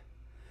 well,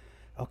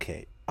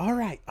 okay, all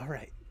right.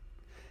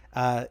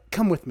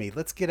 Come with me.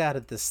 Let's get out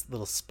of this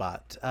little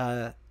spot.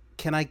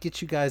 Can I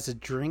get you guys a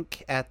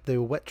drink at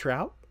the Wet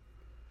Trout?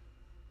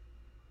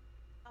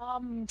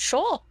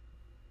 Sure.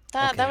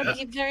 That Okay. would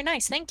be very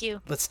nice. Thank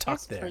you. Let's talk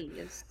Yes, there.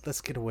 please.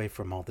 Let's get away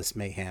from all this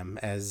mayhem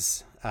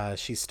as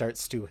she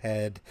starts to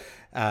head,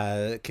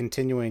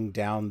 continuing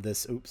down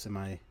this. Oops, am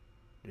I?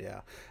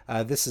 Yeah.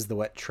 This is the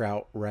wet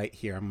trout right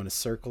here. I'm going to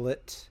circle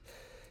it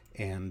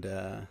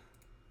and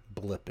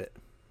blip it.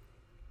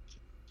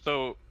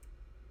 So,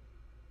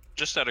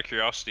 just out of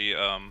curiosity,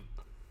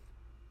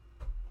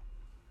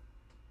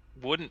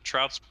 wouldn't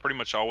trouts pretty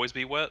much always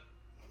be wet?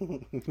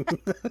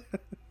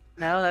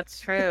 No, that's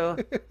true.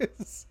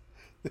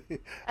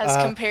 As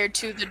compared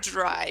to the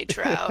dry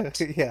trout.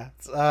 Yeah.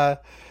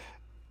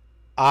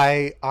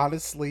 I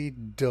honestly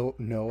don't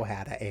know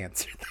how to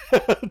answer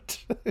that.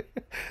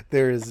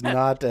 There's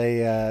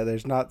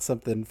not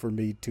something for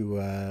me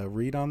to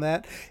read on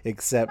that,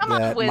 except Come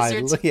on, that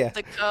Wizards of yeah,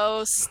 the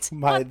Coast. the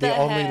What the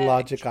only heck?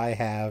 logic I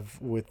have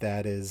with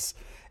that is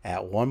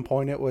at one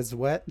point it was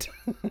wet.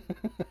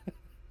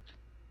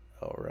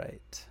 All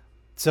right.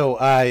 So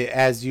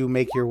as you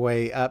make your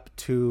way up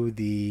to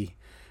the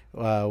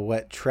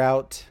wet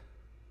trout.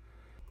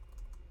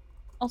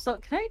 Also,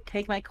 can I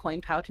take my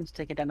coin pouch and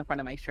stick it down the front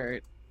of my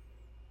shirt?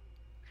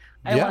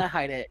 I Yeah. don't want to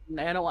hide it.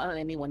 I don't want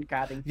anyone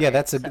grabbing. Yeah, it,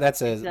 that's so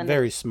a it's gonna-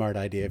 very smart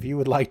idea. If you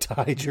would like to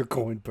hide your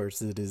coin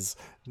purse, it is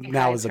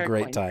now hide is a her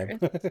great coin time.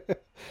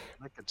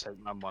 I could take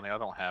my money. I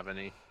don't have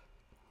any.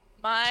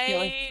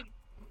 My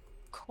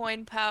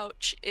coin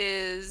pouch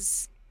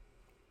is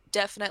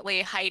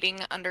definitely hiding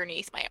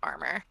underneath my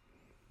armor.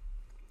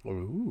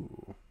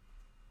 Ooh.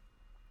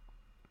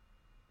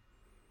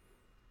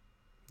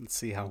 Let's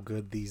see how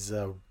good these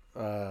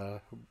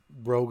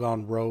rogue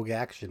on rogue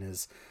action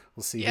is.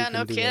 We'll see. Yeah, who can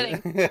no do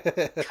kidding.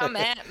 it. Come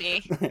at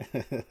me.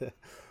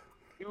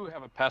 You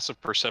have a passive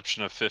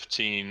perception of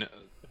 15,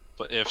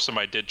 but if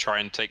somebody did try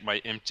and take my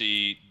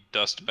empty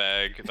dust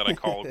bag that I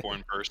call a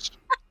coin purse.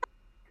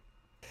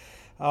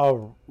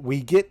 Oh,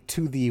 we get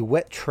to the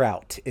wet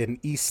trout in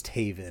East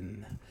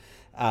Haven.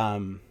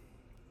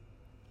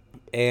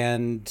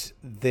 And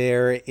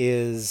there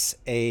is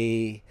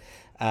a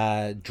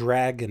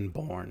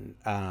dragonborn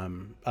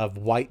of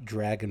white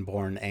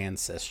dragonborn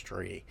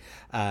ancestry,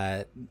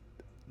 Nymetra,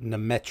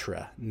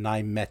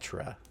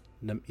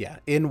 yeah,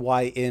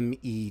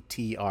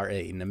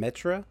 Nymetra,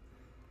 Nymetra.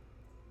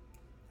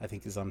 I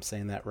think is I'm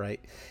saying that right.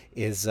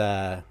 Is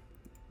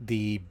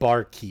the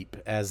barkeep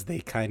as they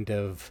kind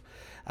of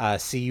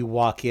see you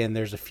walk in.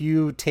 There's a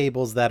few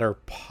tables that are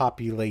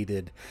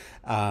populated.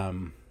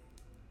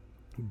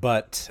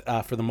 But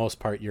for the most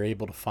part, you're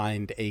able to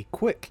find a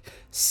quick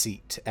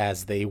seat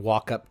as they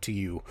walk up to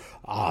you.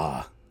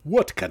 Ah,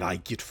 what can I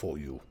get for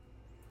you?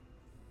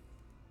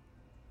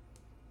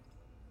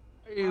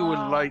 I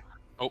would like.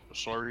 Oh,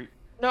 sorry.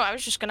 No, I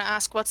was just gonna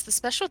ask, what's the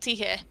specialty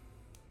here?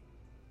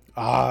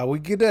 Ah, we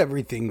get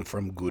everything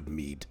from good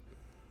mead.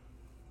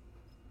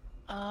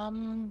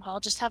 I'll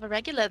just have a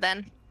regular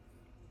then.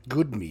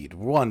 Good mead,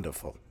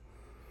 wonderful.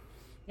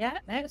 Yeah,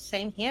 no,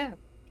 same here.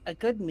 A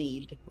good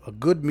mead. A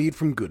good mead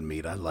from good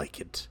mead, I like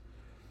it.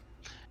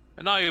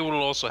 And I will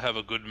also have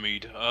a good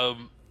mead.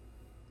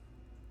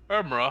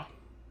 Ermra,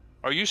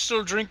 are you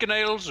still drinking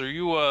ales, or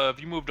have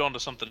you moved on to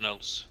something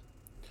else?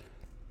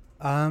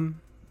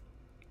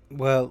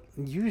 Well,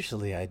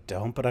 usually I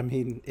don't, but I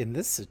mean, in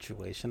this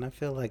situation, I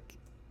feel like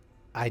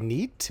I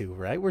need to,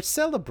 right? We're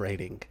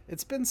celebrating.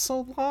 It's been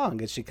so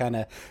long. And she kind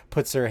of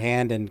puts her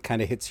hand and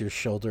kind of hits your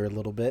shoulder a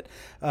little bit.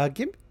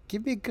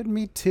 Give me a good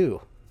mead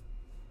too.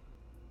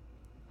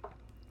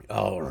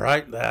 All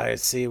right, I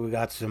see we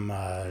got some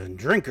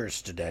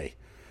drinkers today.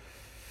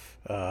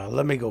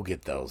 Let me go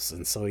get those.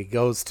 And so he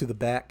goes to the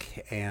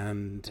back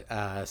and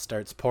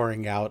starts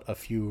pouring out a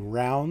few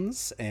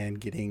rounds and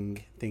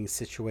getting things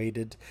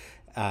situated.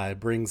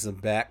 Brings them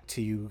back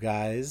to you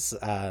guys.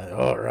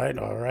 All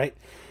right.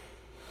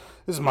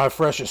 This is my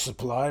freshest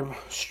supply,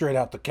 straight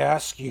out the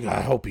cask.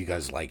 I hope you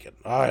guys like it.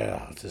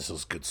 This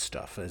is good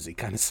stuff. As he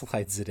kind of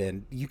slides it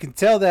in, you can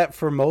tell that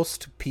for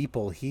most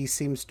people, he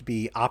seems to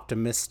be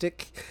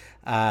optimistic,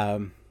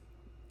 and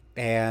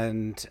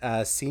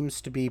seems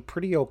to be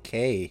pretty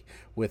okay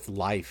with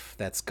life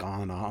that's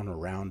gone on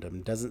around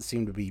him. Doesn't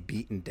seem to be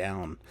beaten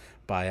down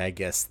by, I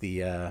guess,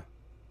 by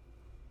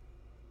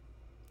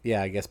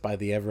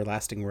the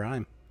everlasting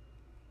rhyme.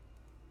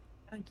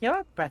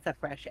 You're a breath of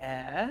fresh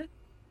air.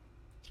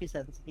 She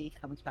says as he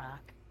comes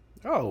back.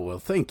 Oh, well,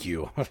 thank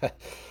you.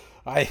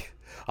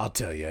 I'll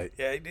tell you,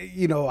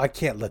 I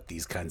can't let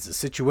these kinds of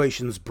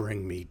situations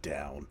bring me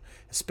down,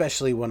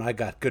 especially when I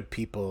got good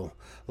people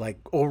like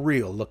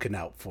Oriel looking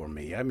out for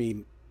me. I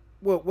mean,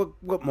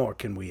 what more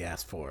can we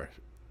ask for?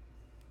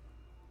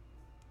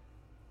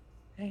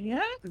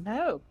 Yeah,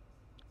 no.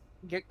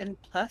 And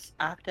plus,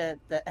 after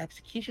the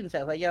execution's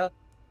over, you're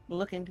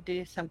looking to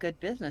do some good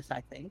business,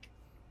 I think.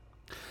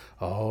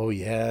 Oh,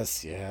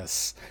 yes.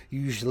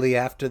 Usually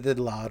after the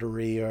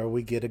lottery, or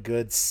we get a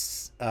good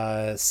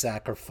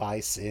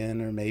sacrifice in,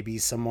 or maybe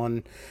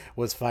someone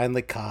was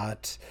finally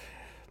caught,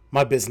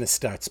 my business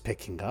starts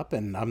picking up,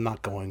 and I'm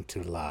not going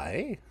to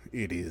lie.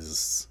 It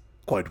is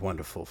quite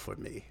wonderful for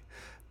me.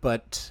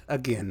 But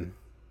again,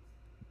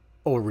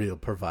 Oriel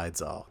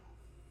provides all.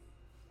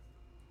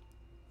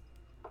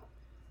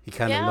 He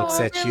kind of Yeah, looks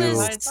well, at it you.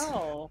 was-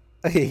 Oh.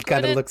 He kind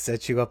of Good at looks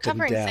at you up and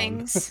covering down.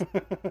 things.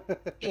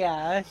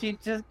 Yeah, she's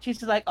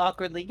just like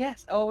awkwardly,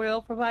 yes,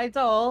 Oriel provides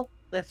all.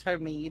 That's her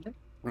mead.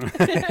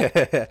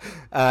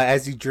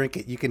 As you drink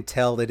it, you can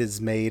tell it is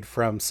made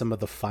from some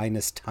of the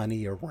finest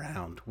honey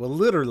around. Well,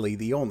 literally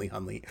the only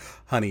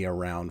honey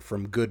around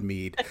from good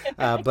mead.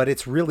 But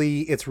it's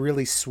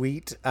really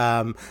sweet,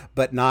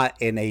 but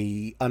not in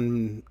a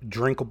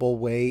undrinkable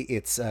way.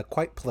 It's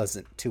quite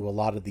pleasant to a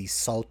lot of these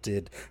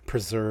salted,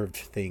 preserved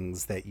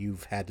things that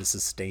you've had to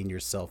sustain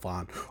yourself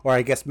on, or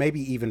I guess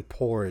maybe even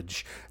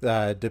porridge,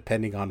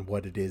 depending on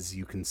what it is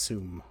you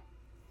consume.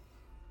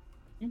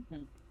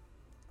 Mm-hmm.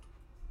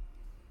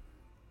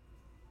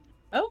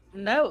 Oh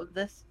no,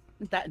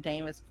 that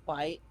name is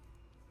quite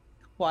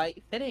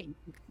fitting.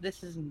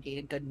 This is indeed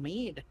a good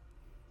mead.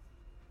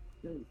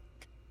 Mm.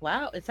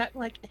 Wow, is that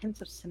like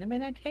hints of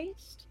cinnamon I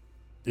taste?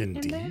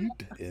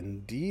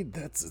 Indeed.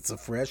 It's a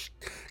fresh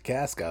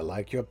cask. I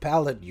like your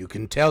palate. You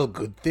can tell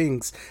good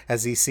things.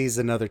 As he sees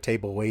another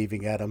table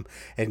waving at him,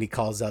 and he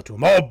calls out to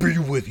him, "I'll be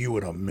with you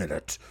in a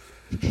minute."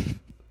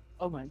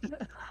 Oh my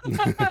god.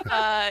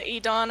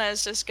 Idana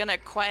is just gonna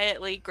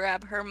quietly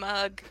grab her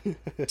mug,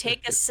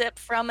 take a sip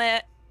from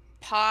it,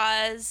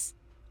 pause,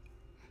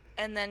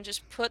 and then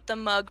just put the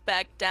mug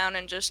back down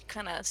and just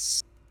kind of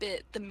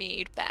spit the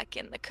mead back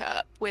in the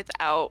cup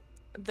without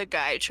the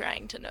guy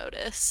trying to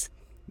notice.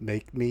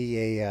 Make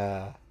me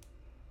a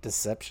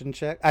deception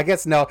check. I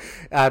guess no.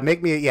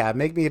 Make me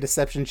a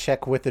deception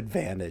check with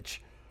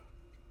advantage.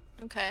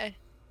 Okay.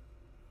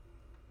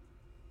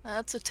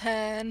 That's a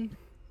 10.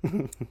 Give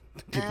me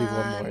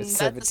one more. That's a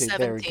 17.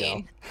 There we go.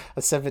 17.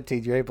 A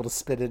 17. You're able to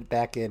spit it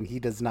back in. He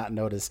does not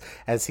notice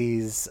as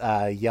he's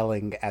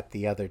yelling at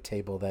the other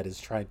table that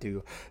is trying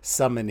to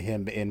summon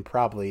him in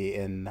probably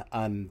an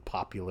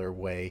unpopular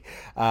way.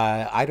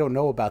 I don't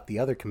know about the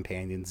other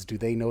companions. Do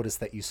they notice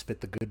that you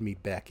spit the good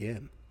meat back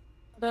in?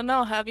 I don't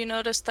know. Have you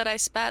noticed that I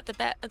spat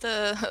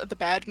the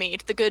bad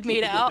mead, the good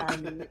mead out?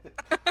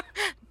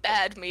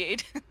 Bad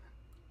mead.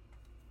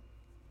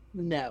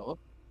 No.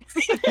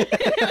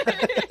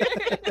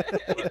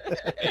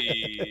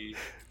 Hey.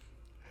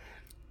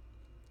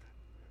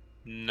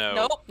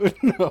 No. Nope.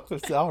 No,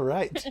 it's all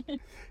right.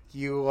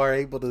 You are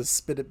able to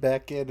spit it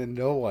back in, and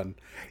no one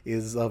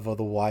is of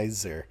the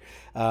wiser.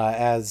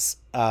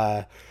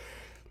 The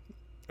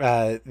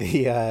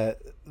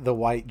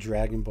white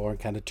dragonborn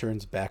kind of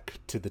turns back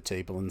to the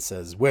table and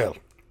says, "Well,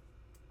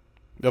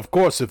 of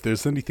course, if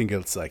there's anything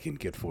else I can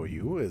get for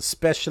you,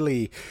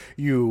 especially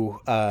you,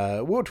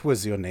 what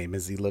was your name?"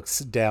 As he looks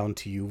down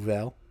to you,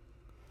 Vel.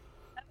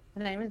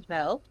 My name is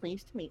Vel.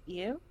 Pleased to meet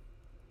you.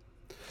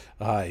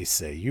 I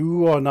say,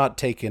 you are not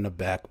taken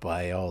aback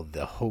by all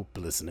the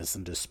hopelessness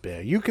and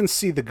despair. You can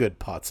see the good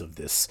parts of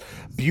this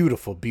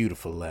beautiful,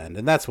 beautiful land,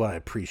 and that's what I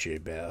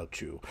appreciate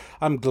about you.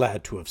 I'm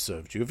glad to have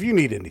served you. If you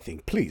need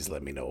anything, please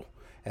let me know.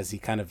 As he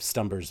kind of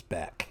stumbers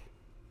back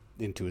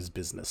into his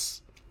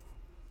business.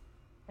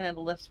 And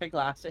lifts her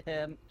glass to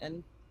him,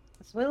 and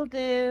this will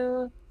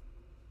do.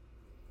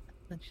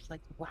 And she's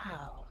like,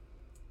 wow.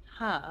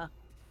 Huh.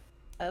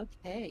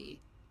 Okay.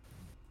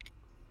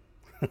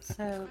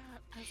 So,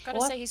 I've got to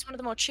What? say, he's one of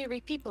the more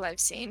cheery people I've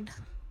seen.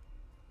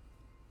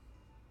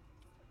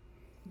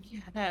 yeah,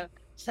 no.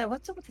 So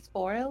what's up with this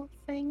oral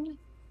thing?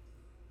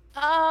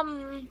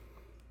 I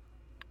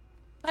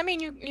mean,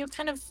 you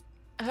kind of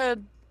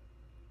heard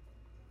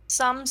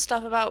some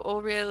stuff about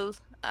Oriel,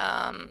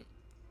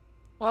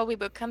 while we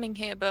were coming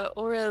here, but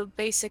Oriel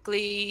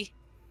basically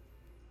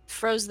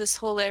froze this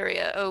whole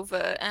area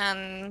over,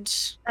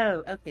 and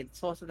Oh, okay, the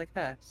source of the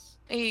curse.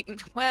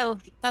 well,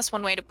 that's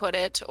one way to put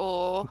it,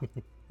 or,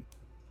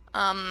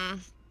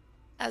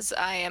 as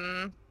I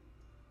am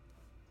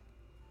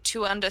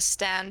to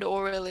understand,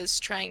 Oriel is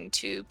trying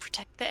to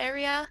protect the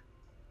area.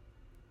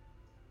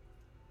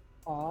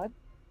 Odd.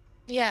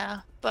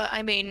 Yeah, but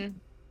I mean,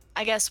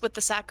 I guess with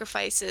the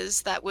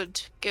sacrifices, that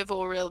would give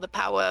Oriel the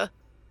power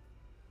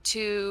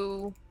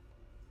to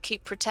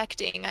keep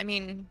protecting. I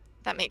mean,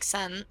 that makes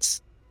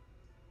sense.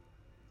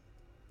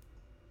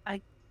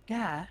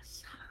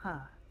 Yes, huh.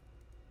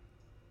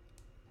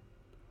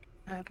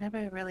 I've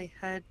never really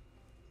heard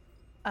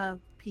of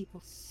people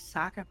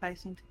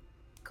sacrificing to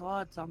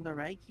gods on the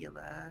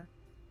regular.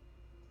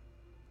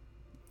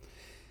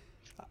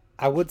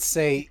 I would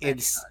say Very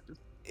it's odd.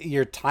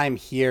 your time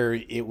here.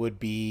 It would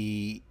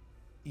be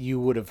you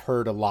would have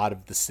heard a lot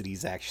of the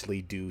cities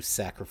actually do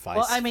sacrifice.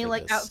 Well, I mean, for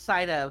like this.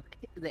 outside of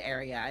the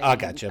area. I Oh, mean,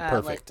 gotcha. like,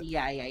 Perfect.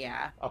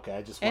 yeah. Okay,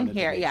 I just And wanted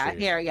here, to make yeah, sure.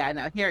 here, yeah,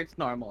 no, here it's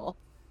normal.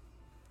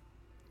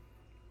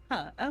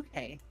 Huh,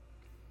 okay.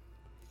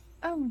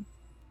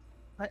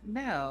 But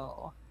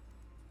no.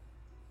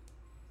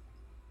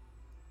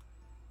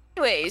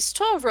 Anyways,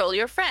 Torvril,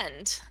 your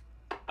friend.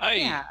 Hi.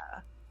 Yeah.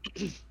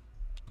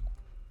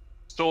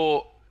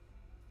 So,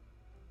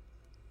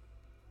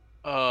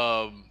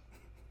 Imdra?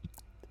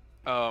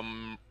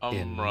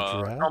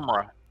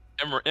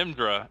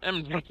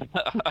 Imdra.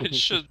 I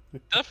should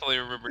definitely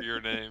remember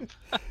your name.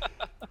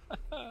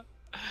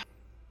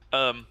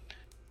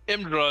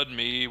 Imdra and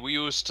me, we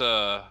used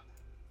to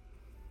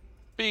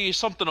be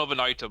something of an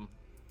item.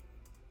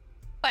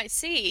 I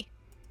see.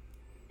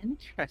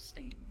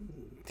 Interesting.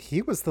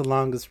 He was the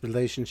longest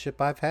relationship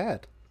I've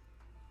had.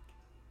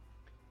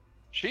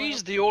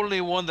 She's the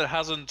only one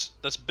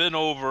that's been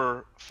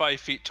over 5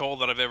 feet tall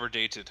that I've ever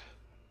dated.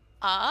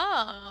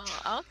 Oh,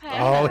 okay.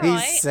 Oh, he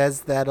alright.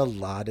 says that a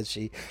lot as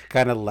she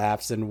kind of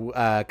laughs and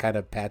kind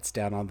of pats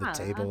down on the Aw.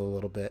 table a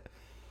little bit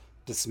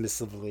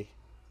dismissively.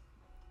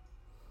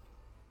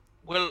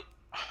 Well,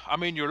 I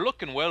mean, you're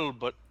looking well,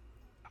 but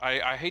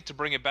I hate to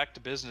bring it back to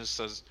business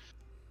as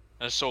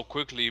so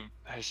quickly.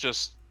 It's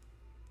just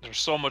there's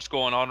so much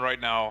going on right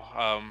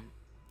now.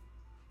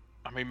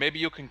 I mean, maybe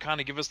you can kind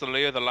of give us the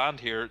lay of the land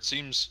here. It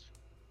seems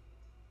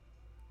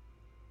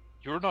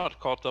you're not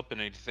caught up in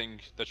anything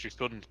that you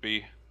shouldn't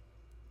be,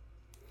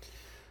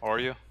 are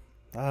you?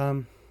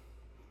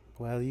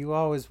 Well, you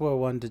always were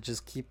one to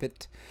just keep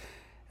it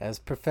as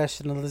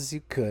professional as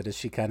you could, as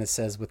she kind of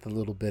says with a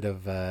little bit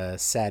of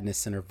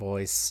sadness in her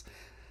voice.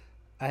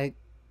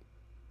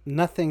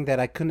 Nothing that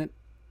I couldn't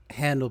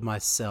handle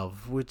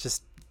myself. We're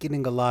just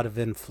getting a lot of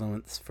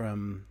influence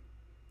from,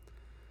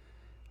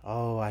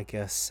 I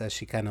guess, as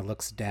she kind of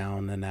looks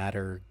down and at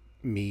her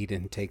mead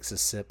and takes a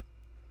sip.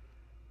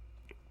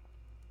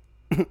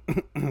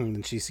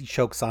 And she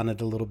chokes on it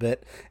a little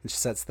bit and she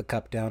sets the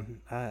cup down.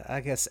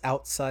 I guess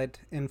outside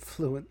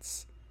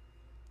influence.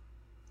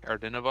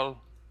 Ardinival?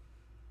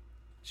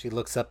 She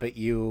looks up at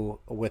you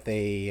with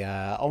a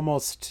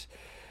almost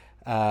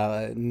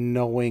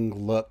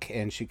knowing look,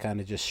 and she kind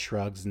of just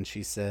shrugs and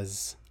she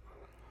says,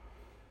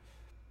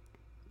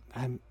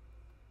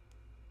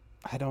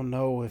 I don't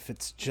know if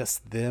it's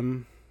just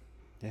them,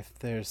 if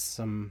there's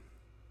some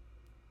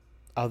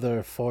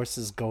other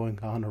forces going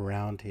on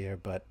around here,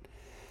 but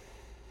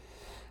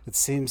it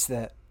seems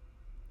that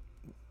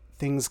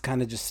things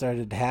kind of just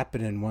started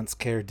happening once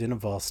Cara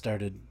Dinival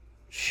started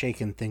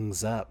shaking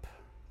things up.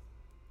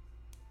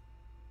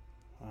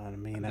 I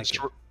mean,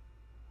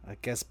 I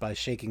guess by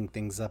shaking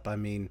things up, I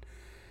mean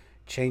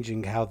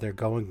changing how they're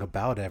going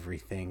about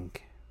everything.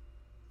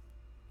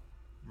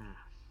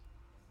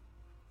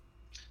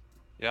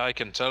 Yeah, I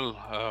can tell.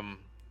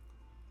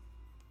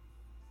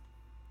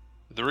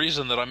 The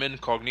reason that I'm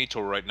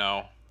incognito right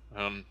now,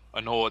 and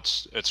I know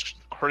it's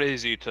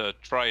crazy to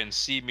try and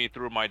see me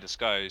through my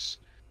disguise,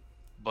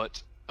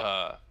 but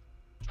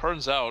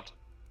turns out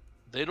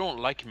they don't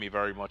like me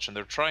very much, and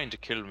they're trying to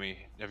kill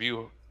me.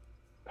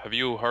 Have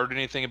you heard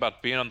anything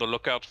about being on the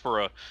lookout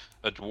for a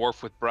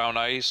dwarf with brown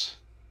eyes?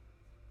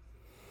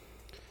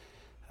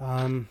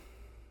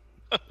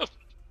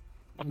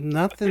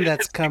 Nothing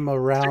that's come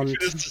around.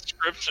 This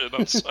description,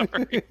 I'm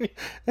sorry.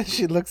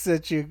 She looks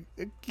at you,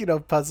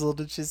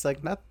 puzzled, and she's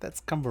like, "Not that's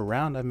come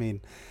around. I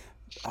mean,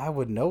 I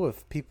would know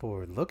if people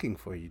were looking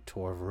for you,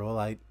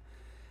 Torvril.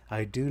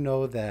 I do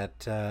know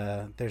that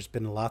there's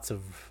been lots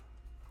of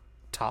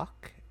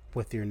talk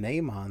with your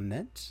name on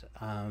it.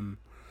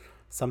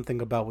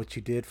 Something about what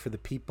you did for the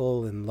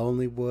people in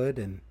Lonelywood,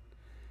 and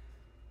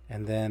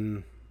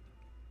then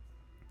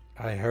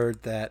I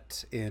heard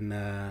that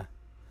in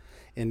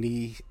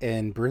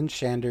Bryn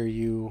Shandor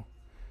you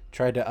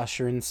tried to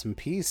usher in some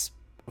peace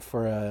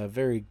for a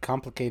very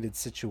complicated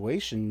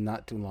situation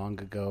not too long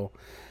ago,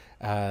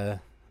 or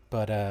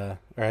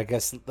I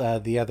guess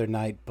the other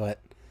night. But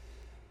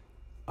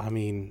I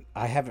mean,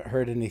 I haven't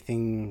heard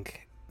anything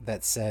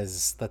that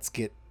says let's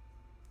get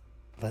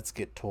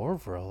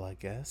Torvril, I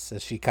guess,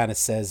 as she kind of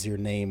says your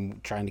name,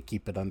 trying to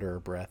keep it under her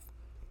breath.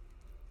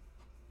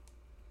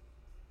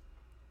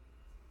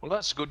 Well,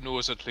 that's good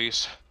news at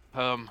least.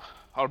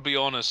 I'll be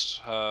honest,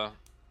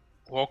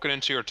 walking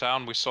into your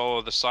town, we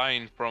saw the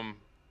sign from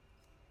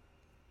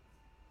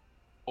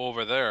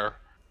over there,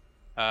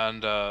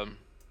 and I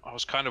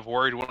was kind of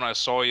worried when I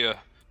saw you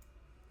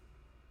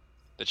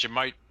that you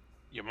might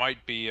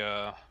be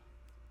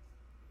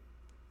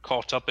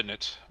caught up in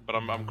it, but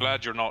I'm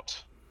glad you're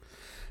not.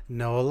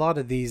 No, a lot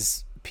of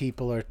these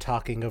people are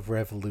talking of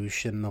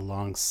revolution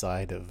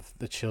alongside of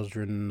the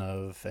children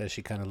of, as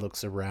she kind of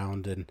looks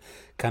around and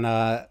kind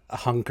of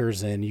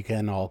hunkers in, you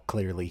can all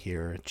clearly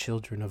hear,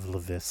 children of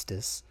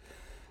Levistus.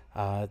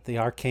 The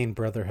Arcane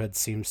Brotherhood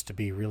seems to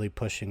be really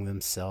pushing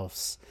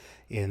themselves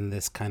in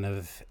this kind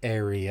of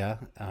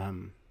area.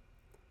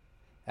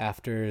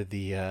 After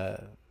the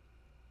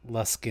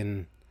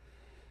Luskan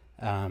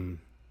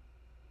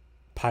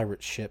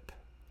pirate ship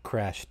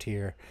crashed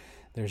here,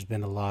 there's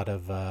been a lot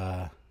of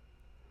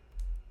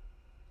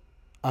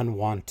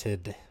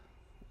unwanted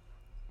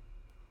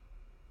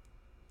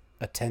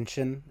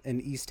attention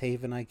in East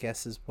Haven, I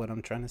guess is what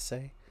I'm trying to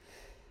say.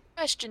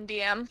 Question,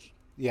 DM.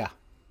 Yeah.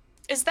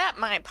 Is that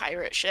my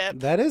pirate ship?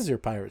 That is your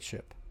pirate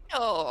ship.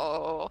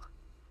 Oh.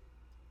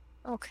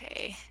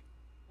 Okay.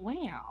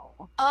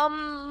 Wow.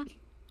 A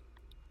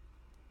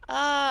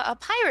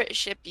pirate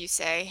ship, you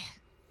say?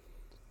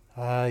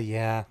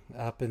 Yeah,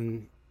 up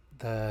in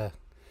the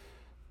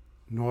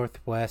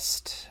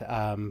northwest,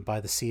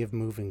 by the Sea of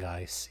Moving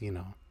Ice,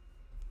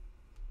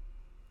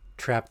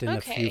 trapped in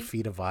a few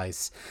feet of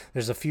ice.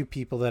 There's a few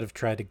people that have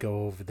tried to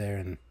go over there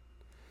and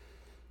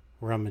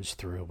rummage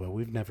through, but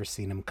we've never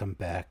seen them come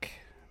back.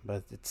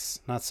 but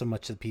it's not so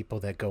much the people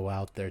that go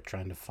out there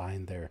trying to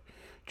find their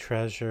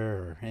treasure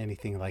or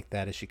anything like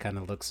that. As she kind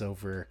of looks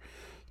over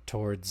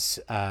towards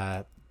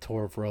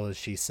Torvril, as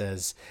she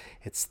says,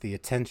 it's the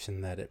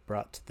attention that it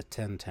brought to the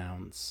 10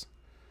 towns.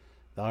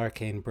 The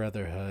Arcane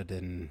Brotherhood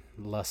and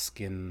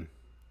Luskin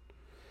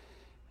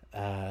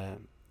have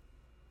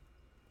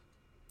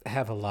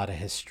a lot of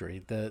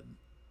history. The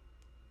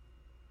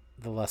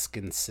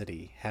Luskin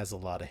city has a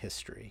lot of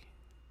history.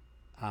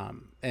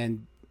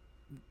 And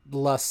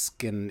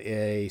Luskin,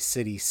 a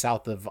city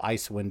south of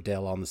Icewind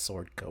Dale on the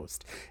Sword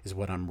Coast, is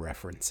what I'm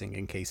referencing,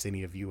 in case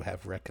any of you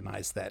have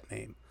recognized that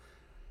name.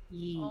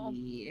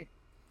 Yeah.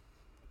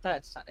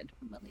 That sounded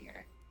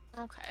familiar.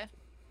 Okay.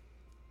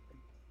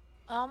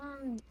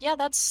 Yeah,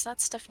 that's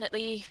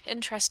definitely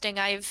interesting.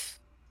 I've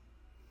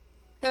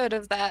heard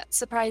of that,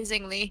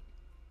 surprisingly.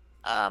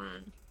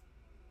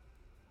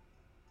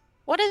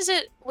 What is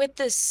it with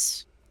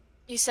this?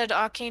 You said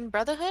Arcane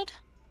Brotherhood?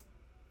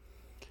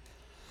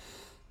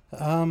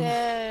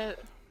 They're...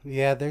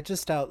 Yeah, they're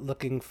just out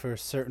looking for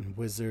certain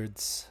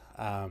wizards,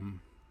 to,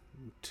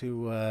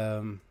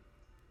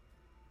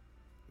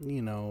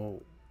 you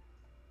know,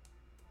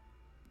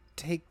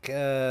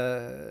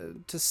 to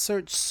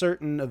search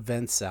certain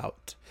events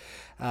out,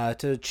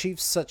 to achieve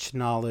such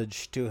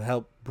knowledge to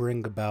help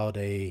bring about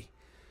a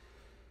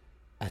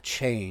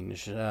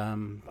change.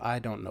 I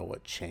don't know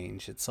what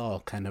change. It's all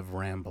kind of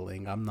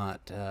rambling. I'm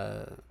not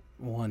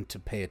one to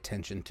pay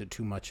attention to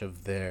too much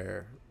of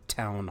their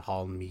town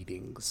hall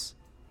meetings.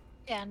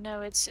 Yeah,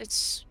 no,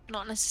 it's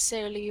not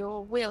necessarily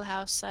your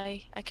wheelhouse.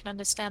 I can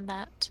understand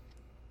that.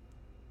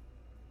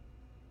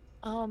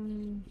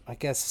 I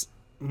guess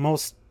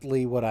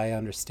mostly what I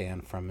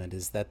understand from it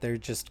is that they're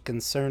just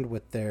concerned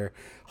with their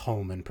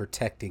home and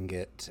protecting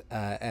it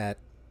at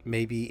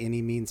maybe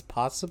any means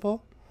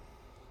possible.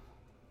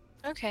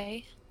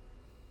 Okay.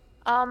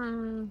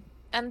 And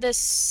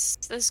this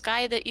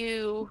guy that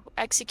you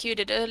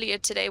executed earlier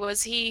today,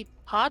 was he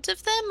part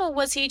of them, or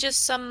was he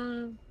just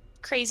some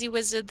crazy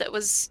wizard that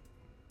was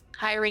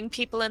hiring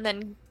people and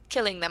then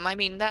killing them? I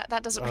mean,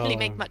 that doesn't really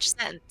make much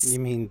sense. You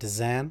mean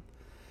Dazan?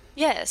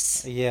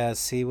 Yes.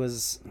 Yes, he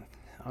was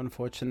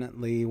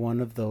unfortunately one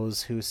of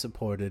those who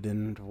supported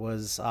and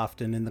was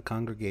often in the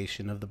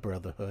congregation of the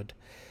Brotherhood.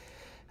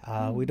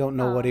 We don't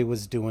know what he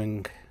was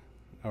doing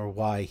or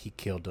why he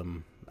killed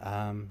him.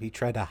 He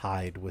tried to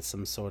hide with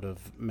some sort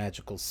of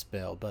magical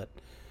spell, but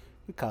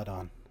we caught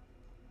on.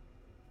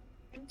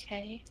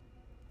 Okay.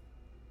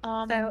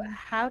 So,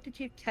 how did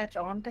you catch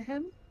on to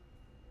him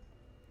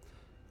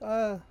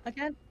Uh,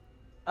 again?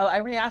 Oh, I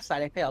already asked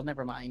that. I failed.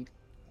 Never mind.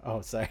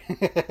 oh, sorry.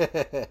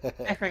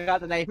 I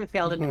forgot that I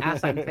failed and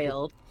asked I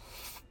failed.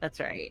 That's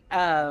right.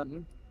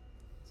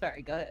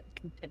 Sorry. Go ahead.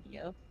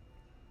 Continue.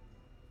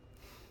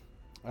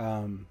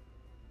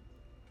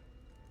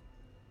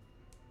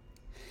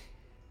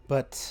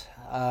 But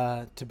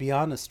to be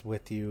honest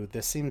with you,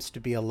 there seems to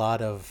be a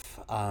lot of,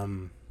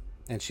 and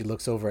she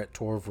looks over at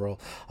Torvril,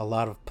 a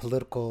lot of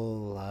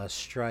political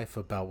strife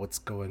about what's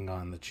going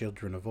on. The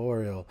Children of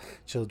Oriel,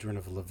 Children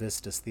of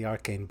Levistus, the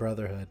Arcane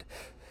Brotherhood.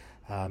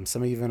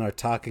 Some even are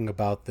talking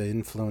about the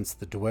influence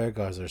the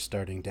Duergars are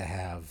starting to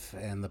have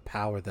and the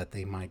power that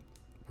they might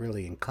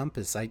really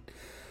encompass. I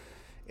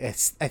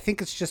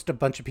think it's just a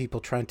bunch of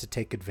people trying to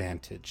take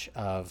advantage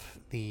of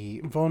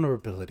the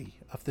vulnerability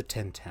of the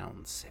 10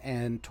 towns.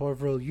 And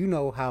Torvril, you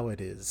know how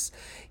it is.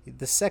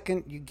 The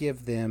second you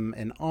give them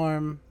an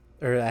arm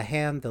or a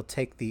hand, they'll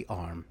take the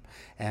arm.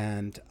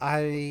 And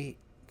I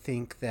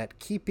think that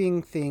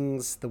keeping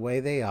things the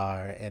way they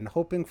are and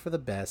hoping for the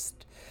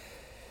best,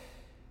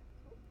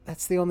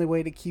 that's the only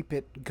way to keep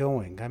it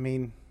going. I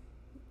mean,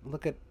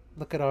 look at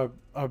our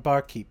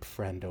barkeep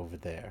friend over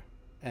there.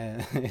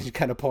 And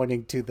kind of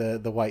pointing to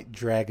the white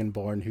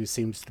dragonborn who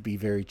seems to be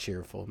very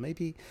cheerful.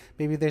 Maybe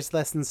there's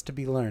lessons to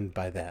be learned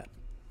by that.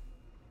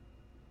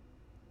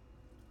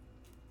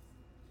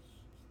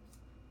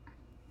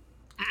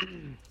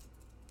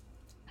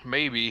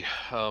 Maybe.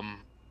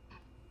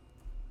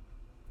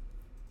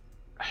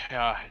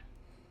 Yeah.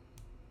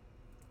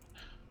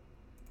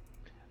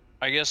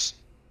 I guess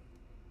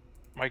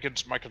my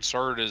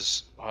concern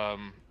is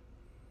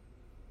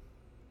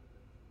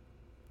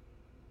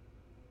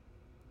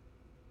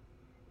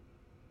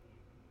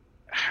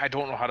I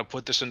don't know how to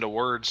put this into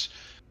words,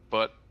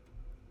 but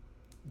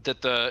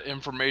that the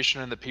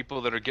information and the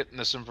people that are getting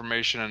this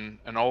information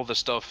and all this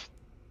stuff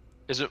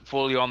isn't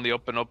fully on the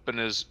up and up and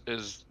is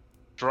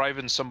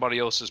driving somebody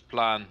else's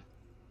plan.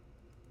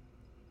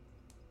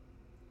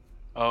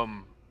 I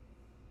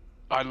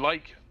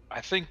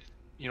think,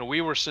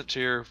 we were sent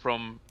here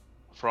from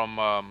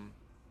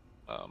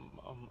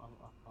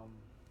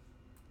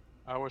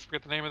I always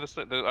forget the name of this.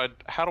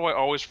 How do I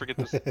always forget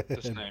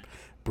this name?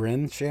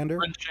 Bryn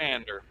Shandor?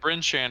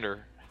 Bryn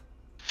Shandor.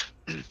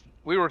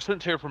 We were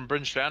sent here from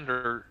Bryn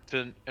Shandor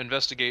to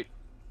investigate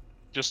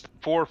just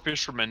 4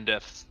 fishermen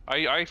deaths.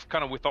 I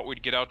kind of thought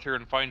we'd get out here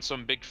and find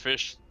some big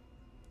fish,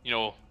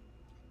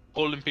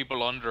 pulling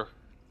people under.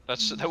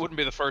 That wouldn't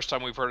be the first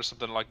time we've heard of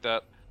something like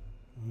that.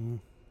 Mm.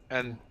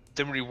 And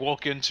then we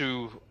walk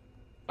into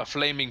a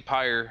flaming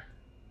pyre,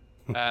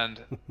 and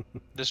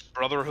this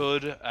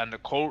brotherhood and a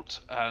cult,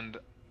 and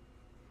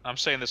I'm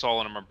saying this all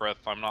under my breath.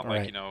 I'm not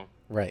like, Right.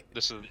 Right.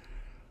 this is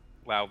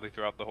loudly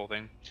throughout the whole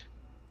thing.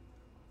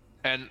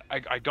 And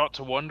I got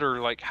to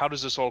wonder, like, how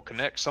does this all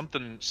connect?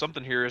 Something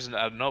here isn't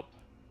adding up.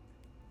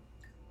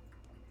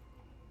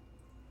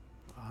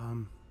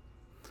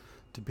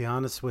 To be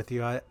honest with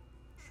you,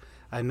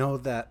 I know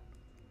that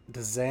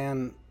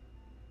Dazan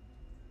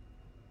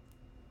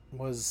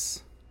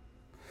was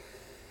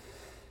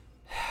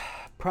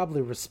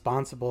probably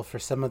responsible for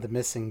some of the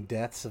missing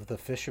deaths of the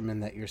fishermen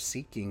that you're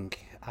seeking,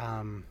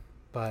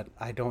 but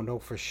I don't know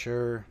for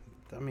sure.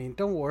 I mean,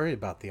 don't worry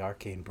about the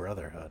Arcane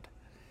Brotherhood.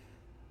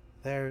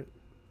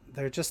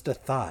 They're just a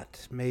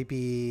thought,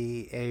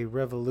 maybe a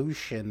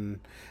revolution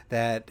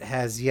that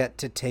has yet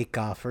to take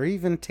off or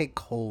even take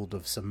hold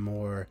of some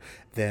more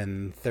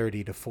than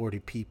 30 to 40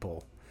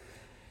 people.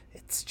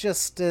 It's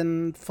just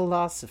in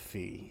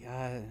philosophy.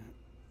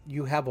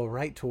 You have a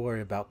right to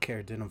worry about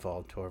Caer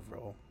Dineval,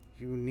 Torvril.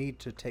 You need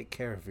to take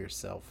care of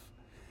yourself.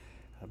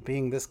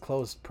 Being this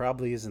close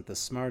probably isn't the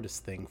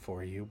smartest thing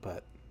for you,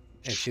 but...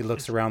 And she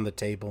looks around the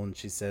table and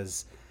she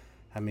says,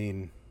 I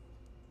mean...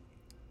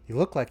 You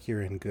look like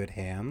you're in good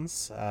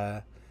hands.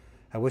 I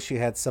wish you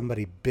had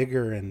somebody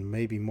bigger and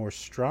maybe more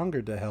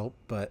stronger to help,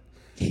 but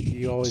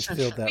you always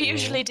feel that We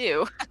usually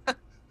role.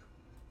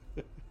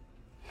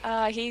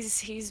 do.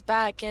 He's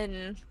back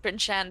in Bryn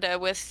Shandor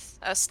with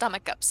a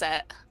stomach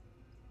upset.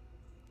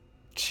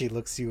 She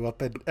looks you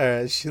up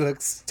and she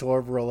looks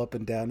Torvril up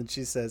and down, and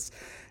she says,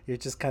 "You're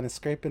just kind of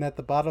scraping at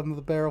the bottom of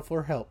the barrel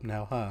for help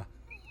now, huh?"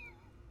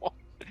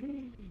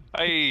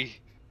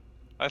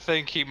 I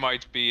think he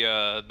might be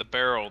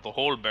the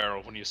whole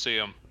barrel when you see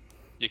him.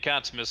 You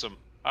can't miss him.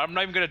 I'm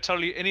not even gonna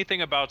tell you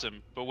anything about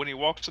him, but when he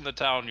walks in the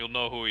town, you'll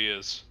know who he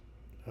is.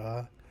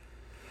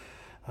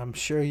 I'm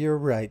sure you're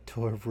right,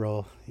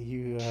 Torvril.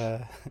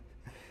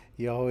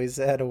 You always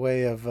had a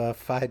way of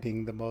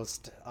finding the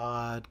most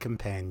odd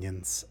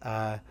companions.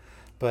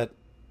 But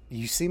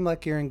you seem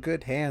like you're in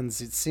good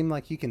hands. It seemed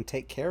like you can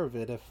take care of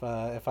it.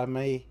 If I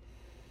may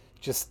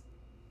just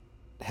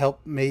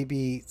help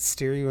maybe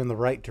steer you in the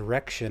right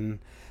direction,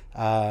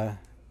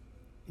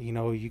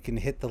 you can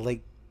hit the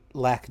Lake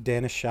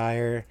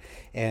Lac-Danishire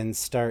and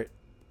start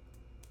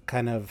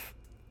kind of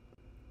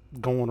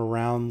going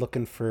around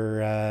looking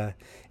for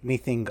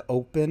anything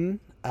open.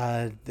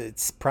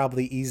 It's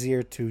probably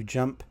easier to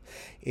jump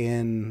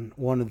in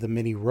one of the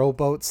mini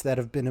rowboats that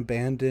have been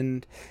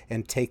abandoned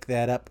and take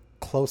that up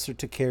closer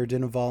to Caer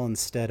Dineval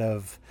instead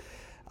of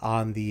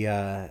on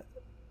the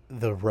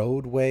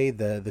roadway,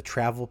 the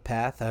travel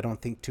path. I don't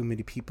think too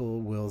many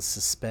people will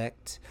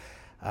suspect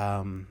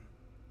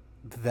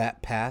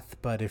that path,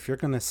 but if you're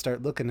going to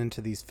start looking into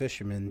these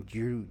fishermen,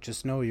 you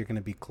just know you're going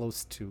to be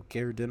close to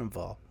Caer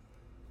Dineval.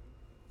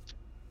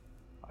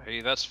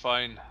 Hey, that's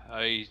fine.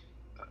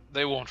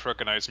 They won't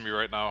recognize me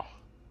right now.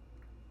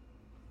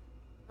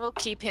 We'll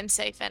keep him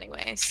safe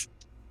anyways.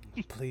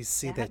 Please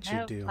see that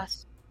you do.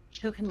 Plus,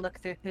 who can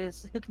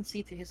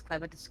see through his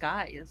clever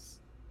disguise?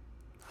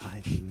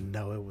 I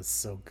know, it was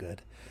so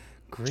good.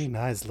 Green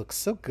eyes look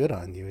so good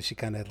on you. She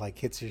kind of like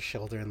hits your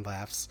shoulder and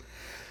laughs.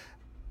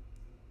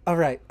 All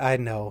right, I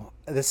know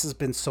this has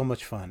been so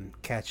much fun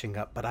catching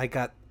up, but I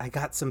got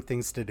some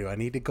things to do. I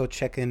need to go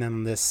check in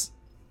on this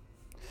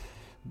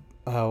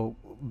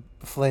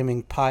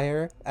flaming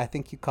pyre, I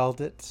think you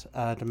called it,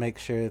 to make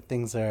sure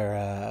things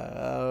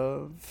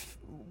are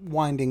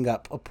winding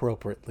up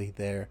appropriately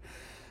there.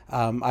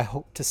 I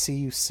hope to see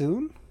you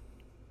soon.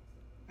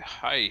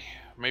 Hi,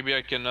 maybe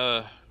I can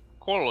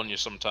call on you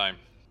sometime.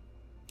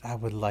 I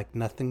would like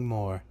nothing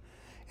more.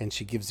 And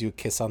she gives you a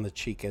kiss on the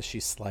cheek as she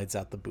slides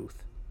out the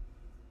booth.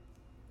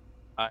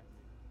 I'm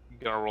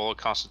gonna roll a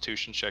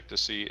Constitution check to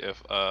see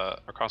if a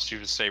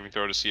Constitution saving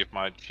throw to see if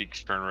my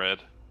cheeks turn red.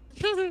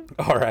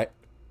 All right.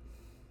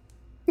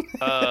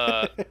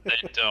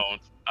 They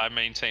don't. I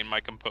maintain my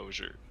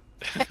composure.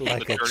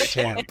 Like a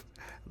champ.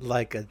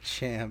 Like a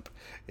champ.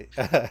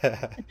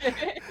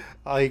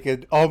 I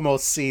could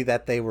almost see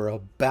that they were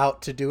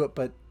about to do it,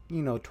 but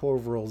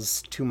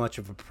Torvril's too much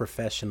of a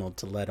professional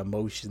to let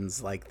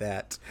emotions like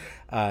that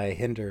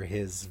hinder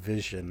his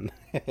vision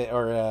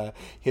or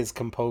his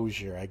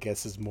composure, I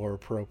guess is more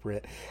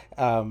appropriate.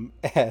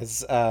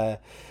 As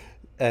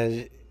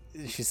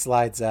she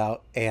slides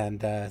out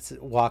and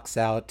walks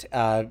out,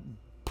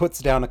 puts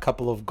down a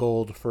couple of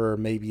gold for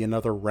maybe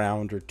another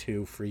round or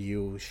two for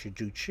you, should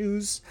you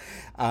choose,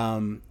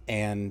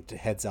 and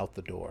heads out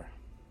the door.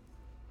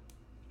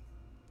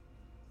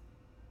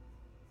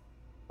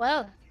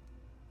 Well,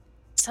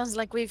 sounds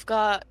like we've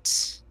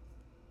got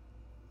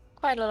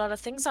quite a lot of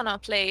things on our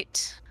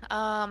plate.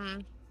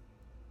 Quite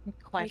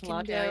a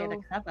large area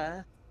to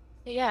cover.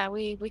 Yeah,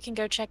 we can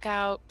go check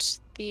out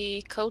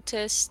the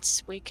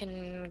cultists. We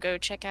can go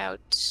check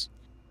out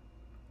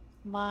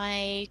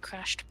my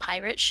crashed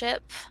pirate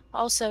ship.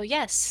 Also,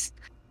 yes,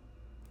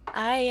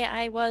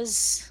 I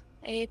was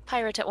a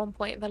pirate at one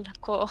point,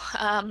 Velco.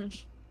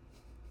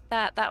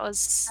 That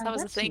was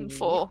a thing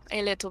for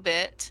a little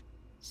bit.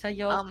 So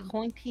you're Um,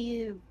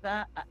 pointy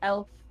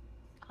elf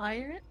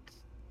pirate?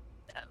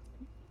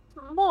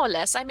 More or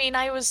less. I mean,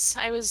 I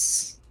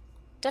was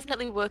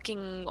definitely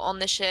working on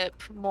the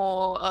ship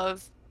more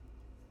of,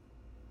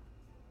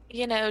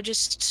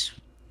 just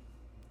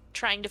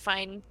trying to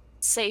find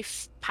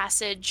safe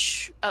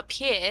passage up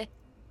here,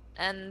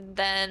 and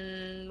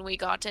then we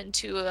got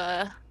into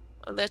a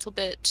little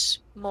bit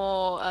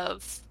more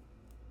of,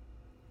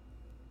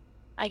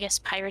 I guess,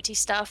 piratey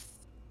stuff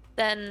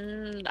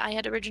than I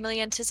had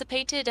originally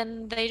anticipated,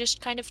 and they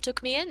just kind of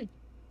took me in.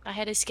 I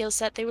had a skill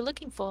set they were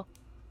looking for.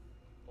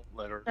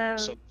 Let her So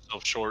sell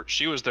herself short.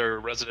 She was their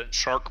resident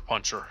shark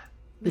puncher.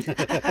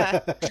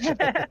 That's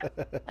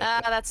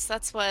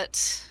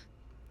what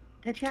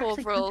did you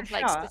actually punch a Torvril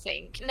likes to shark?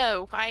 think.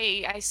 No,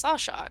 I saw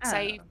sharks.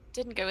 I Oh.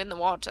 didn't go in the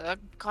water.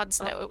 Gods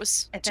Well, no, it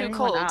was if too anyone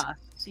cold.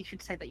 asks, you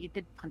should say that you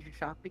did punch a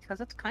shark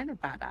because it's kind of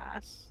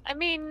badass. I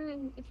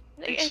mean,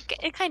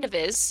 it kind of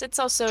is. It's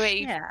also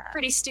a Yeah.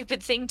 pretty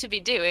stupid thing to be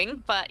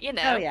doing, but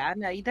Oh yeah,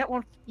 no,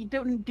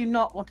 do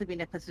not want to be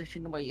in a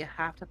position where you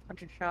have to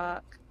punch a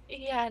shark.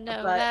 Yeah,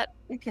 no, But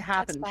if you that's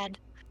happen bad.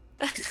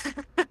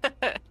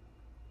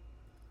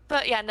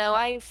 But yeah, no,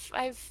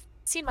 I've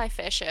seen my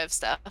fair share of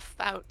stuff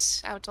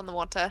out on the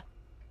water.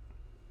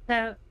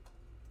 so,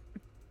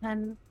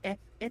 then if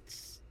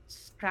it's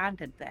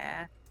stranded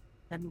there,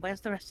 then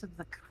where's the rest of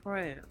the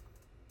crew?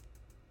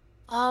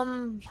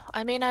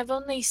 I mean, I've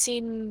only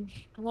seen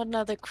one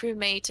other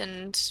crewmate,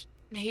 and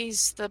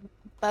he's the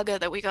bugger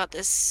that we got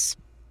this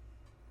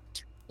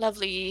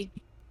lovely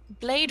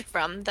blade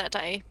from that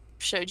I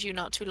showed you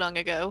not too long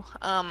ago.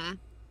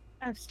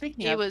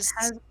 Speaking He of, was,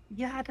 has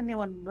you had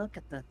anyone look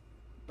at the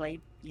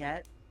blade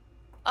yet?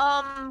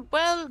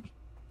 well,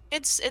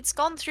 it's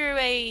gone through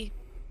a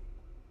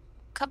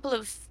couple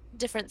of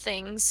different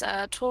things.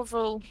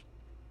 Torval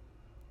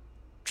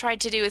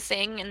tried to do a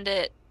thing and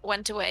it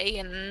went away,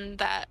 and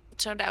that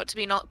turned out to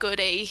be not good.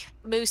 A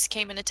moose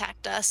came and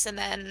attacked us, and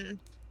then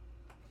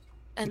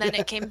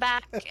it came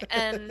back,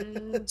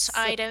 and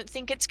I don't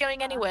think it's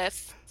going anywhere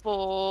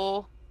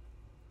for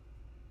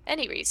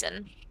any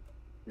reason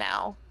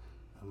now.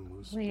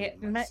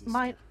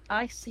 Might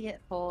I see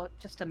it for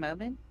just a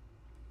moment?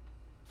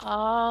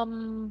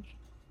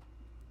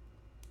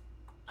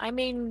 I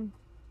mean,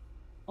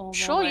 Or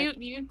sure, more like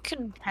you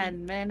can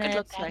 10 look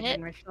minutes, so at I it.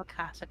 can ritual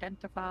cast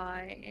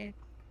identify.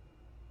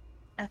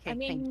 Okay, I thank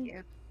mean,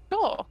 you.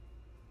 sure.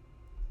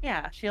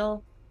 Yeah,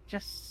 she'll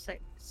just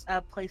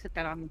place it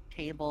down on the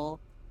table.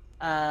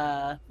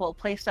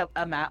 Place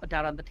a map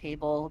down on the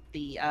table,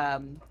 the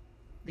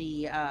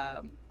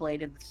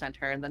blade in the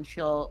center, and then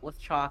she'll, with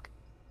chalk,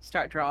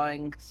 start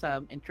drawing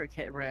some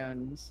intricate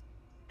runes.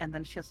 And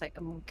then she'll say,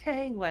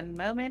 "Okay, one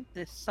moment.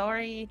 This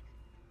will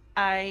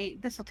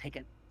take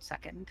a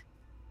second."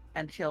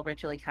 And she'll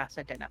ritually cast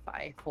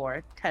Identify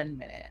for 10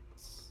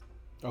 minutes.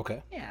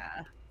 Okay.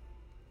 Yeah.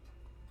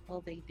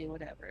 Well, they do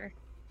whatever.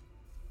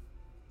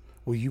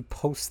 Will you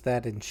post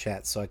that in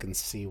chat so I can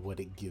see what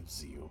it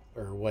gives you,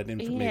 or what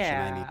information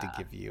I need to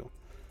give you?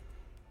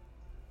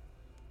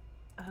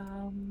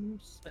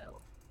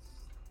 Spells.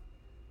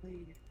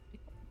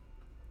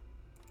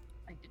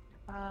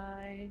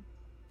 Identify.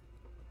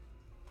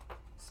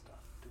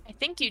 I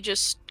think you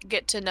just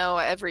get to know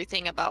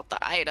everything about the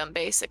item,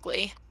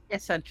 basically.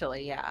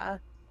 Essentially, yeah.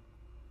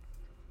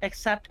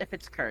 Except if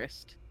it's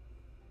cursed.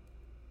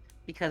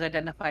 Because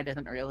Identify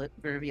doesn't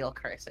reveal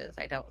curses,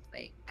 I don't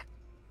think.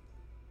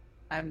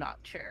 I'm not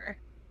sure.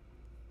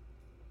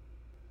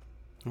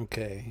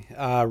 Okay.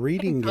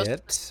 Reading Post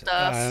it.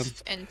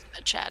 stuff into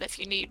the chat if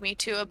you need me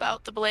to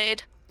about the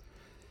blade.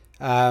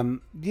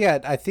 Yeah,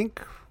 I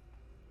think.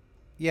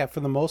 Yeah,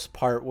 for the most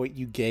part, what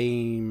you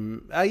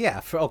gain.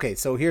 Okay,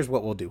 so here's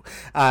what we'll do.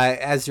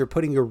 As you're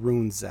putting your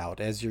runes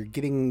out, as you're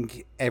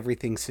getting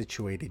everything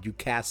situated, you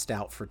cast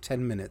out for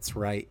 10 minutes,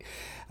 right?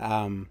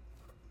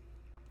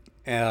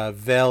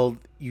 Vel,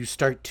 you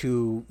start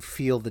to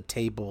feel the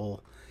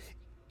table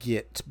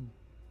get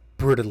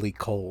brutally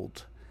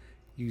cold.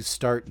 You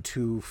start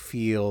to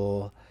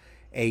feel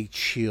a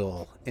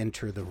chill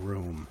enter the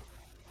room.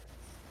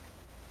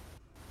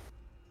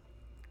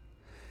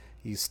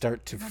 You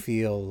start to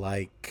feel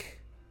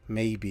like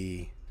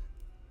maybe,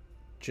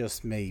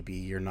 just maybe,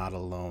 you're not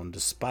alone.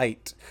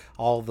 Despite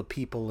all the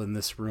people in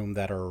this room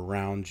that are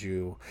around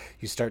you,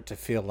 you start to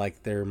feel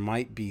like there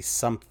might be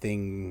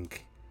something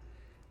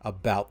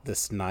about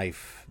this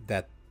knife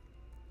that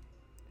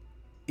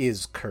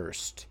is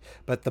cursed.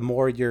 But the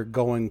more you're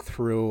going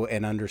through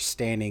and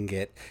understanding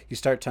it, you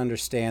start to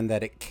understand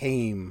that it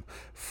came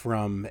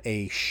from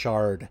a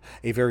shard,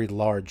 a very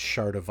large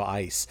shard of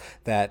ice,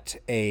 that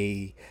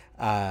a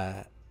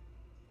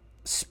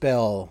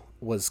spell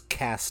was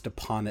cast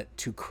upon it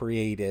to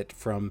create it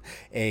from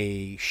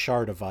a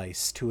shard of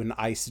ice to an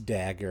ice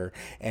dagger.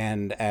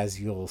 And as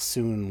you'll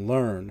soon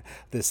learn,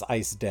 this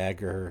ice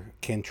dagger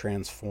can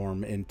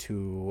transform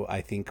into,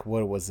 I think,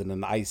 what was it,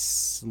 an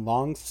ice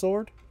long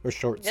sword or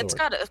short sword? It's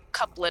got a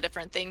couple of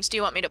different things. Do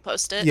you want me to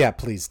post it? Yeah,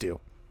 please do.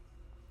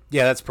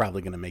 Yeah, that's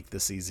probably going to make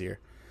this easier.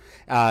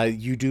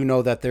 You do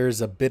know that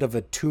there's a bit of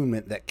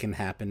attunement that can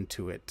happen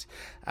to it.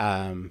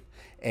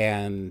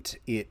 And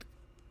it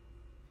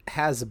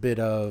has a bit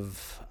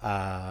of...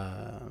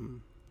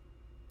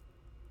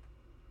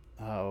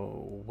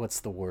 what's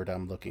the word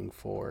I'm looking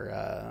for?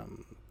 A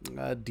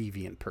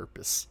deviant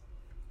purpose.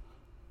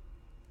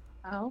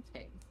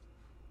 Okay.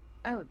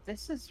 Oh,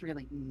 this is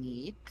really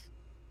neat.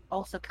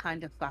 Also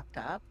kind of fucked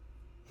up.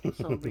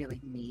 Also really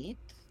neat.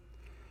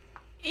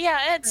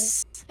 Yeah,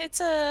 it's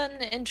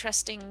an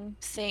interesting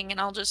thing,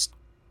 and I'll just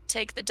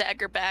take the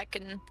dagger back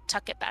and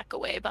tuck it back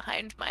away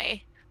behind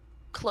my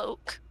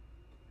cloak.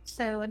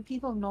 So when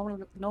people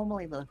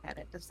normally look at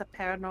it, does the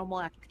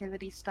paranormal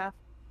activity stuff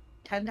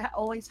tend to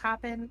always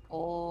happen,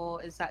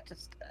 or is that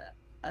just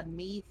a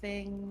me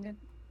thing?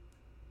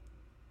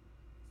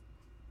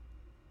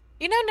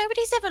 You know,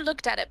 nobody's ever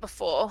looked at it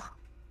before,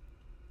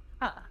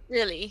 Huh.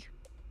 really.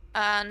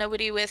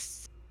 Nobody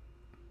with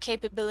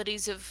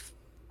capabilities of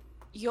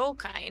your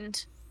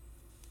kind.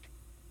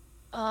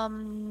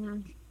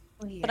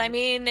 But I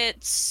mean,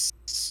 it's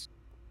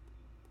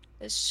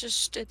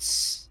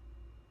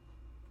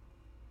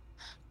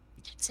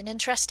an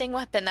interesting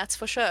weapon, that's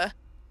for sure.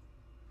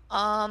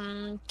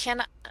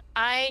 Can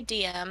I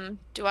DM,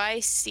 do I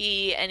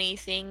see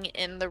anything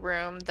in the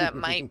room that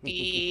might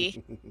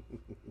be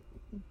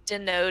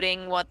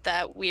denoting what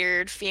that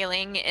weird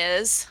feeling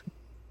is?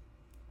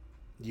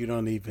 You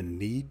don't even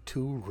need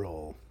to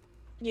roll.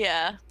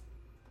 Yeah.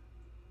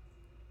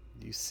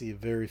 You see a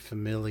very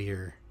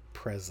familiar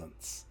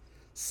presence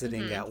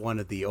sitting at one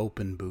of the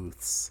open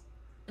booths.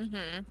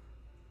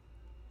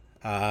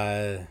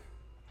 That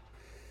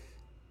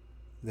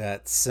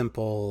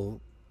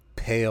simple,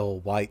 pale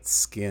white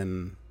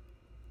skin,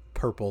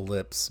 purple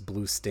lips,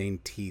 blue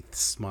stained teeth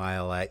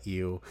smile at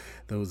you.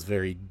 Those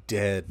very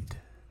dead,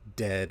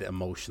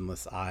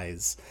 emotionless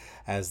eyes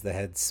as the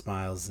head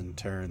smiles and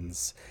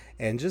turns,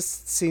 and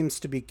just seems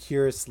to be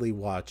curiously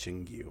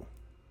watching you.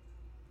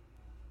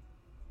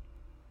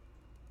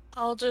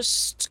 I'll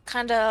just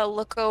kind of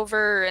look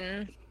over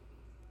and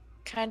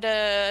kind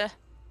of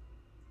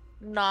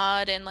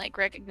nod in like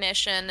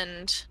recognition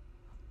and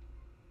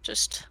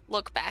just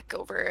look back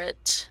over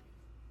at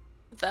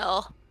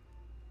Vel.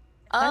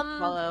 I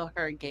follow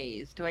her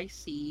gaze. Do I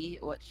see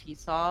what she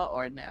saw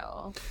or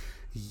no?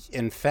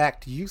 In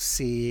fact, you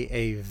see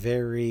a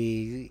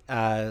very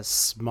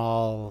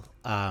small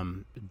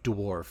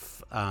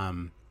dwarf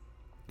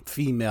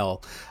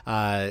female,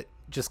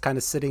 just kind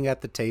of sitting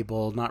at the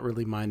table, not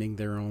really minding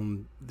their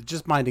own,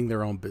 just minding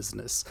their own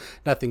business.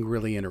 Nothing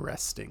really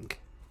interesting.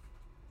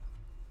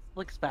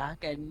 Looks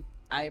back and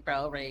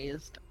eyebrow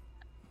raised.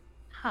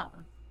 Huh.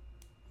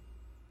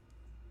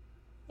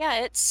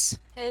 Yeah,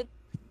 it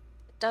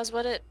does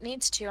what it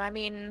needs to. I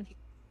mean,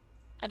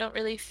 I don't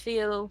really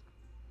feel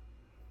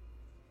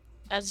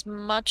as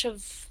much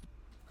of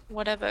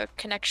whatever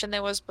connection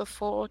there was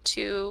before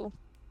to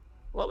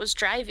what was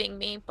driving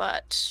me,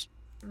 but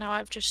now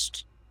I've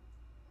just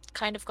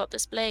kind of got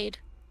this blade.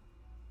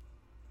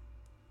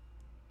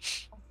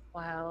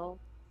 Well,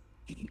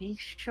 be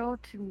sure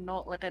to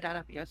not let it out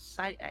of your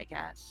sight, I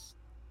guess.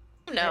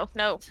 No,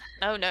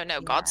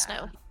 Gods Yeah.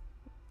 no.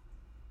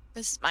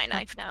 This is my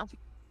knife now.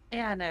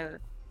 Yeah, no.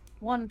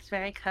 One, it's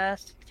very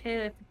cursed. Two,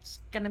 if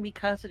it's gonna be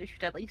cursed, it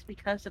should at least be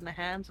cursed in the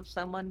hands of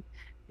someone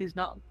who's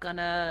not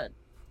gonna,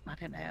 I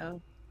don't know,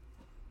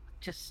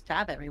 just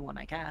stab everyone,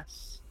 I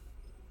guess.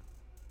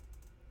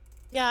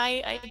 Yeah,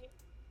 I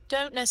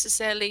don't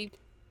necessarily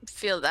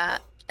feel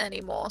that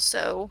anymore,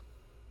 so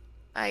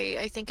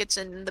I think it's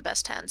in the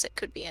best hands it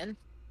could be in.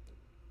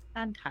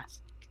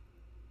 Fantastic.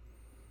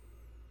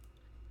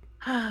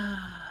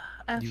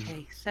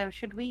 Okay, so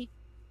should we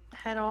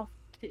head off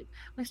to...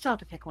 We still have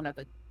to pick one of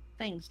the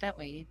things, don't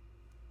we?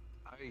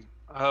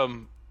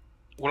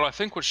 Well, I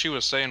think what she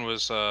was saying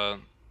was the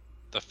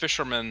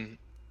fisherman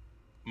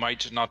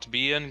might not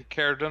be in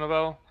Caer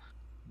Dineval,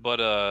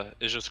 but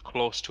is just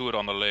close to it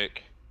on the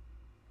lake.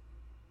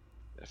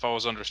 If I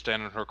was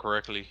understanding her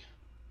correctly.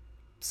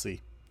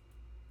 See.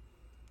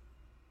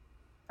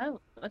 Oh,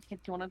 okay. Do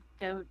you want to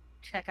go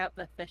check out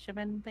the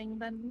fisherman thing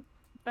then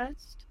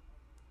first?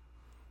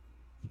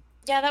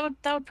 Yeah,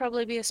 that would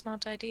probably be a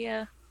smart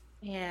idea.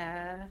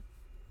 Yeah.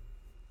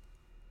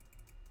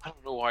 I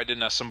don't know why I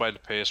didn't ask somebody to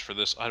pay us for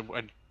this.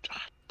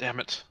 Damn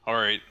it. All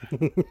right.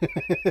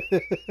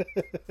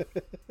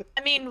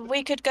 I mean,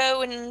 we could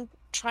go and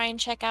try and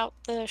check out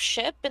the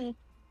ship and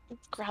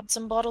grab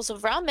some bottles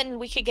of rum, and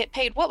we could get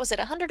paid, what was it,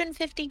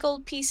 150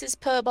 gold pieces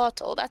per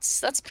bottle?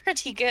 That's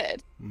pretty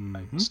good.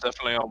 Mm-hmm. It's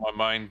definitely on my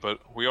mind, but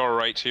we are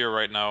right here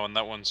right now, and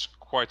that one's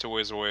quite a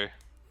ways away.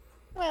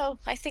 Well,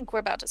 I think we're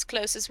about as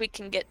close as we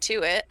can get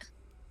to it.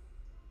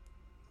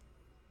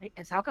 Wait,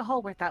 is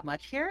alcohol worth that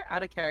much here?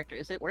 Out of character,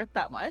 is it worth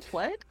that much?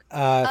 What?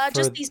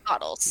 Just these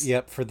bottles.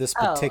 Yep, for this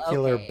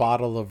particular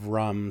bottle of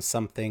rum,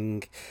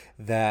 something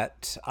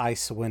that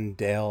Icewind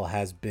Dale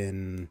has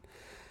been,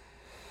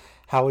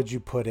 how would you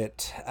put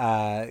it,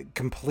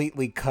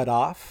 completely cut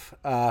off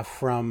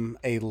from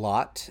a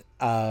lot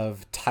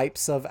of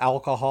types of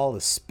alcohol,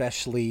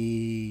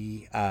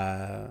 especially,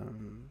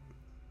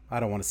 I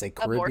don't want to say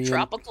A more Caribbean.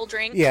 tropical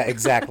drink. Yeah,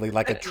 exactly,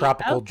 like a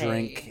tropical Okay.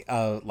 drink,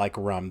 like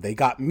rum. They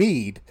got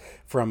mead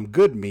from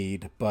Good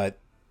Mead, but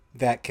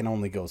that can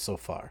only go so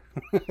far.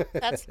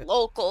 That's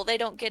local. They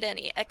don't get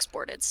any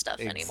exported stuff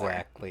anymore.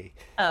 Exactly.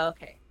 Oh,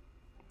 okay.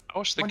 I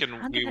was thinking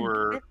we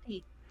were.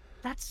 150.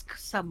 That's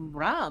some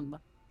rum.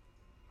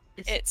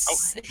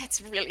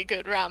 It's really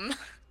good rum.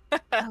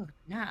 Oh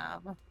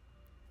no.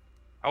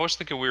 I was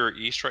thinking we were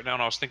east right now,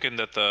 and I was thinking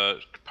that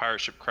the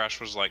pirate ship crash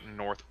was like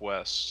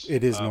northwest.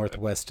 It is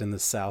northwest in the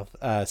South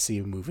Sea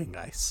of Moving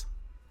Ice.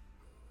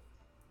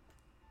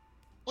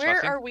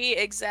 Where are we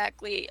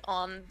exactly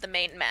on the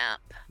main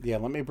map? Yeah,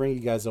 let me bring you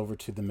guys over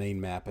to the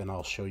main map, and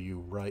I'll show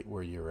you right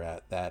where you're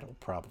at. That'll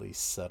probably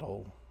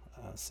settle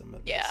some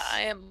of this. Yeah,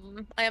 I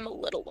am a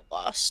little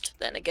lost.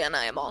 Then again,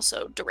 I am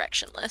also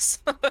directionless.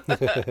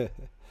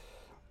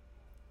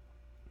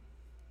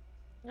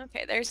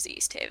 Okay, there's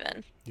East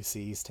Haven. You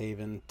see East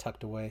Haven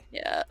tucked away?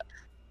 Yeah,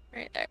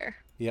 right there.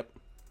 Yep.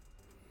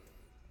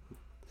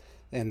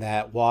 And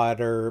that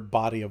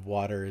body of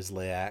water is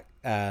Lacdenishire.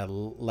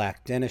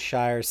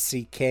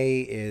 CK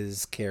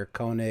is Caer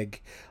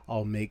Konig.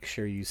 I'll make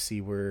sure you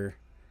see where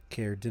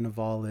Caer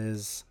Dineval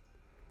is.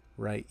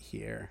 Right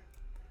here.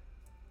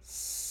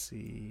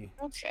 C.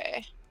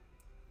 Okay.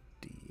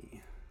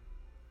 D.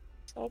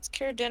 So it's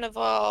Caer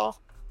Dineval.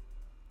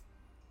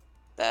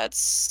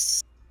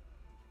 That's...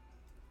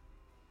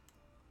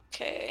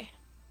 Okay.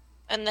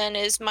 And then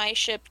is my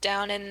ship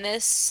down in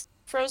this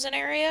frozen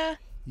area?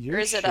 Your or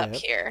is it up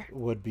ship here?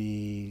 Would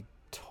be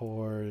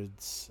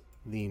towards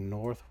the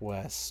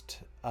northwest,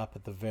 up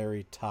at the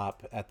very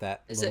top at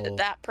that Is little... it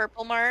that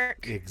purple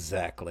mark?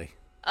 Exactly.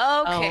 Okay,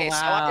 Oh,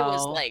 so I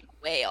was wow. like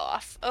way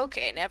off.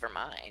 Okay, never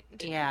mind.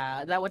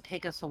 Yeah, that would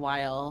take us a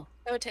while.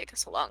 That would take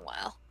us a long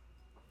while.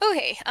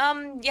 Okay,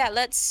 yeah,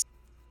 let's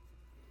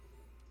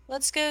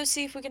go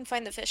see if we can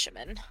find the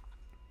fisherman.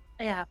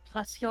 Yeah,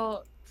 plus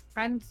your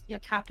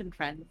captain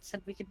friend,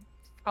 said we could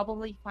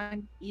probably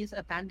use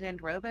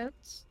abandoned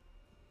rowboats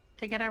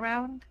to get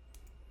around.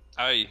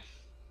 Aye.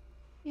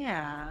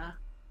 Yeah.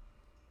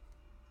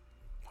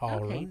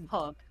 All Okay, right.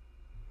 pub.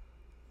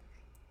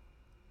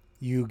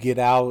 You get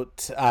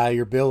out,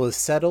 your bill is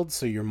settled,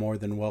 so you're more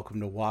than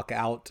welcome to walk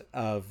out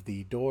of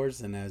the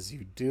doors. And as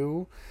you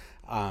do,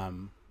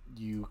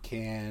 you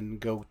can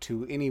go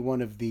to any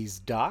one of these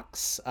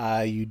docks.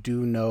 You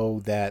do know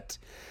that,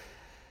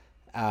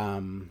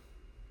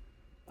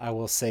 I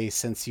will say,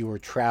 since you were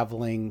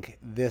traveling,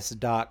 this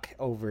dock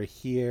over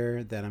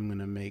here that I'm going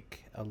to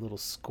make a little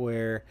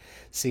square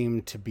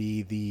seemed to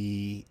be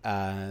the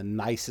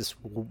nicest,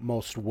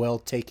 most well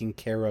taken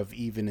care of,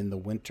 even in the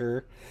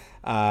winter,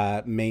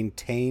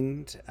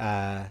 maintained.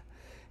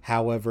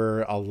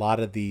 However, a lot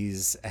of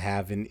these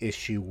have an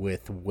issue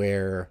with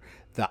where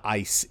the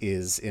ice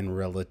is in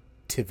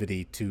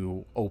relativity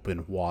to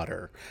open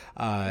water.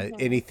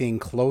 Anything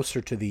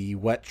closer to the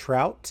wet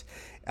trout,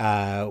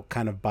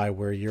 kind of by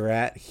where you're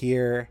at,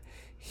 here,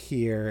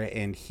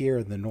 and here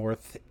in the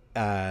north,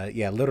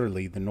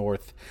 literally the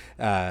north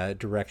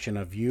direction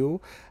of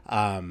you,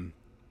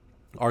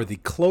 are the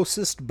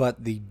closest,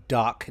 but the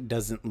dock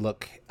doesn't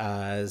look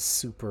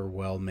super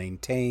well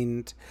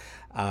maintained,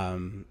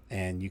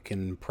 and you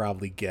can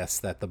probably guess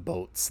that the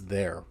boats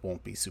there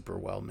won't be super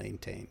well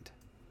maintained.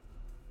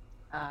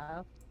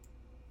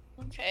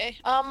 Okay.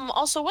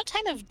 Also, what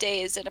time of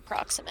day is it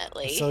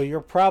approximately? So you're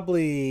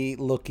probably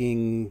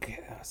looking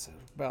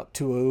about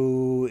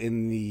 2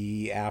 in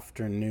the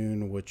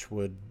afternoon, which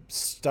would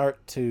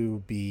start to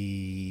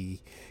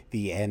be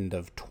the end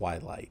of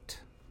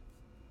twilight.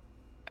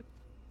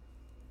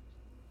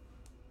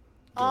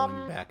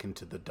 Going back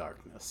into the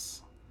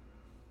darkness.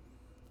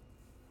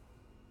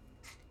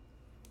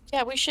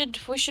 Yeah, we should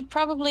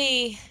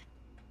probably.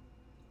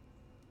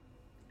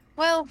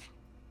 Well,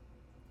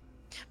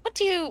 what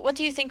do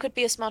you think would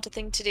be a smarter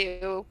thing to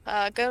do?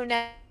 Go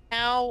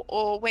now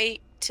or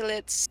wait till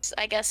it's,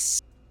 I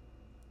guess,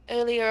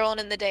 earlier on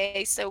in the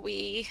day, so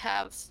we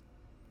have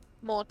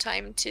more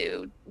time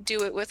to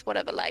do it with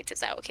whatever light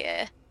is out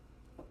here.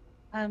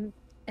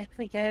 If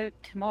we go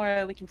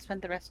tomorrow, we can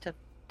spend the rest of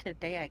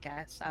today, I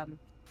guess,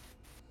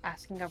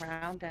 asking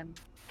around and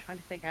trying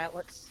to figure out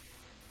what's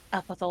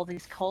up with all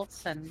these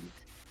cults and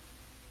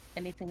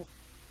anything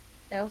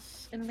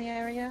else in the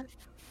area.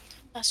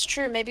 That's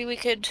true. Maybe we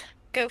could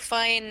go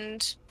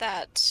find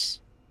that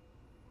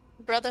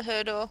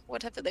Brotherhood or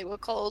whatever they were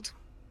called.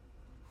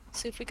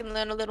 See if we can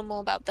learn a little more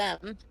about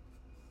them.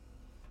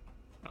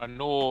 I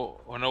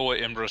know what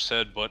Imra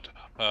said, but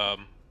I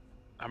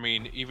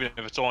mean, even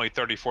if it's only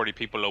 30, 40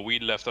 people, a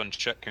weed left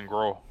unchecked can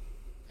grow.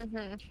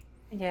 Mm-hmm.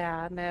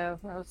 Yeah, no,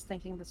 I was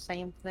thinking the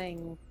same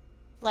thing.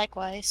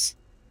 Likewise.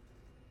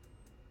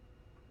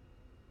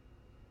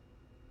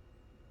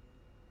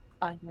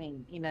 I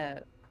mean,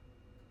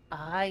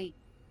 I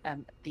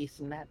am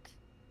decent at,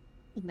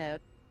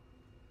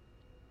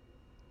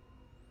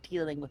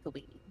 dealing with the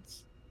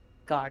weeds.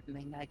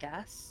 Gardening, I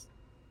guess.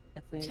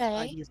 If we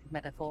are Okay. using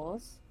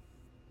metaphors.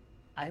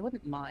 I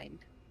wouldn't mind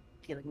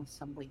dealing with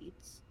some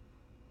weeds.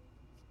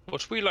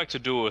 What we like to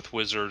do with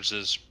wizards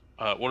is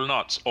well,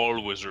 not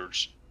all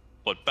wizards,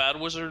 but bad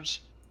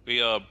wizards.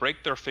 We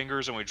break their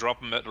fingers and we drop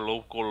them at the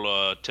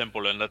local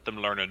temple and let them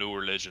learn a new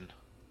religion.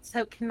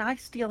 So can I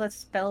steal the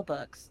spell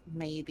books,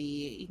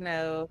 maybe?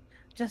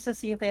 Just to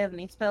see if they have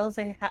any spells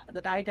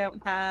that I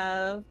don't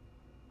have.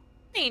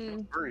 I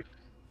mean,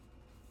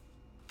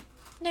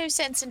 no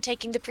sense in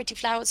taking the pretty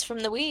flowers from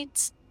the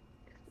weeds.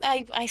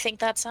 I think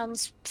that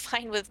sounds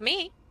fine with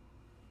me.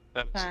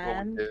 That's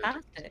what we did.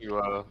 Fantastic.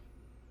 You,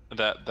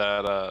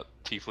 that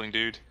tiefling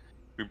dude,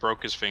 we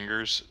broke his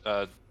fingers.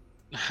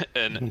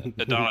 And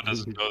Adana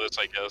doesn't know this,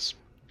 I guess,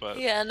 but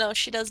Yeah, no,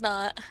 she does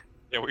not.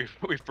 yeah,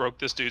 we broke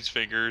this dude's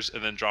fingers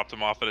and then dropped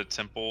him off at a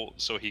temple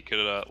so he could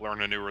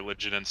learn a new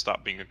religion and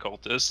stop being a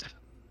cultist.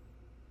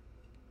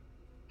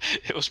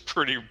 It was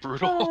pretty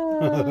brutal.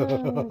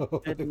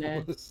 Oh,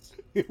 goodness.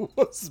 It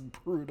was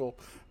brutal.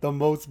 The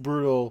most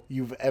brutal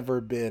you've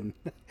ever been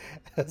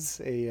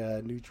as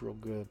a neutral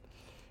good.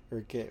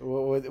 Okay,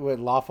 what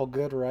lawful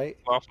good, right?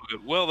 Lawful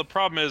good. Well, the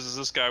problem is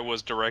this guy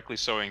was directly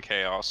sowing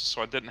chaos,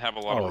 so I didn't have a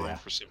lot of room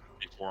for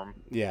sympathy for him.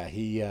 Yeah,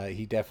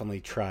 he definitely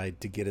tried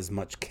to get as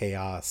much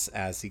chaos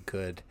as he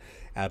could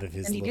out of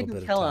his And he little didn't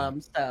bit kill of time.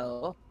 him,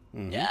 so.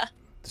 Mhm. Yeah.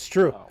 It's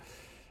true. Oh.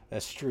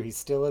 That's true. He's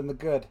still in the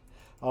good.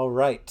 All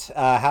right.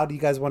 How do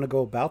you guys want to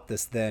go about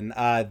this then?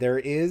 There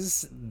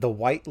is the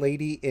White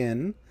Lady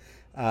Inn.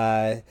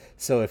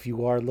 So if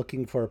you are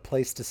looking for a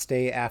place to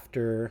stay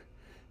after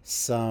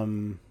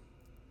some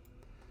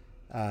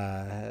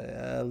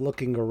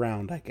looking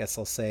around, I guess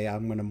I'll say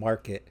I'm going to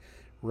mark it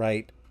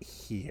right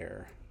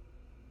here.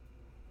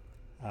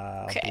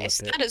 Okay,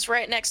 so that is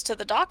right next to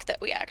the dock that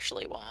we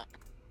actually want.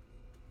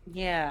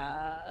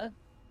 Yeah.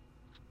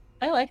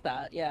 I like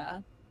that, yeah.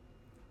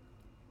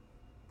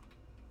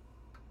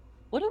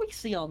 What do we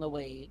see on the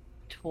way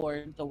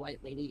toward the White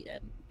Lady Inn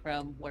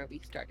from where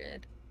we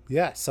started?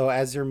 Yeah, so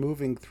as you're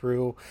moving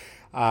through,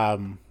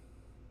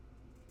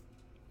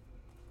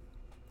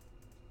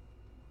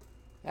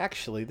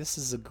 actually, this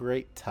is a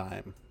great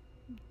time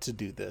to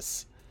do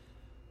this.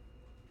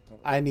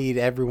 I need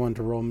everyone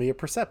to roll me a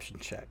perception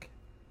check.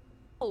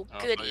 Oh, I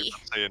thought goody. you were about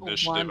to say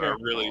initiative.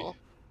 Wonderful.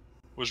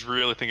 Was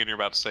really thinking you're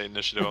about to say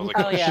initiative. I was like,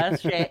 Oh, yeah,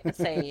 shit.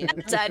 save.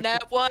 That's a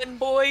nat 1,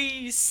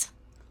 boys.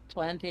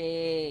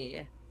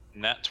 20.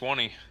 Nat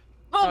 20.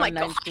 Oh my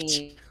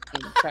 19.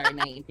 Sorry,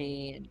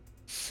 19.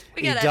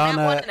 We got a Idana,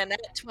 nat 1 and a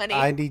nat 20.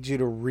 I need you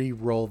to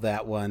re-roll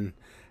that one.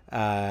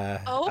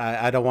 Oh?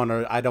 I don't want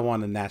to. I don't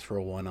want a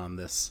natural one on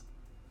this.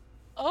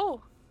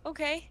 Oh,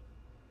 okay.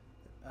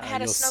 I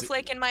had a You'll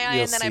snowflake see, in my eye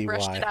you'll and then I see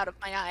brushed why. it out of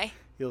my eye.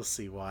 You'll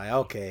see why.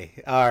 Okay.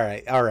 All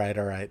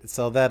right.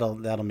 So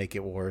that'll make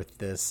it worth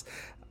this.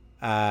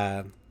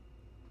 Vel,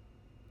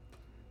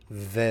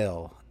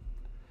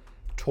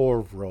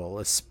 Torvrol,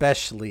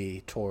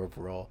 especially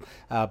Torvrol,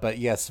 but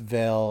yes,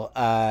 Vel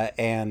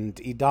and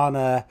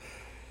Idana,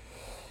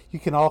 you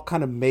can all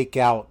kind of make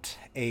out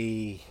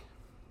a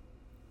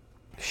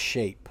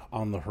shape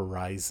on the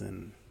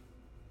horizon.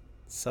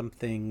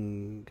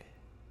 Something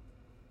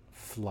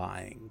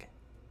flying.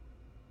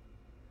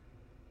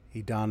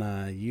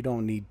 Idana, you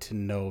don't need to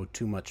know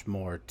too much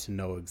more to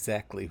know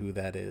exactly who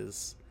that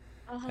is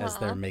as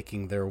they're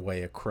making their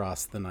way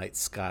across the night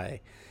sky.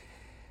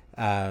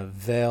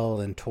 Vel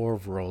and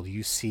Torvrol,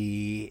 you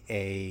see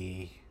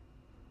a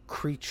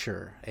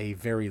creature, a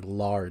very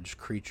large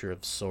creature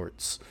of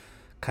sorts,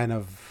 kind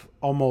of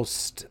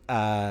almost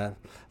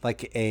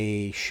like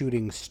a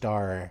shooting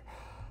star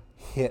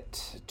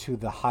hit to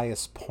the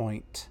highest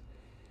point,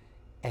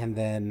 and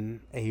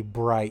then a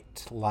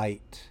bright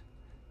light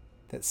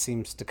that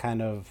seems to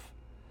kind of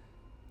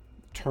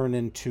turn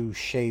into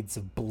shades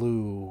of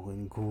blue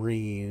and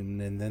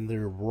green, and then the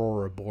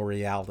aurora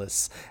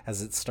borealis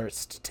as it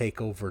starts to take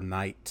over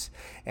night,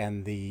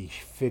 and the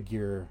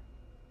figure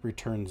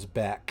returns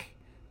back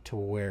to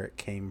where it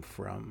came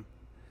from.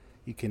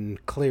 You can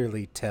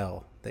clearly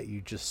tell that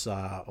you just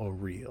saw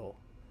Oriel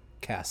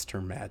cast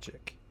her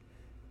magic.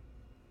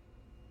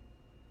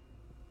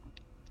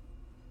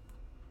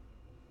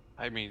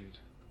 I mean,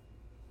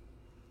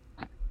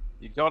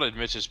 you gotta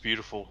admit it's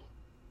beautiful.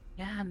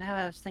 Yeah, no,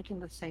 I was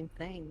thinking the same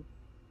thing.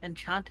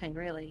 Enchanting,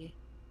 really.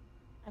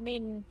 I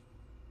mean,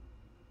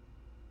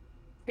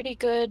 pretty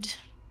good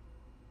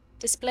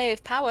display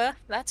of power,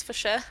 that's for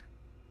sure.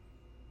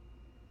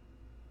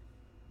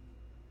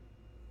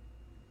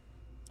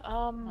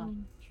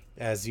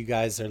 As you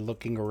guys are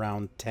looking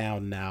around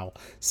town now,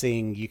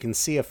 you can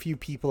see a few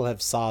people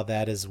have saw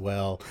that as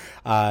well.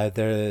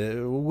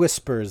 The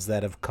whispers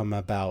that have come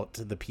about,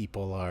 the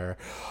people are,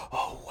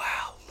 oh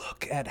wow,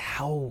 look at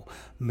how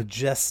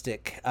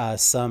majestic.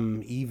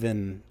 Some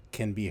even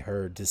can be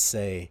heard to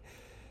say,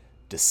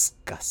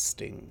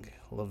 disgusting.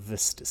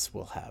 Levistus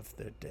will have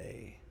their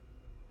day.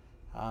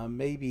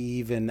 Maybe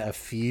even a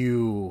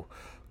few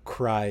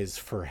cries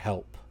for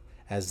help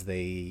as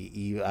they,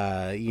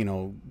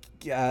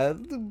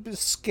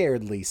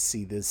 scaredly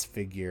see this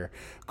figure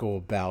go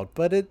about.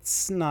 But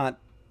it's not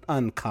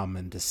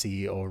uncommon to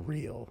see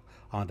Oriel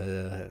on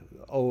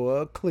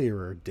a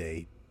clearer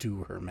day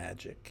do her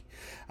magic.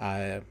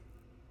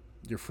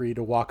 you're free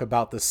to walk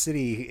about the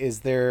city. Is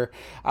there?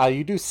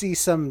 You do see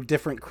some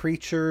different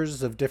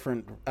creatures of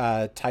different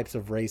types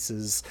of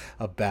races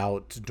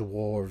about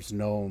dwarves,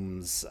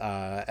 gnomes,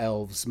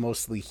 elves,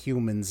 mostly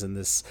humans in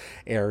this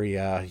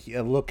area.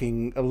 Look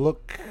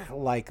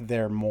like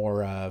they're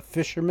more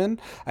fishermen,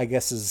 I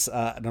guess is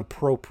an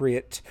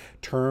appropriate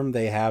term.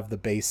 They have the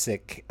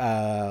basic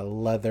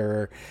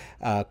leather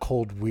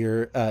cold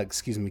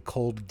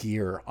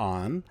gear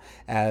on,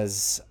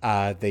 as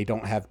they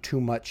don't have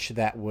too much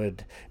that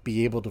would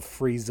be able to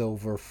freeze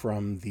over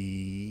from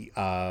the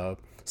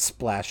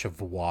splash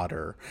of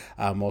water.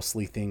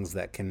 Mostly things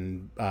that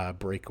can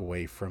break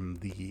away from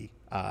the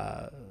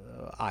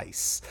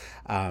ice,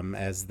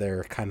 as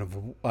they're kind of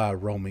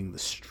roaming the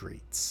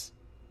streets.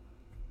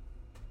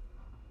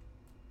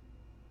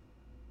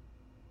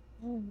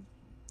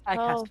 I Oh.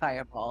 cast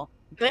Fireball.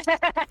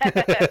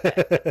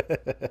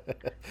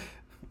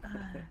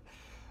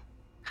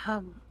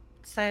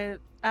 So,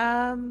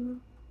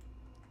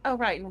 oh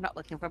right, we're not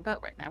looking for a boat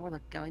right now.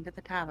 We're going to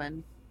the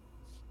tavern.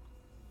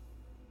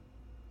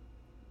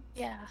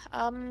 Yeah.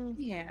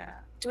 Yeah.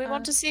 Do we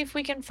want to see if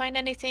we can find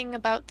anything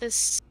about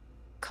this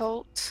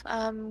cult?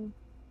 Could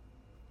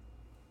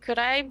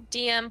I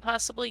DM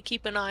possibly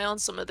keep an eye on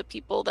some of the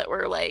people that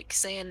were like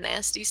saying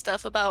nasty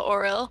stuff about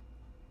Aurel?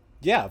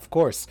 Yeah, of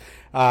course.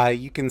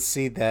 You can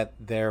see that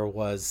there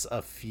was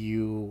a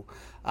few.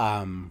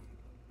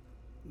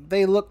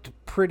 They looked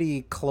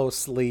pretty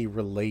closely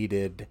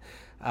related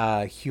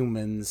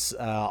humans,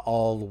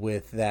 all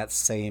with that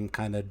same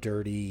kind of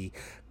dirty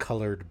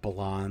colored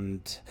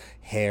blonde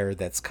hair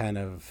that's kind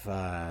of,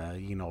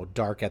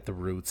 dark at the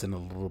roots and a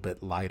little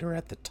bit lighter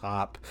at the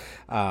top.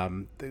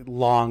 The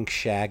long,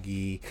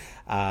 shaggy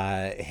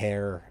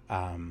hair.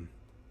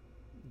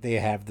 They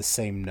have the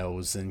same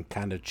nose and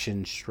kind of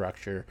chin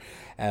structure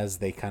as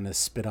they kind of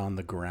spit on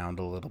the ground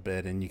a little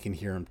bit, and you can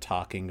hear them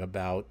talking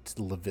about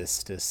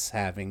Levistus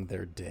having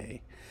their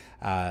day.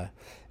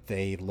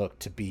 They look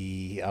to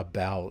be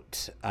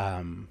about,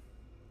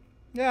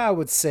 I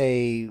would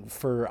say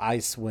for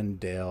Icewind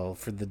Dale,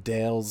 for the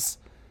Dales,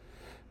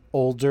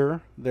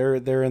 older. They're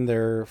in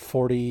their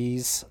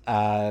 40s,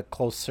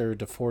 closer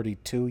to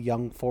 42,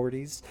 young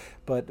 40s,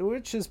 but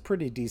which is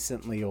pretty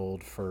decently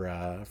old for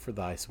the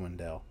Icewind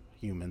Dale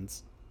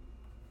humans.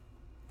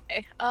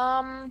 Okay.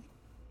 So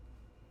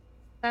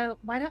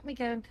why don't we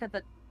go into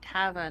the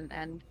tavern,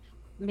 and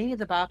maybe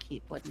the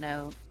barkeep would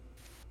know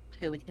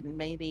who we can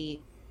maybe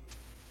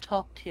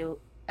talk to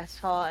as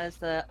far as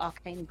the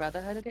Arcane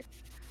Brotherhood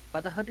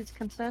is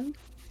concerned.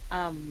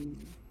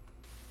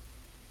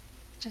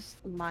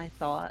 Just my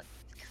thought,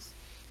 because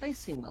they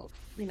seem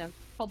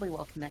probably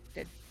well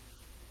connected.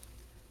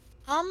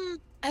 I've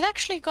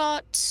actually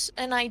got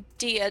an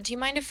idea. Do you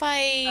mind if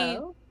I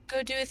Oh,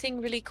 go do a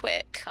thing really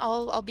quick?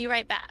 I'll be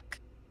right back.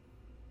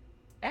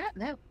 yeah,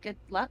 no, good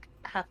luck.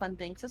 Have fun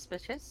being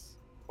suspicious.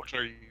 What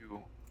are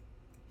you?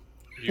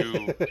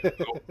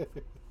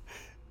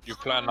 You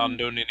plan on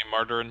doing any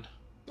murdering?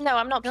 No,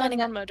 I'm not No, planning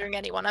no. on murdering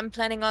anyone. I'm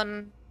planning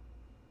on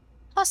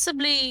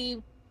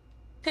possibly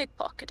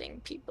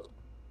pickpocketing people.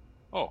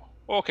 Oh,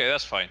 okay,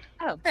 that's fine.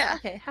 Oh, Yeah.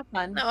 okay, have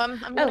fun. No, I'm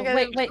Oh, gonna go.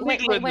 wait,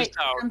 Legal in this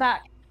town.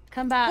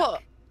 Come back.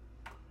 What?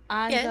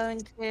 I'm Yes?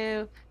 going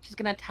to. She's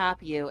gonna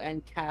tap you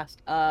and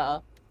cast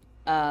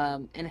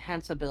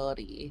enhance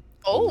ability.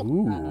 Oh,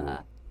 Ooh.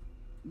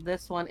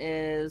 This one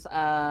is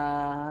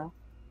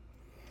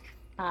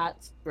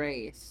Cat's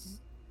Grace,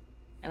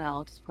 and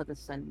I'll just put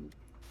this in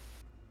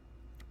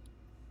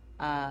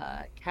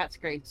Cat's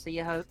Grace. So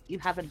you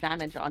have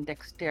advantage on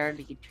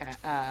dexterity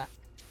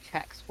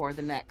checks for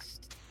the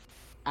next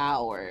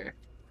hour.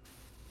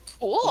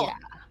 cool.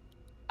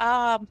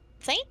 Yeah.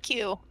 Thank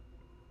you.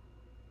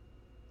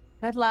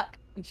 Good luck.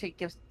 And she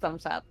gives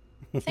thumbs up.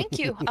 Thank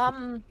you.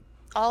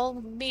 I'll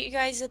meet you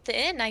guys at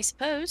the inn, I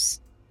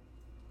suppose.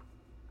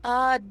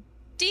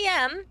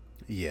 DM,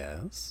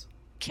 Yes.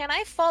 can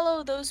I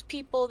follow those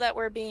people that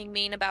were being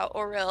mean about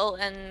Auril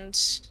and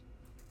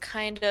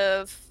kind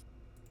of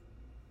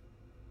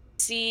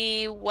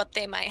see what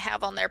they might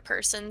have on their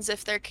persons,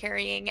 if they're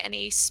carrying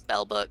any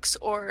spell books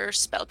or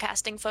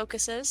spellcasting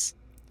focuses?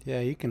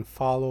 Yeah, you can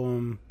follow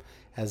them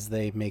as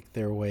they make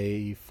their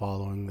way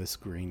following this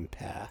green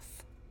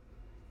path.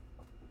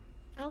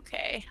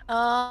 Okay.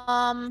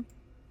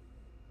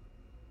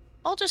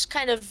 I'll just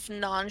kind of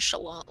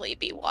nonchalantly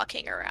be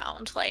walking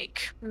around,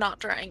 like, not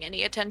drawing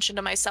any attention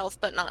to myself,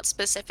 but not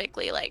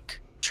specifically, like,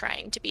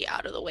 trying to be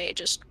out of the way,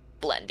 just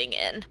blending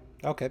in.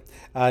 Okay.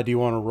 Do you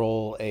want to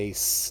roll a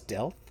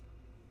stealth?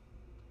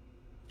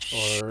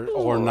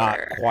 Or not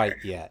Sure.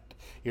 quite yet?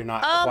 You're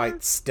not quite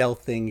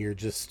stealthing, you're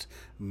just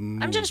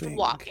moving. I'm just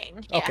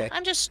walking. Yeah, Okay.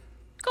 I'm just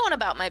going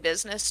about my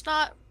business,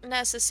 not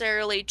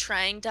necessarily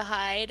trying to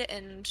hide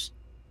and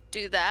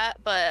do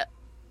that, but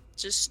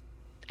just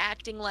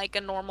acting like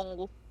a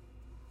normal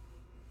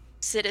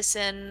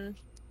citizen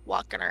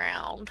walking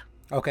around.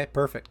 Okay,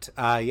 perfect.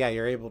 Yeah,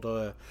 you're able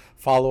to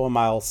follow them.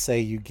 I'll say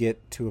you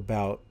get to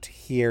about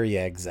here,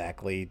 yeah,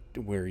 exactly,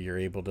 where you're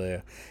able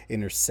to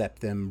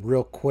intercept them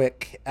real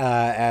quick,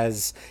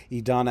 as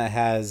Idana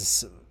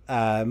has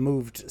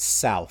moved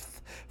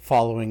south,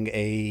 following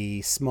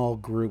a small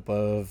group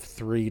of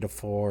 3 to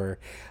 4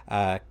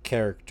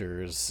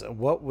 characters.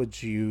 What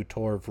would you,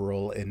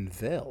 Torvril and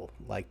Vil,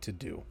 like to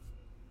do?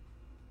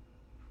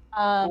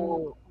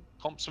 Or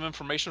pump some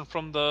information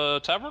from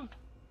the tavern?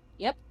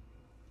 Yep.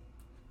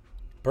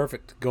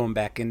 Perfect. Going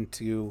back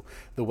into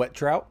the Wet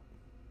Trout.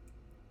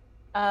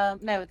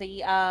 No,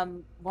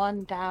 the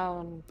one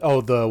down.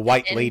 Oh, the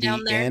White inn Lady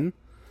down there? Inn.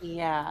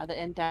 Yeah, the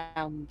end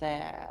down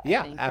there. I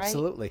Yeah, think, right?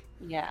 absolutely.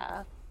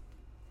 Yeah.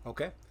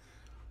 Okay.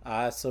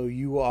 So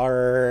you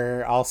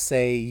are, I'll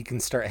say you can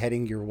start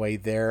heading your way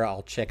there.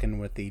 I'll check in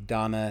with the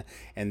Donna,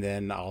 and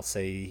then I'll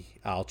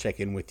check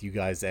in with you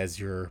guys as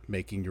you're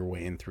making your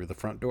way in through the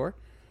front door.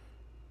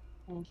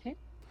 Okay.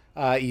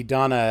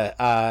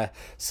 Idana,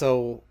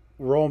 so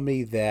roll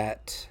me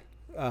that.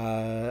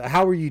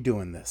 How are you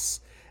doing this?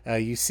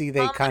 You see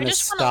they kind I of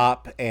just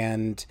stop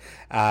and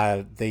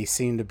they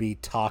seem to be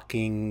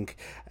talking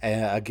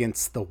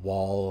against the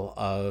wall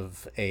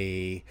of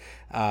a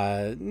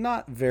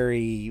not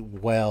very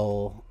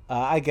well,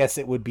 I guess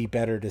it would be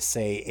better to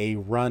say a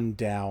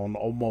rundown,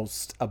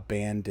 almost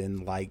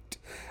abandoned like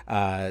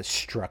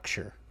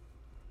structure.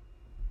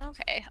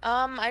 Okay.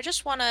 I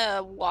just want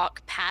to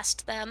walk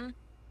past them,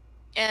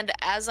 and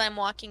as I'm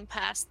walking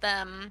past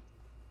them,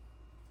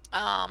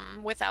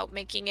 without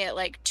making it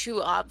like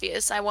too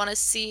obvious, I want to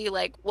see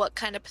like what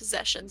kind of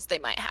possessions they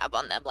might have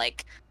on them,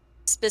 like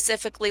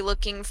specifically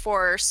looking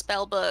for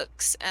spell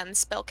books and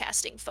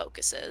spellcasting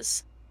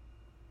focuses.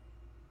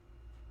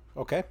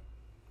 Okay.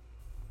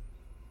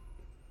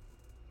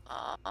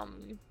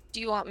 Do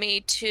you want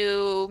me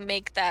to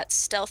make that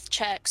stealth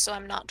check so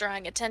I'm not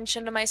drawing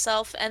attention to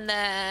myself? And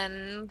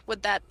then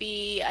would that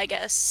be, I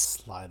guess,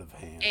 Sleight of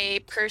hand. a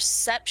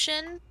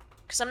perception?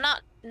 Because I'm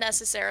not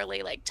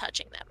necessarily like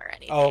touching them or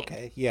anything. Oh,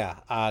 okay. Yeah.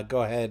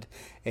 Go ahead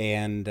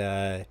and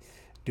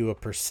do a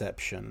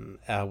perception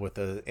with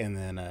a, and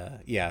then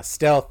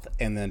stealth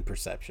and then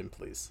perception,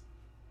 please.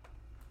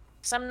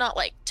 Because I'm not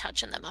like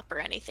touching them up or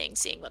anything,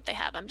 seeing what they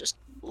have. I'm just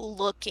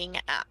looking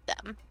at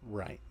them.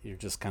 Right. You're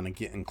just kind of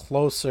getting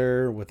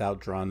closer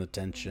without drawing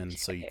attention,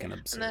 so you can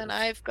observe. And then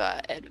I've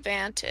got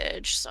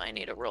advantage, so I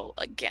need to roll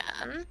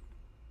again.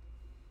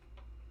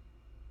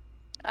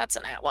 That's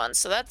an at one,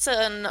 so that's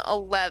an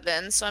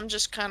 11. So I'm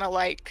just kind of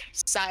like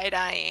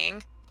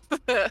side-eyeing.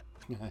 And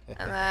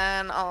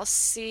then I'll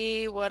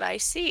see what I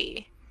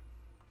see.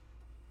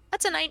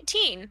 That's a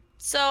 19.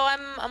 So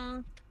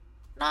I'm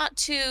not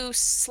too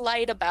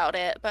slight about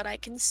it, but I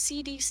can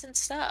see decent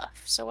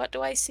stuff. So what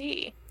do I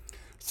see?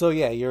 So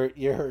yeah,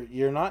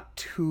 you're not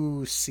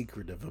too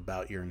secretive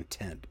about your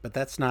intent, but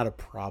that's not a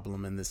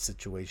problem in this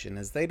situation,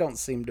 as they don't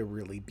seem to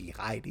really be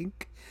hiding.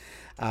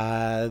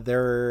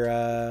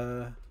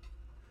 Their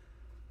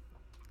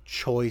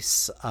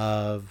choice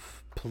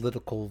of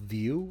political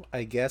view,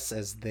 I guess,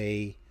 as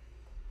they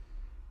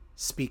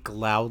speak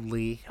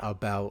loudly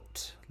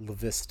about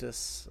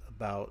Levistus,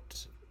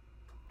 about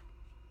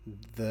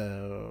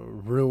the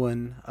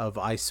ruin of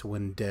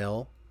Icewind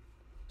Dale,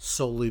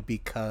 solely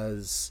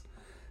because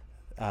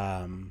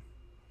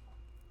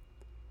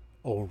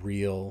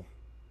O'Reilly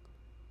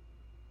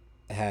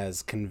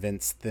has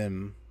convinced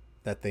them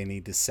that they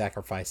need to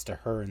sacrifice to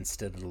her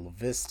instead of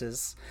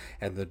Levistus,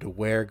 and the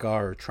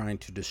Duergar are trying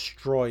to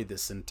destroy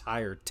this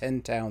entire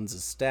 10 towns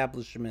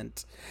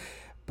establishment.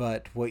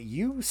 But what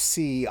you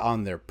see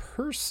on their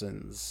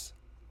persons,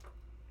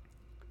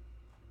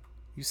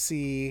 you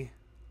see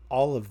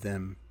all of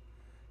them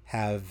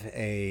have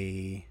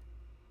a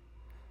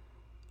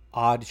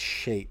odd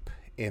shape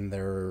in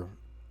their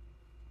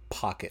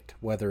pocket,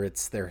 whether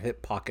it's their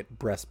hip pocket,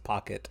 breast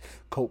pocket,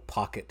 coat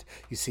pocket.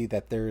 You see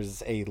that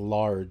there's a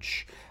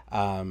large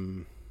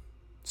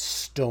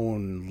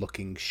stone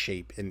looking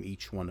shape in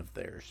each one of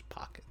their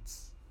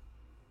pockets.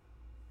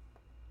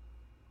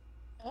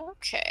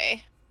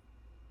 Okay.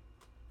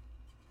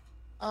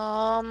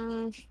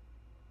 I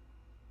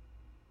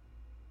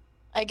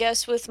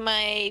guess with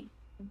my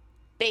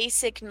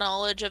basic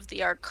knowledge of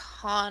the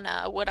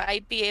Arcana, would I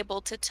be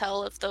able to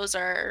tell if those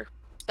are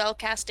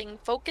spellcasting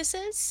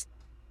focuses?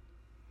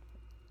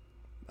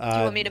 Do you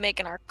want me to make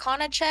an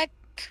Arcana check?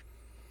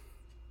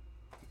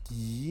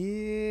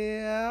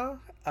 Yeah.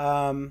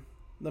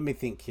 Let me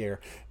think here.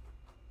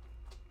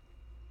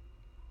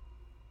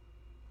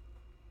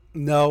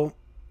 No.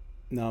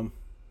 I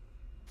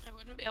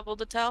wouldn't be able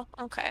to tell.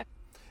 Okay.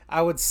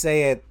 I would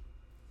say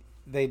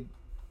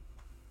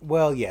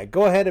well, yeah,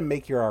 go ahead and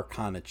make your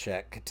Arcana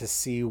check to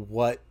see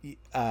what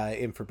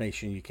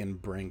information you can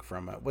bring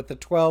from it. With the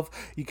 12,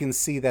 you can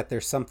see that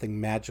there's something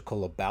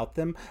magical about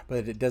them,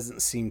 but it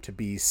doesn't seem to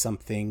be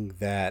something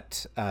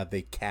that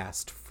they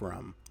cast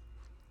from.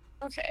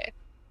 Okay.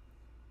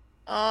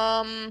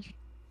 I'll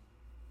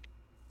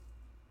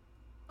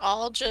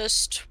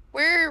just...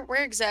 Where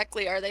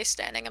exactly are they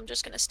standing? I'm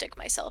just gonna stick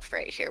myself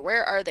right here.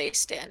 Where are they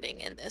standing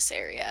in this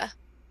area?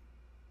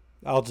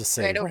 I'll just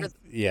say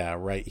Right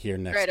right here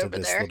next right to over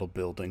this there. little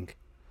building.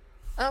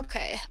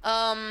 Okay.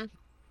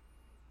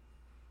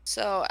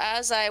 So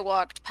as I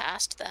walked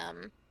past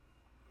them,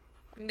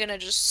 I'm gonna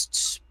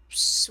just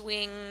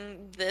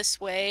swing this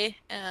way,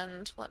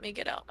 and let me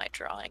get out my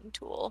drawing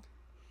tool.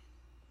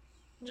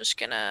 I'm just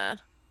gonna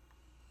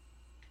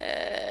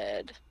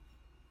head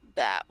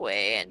that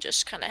way and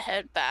just kind of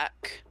head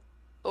back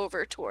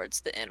over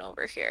towards the inn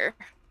over here.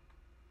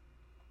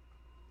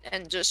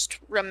 And just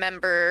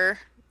remember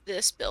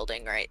this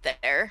building right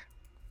there.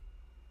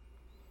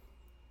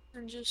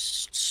 And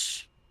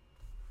just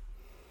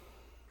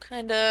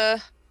kind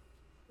of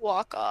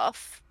walk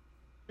off,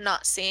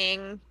 not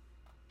seeing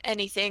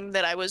anything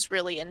that I was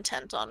really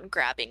intent on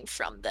grabbing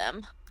from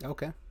them.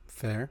 Okay,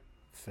 fair.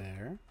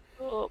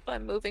 Oh,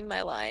 I'm moving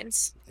my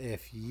lines.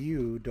 If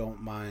you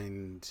don't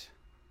mind.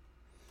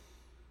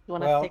 You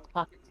want to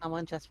pickpocket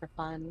someone just for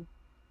fun?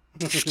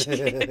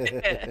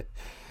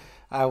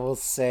 I will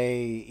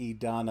say,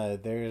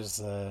 Idana,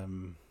 there's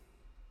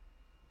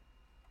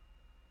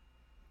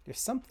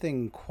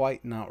something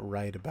quite not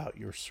right about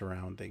your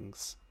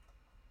surroundings.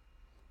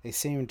 They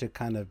seem to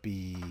kind of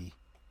be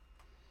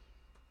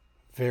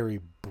very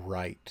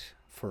bright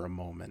for a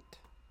moment.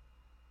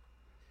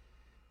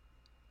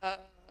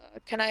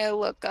 Can I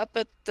look up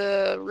at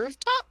the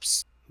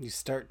rooftops? You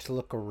start to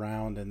look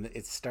around, and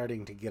it's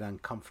starting to get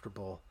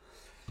uncomfortable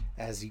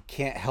as you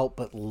can't help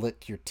but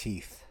lick your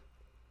teeth.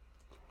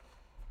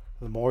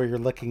 The more you're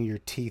licking your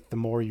teeth, the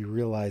more you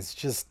realize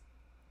just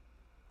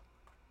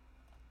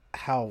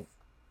how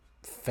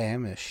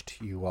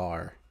famished you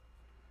are.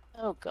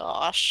 Oh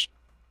gosh.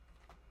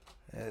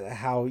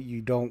 How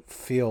you don't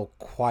feel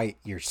quite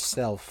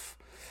yourself.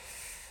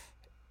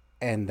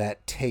 And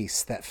that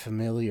taste, that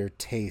familiar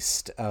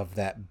taste of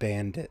that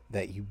bandit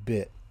that you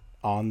bit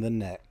on the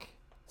neck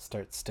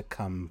starts to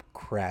come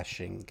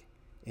crashing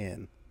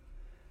in.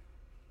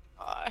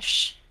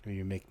 Gosh. Will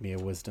you make me a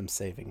wisdom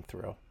saving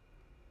throw?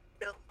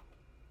 No.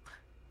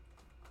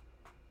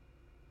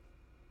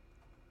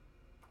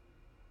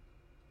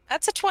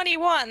 That's a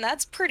 21.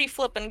 That's pretty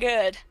flippin'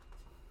 good.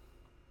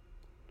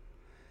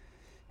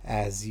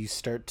 As you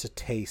start to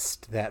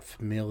taste that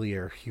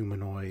familiar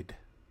humanoid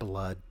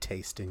blood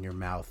taste in your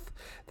mouth,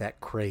 that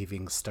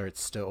craving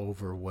starts to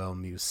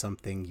overwhelm you,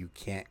 something you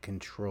can't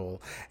control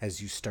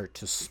as you start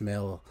to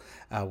smell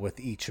with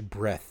each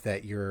breath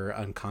that you're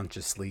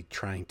unconsciously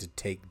trying to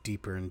take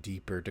deeper and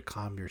deeper to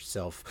calm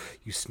yourself.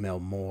 You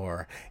smell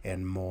more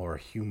and more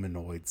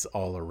humanoids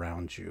all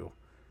around you.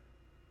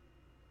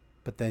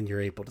 But then you're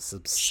able to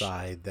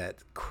subside that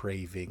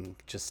craving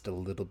just a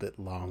little bit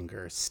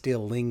longer,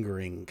 still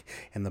lingering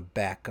in the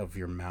back of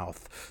your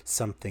mouth,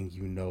 something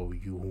you know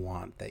you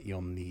want that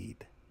you'll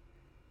need.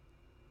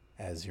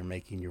 As you're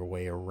making your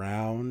way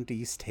around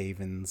East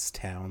Haven's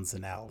towns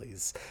and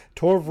alleys.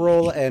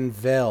 Torvril and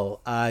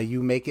Vel,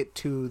 you make it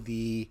to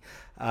the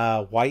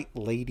White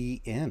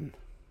Lady Inn.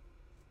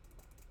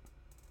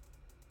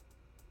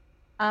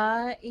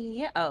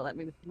 Yeah. Oh, let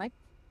me look at my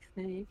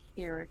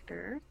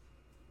character.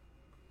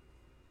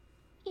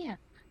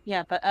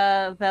 Yeah, but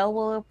Vel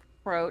will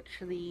approach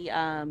the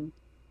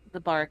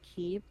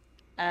barkeep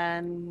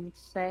and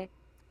say,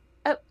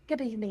 "Oh,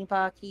 good evening,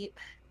 barkeep.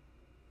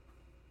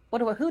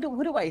 Who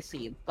do I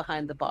see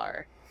behind the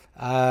bar?"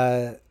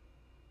 An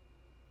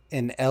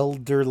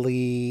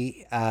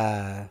elderly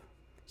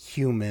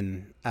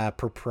human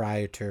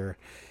proprietor,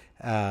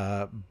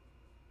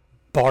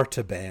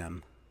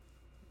 Bartaban.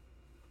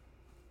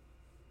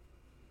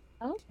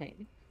 Okay.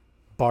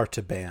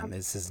 Bartaban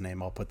is his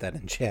name. I'll put that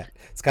in chat.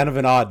 It's kind of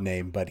an odd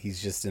name, but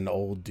he's just an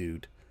old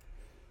dude.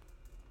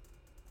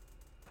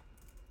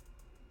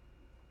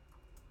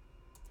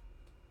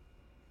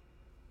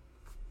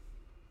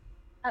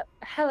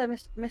 Hello,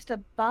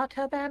 Mr.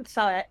 Bartoban.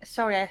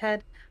 Sorry, I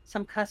heard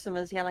some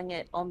customers yelling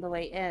it on the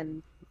way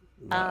in.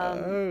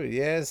 Oh,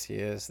 yes,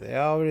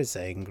 they're always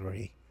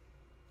angry.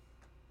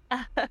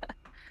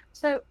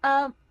 So,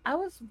 I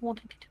was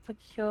wanting to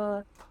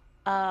procure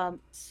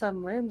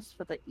some rooms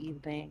for the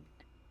evening.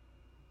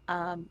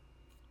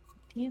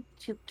 He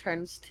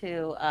turns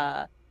to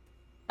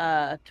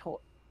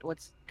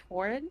what's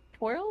Torin?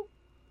 Toril?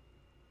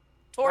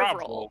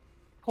 Torvril.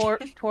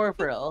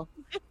 Torvril.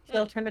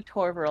 He'll turn to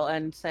Torvril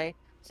and say,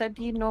 "So,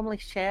 do you normally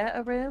share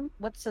a room?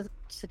 What's the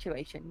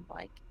situation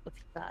like with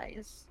you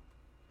guys?"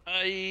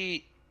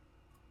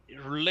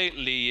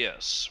 Lately,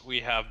 yes,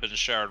 we have been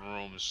sharing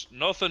rooms.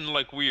 Nothing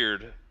like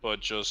weird, but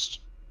just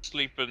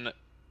sleeping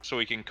so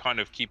we can kind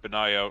of keep an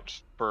eye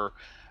out for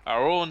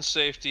our own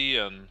safety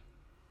and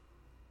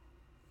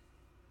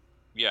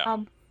yeah.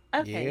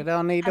 Okay. You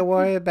don't need to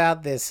worry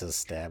about this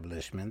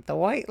establishment. The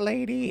White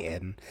Lady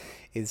Inn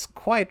is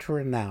quite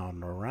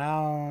renowned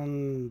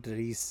around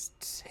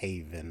East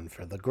Haven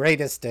for the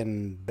greatest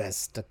and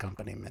best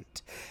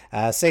accompaniment.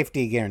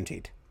 Safety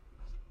guaranteed.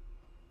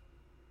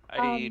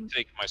 I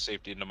take my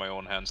safety into my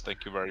own hands.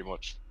 Thank you very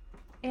much.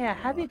 Yeah,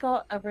 have you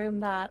got a room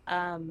that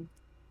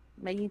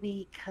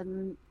maybe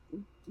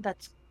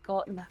that's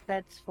got enough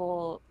beds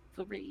for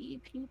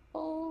 3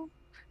 people?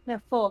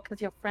 No, 4,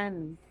 because your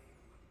friend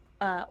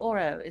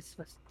Oro is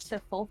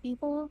so 4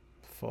 people.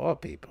 4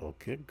 people,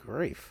 good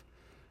grief.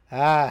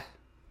 Yeah.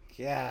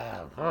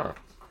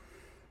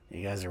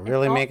 You guys are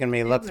really not making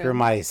me 2 look through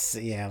rooms.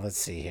 my... Yeah, let's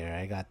see here.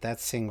 I got that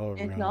single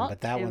It's room, not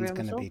but that 2 one's rooms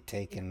going to will be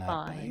taken be up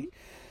by... fine.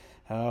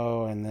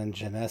 Oh, and then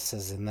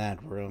Janessa's in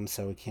that room,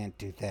 so we can't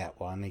do that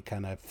one. He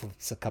kind of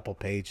flips a couple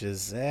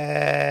pages. All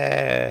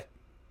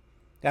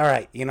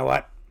right, you know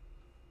what?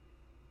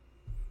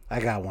 I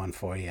got one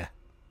for you.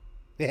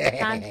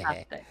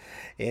 Fantastic.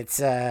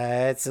 It's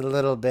a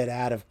little bit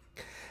out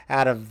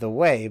of the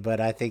way, but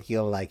I think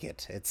you'll like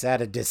it. It's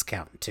at a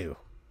discount too.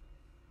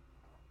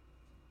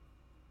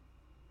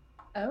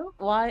 Oh,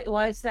 why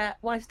is that?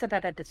 Why is that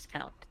at a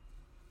discount?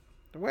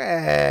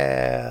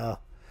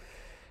 Well,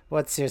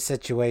 what's your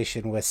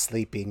situation with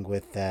sleeping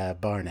with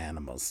barn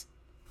animals?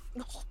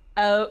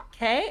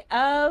 Okay.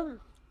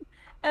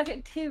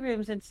 Okay, 2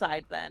 rooms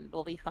inside then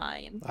will be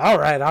fine. All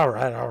right.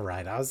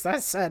 I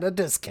said a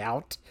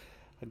discount.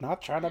 I'm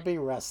not trying to be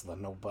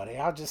wrestling nobody.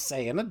 I'll just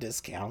say in a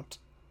discount.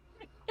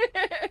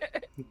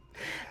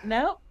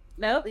 No,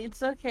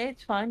 it's okay.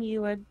 It's fine.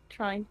 You were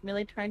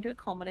really trying to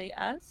accommodate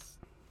us.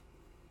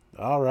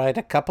 All right,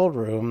 a couple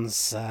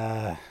rooms.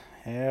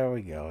 Here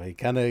we go. He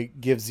kind of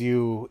gives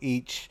you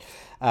each.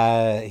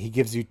 He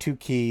gives you 2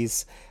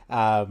 keys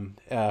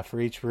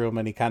for each room,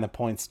 and he kind of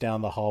points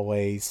down the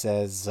hallway. He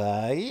says,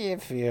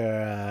 "If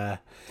you're,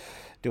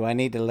 do I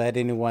need to let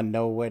anyone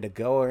know where to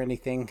go or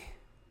anything?"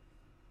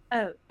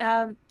 Oh,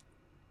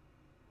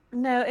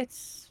 no,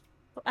 it's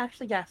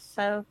actually yes.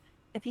 So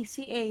if you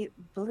see a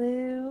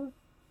blue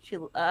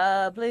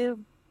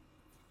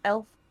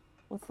elf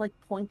with like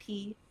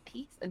pointy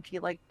teeth, and she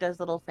like does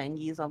little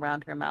thingies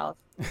around her mouth,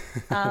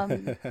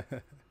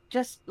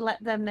 just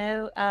let them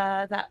know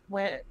that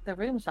where the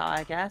rooms are,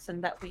 I guess,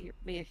 and that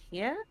we're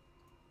here.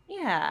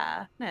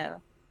 Yeah,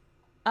 no.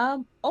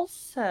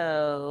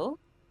 Also,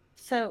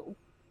 so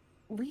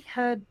we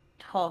heard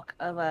talk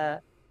of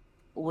a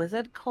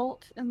wizard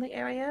cult in the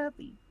area,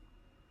 the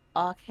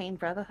Arcane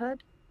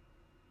Brotherhood.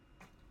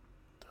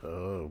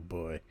 Oh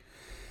boy.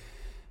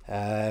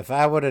 If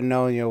I would have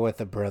known you were with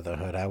the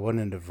Brotherhood, I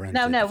wouldn't have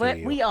rented No, for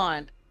you. we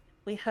aren't.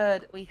 We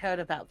heard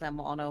about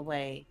them on our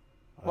way.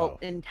 Well, Oh,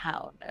 in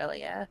town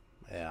earlier.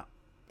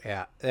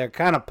 yeah. They're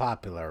kind of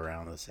popular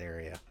around this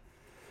area.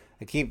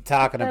 They keep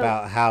talking So,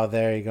 about how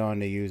they're going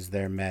to use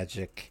their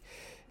magic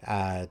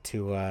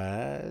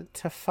to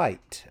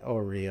fight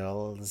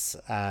Oriel's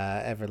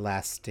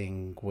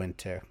everlasting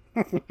winter.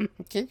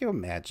 Can you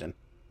imagine?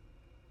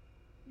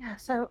 yeah,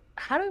 so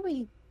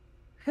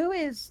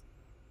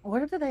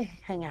where do they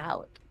hang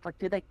out? Like,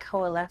 do they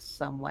coalesce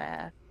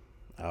somewhere?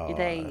 Oh, Do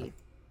they,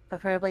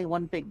 preferably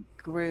one big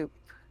group,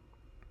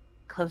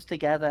 close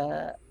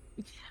together?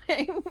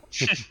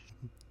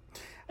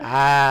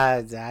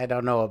 I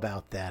don't know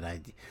about that.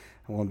 I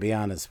won't be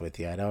honest with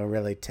you. I don't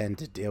really tend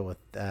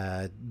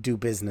to do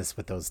business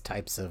with those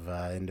types of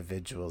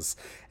individuals,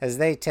 as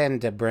they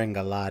tend to bring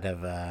a lot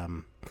of,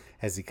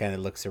 as he kind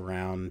of looks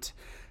around,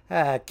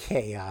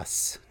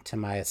 chaos to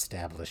my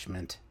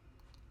establishment.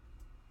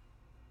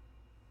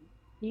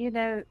 You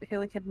know who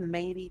we could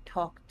maybe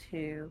talk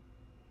to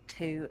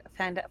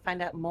find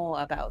out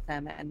more about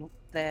them and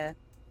their,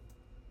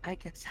 I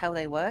guess, how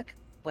they work,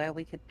 where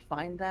we could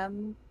find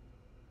them.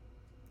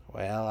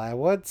 Well, I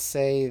would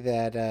say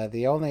that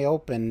the only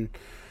open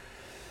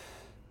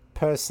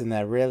person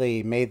that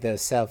really made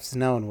themselves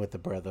known with the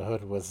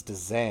Brotherhood was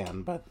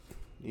Dazan, but,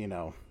 you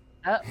know,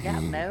 Oh, yeah,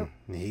 no.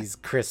 he's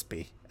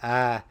crispy.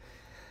 I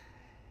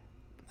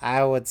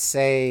would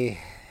say,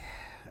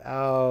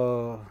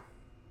 oh,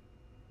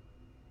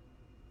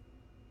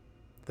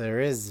 there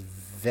is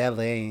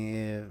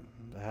Vele.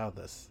 How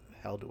the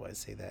hell do I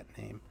say that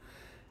name?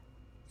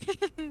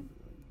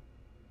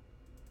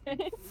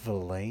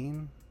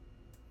 Velane?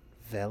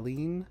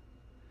 Veline?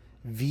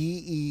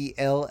 Vellynne.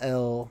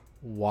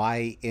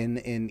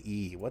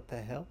 What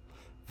the hell?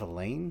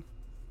 Velane?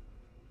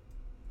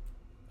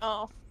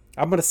 Oh,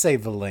 I'm going to say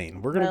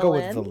Velane. We're going to go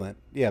with Velen? Velin.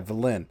 Yeah,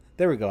 Velin.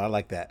 There we go. I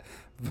like that.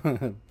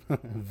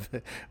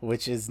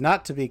 Which is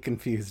not to be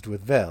confused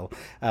with Vel.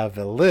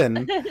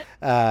 Velin,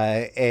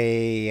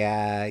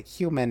 a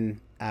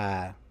human.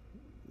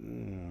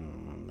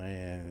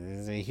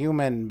 He's a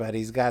human, but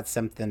he's got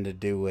something to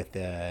do with.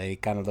 He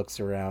kind of looks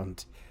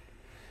around.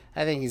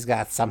 I think he's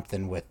got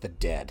something with the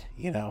dead,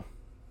 you know?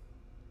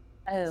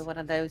 Oh, one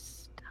of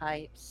those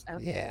types.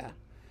 Okay.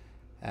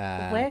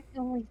 Yeah. Where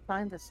can we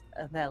find this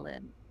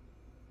Velen?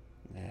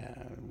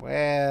 Yeah,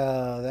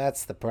 well,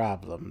 that's the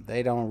problem.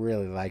 They don't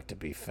really like to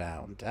be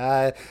found.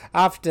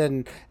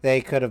 Often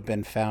they could have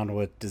been found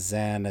with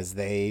Dazan as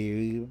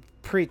they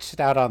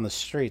preached out on the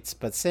streets,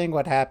 but seeing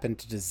what happened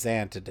to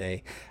Dazan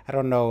today, I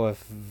don't know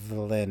if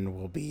Velin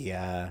will be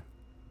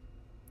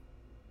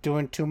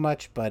doing too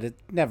much, but it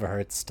never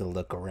hurts to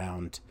look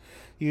around.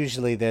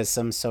 Usually there's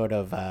some sort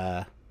of,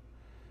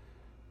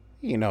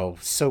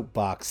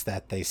 soapbox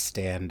that they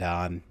stand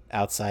on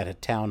outside a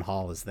town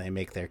hall as they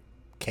make their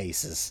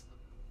cases.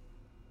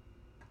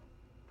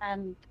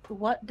 And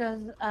what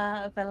does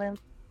Velen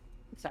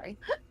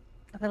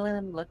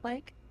look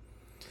like?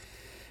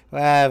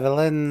 Well,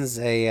 Valin's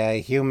a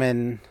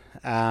human.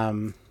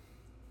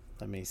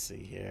 Let me see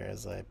here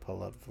as I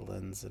pull up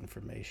Lynn's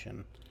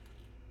information.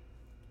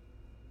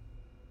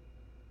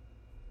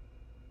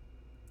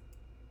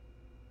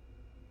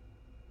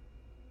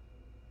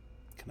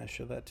 Can I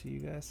show that to you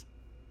guys?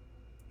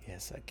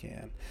 Yes, I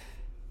can.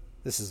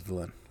 This is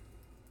Vlyn.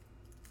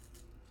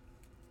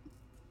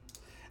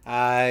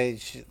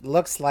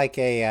 Looks like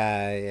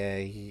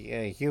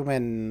a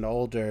human,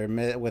 older,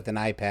 with an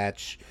eye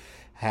patch,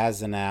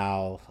 has an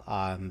owl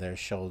on their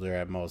shoulder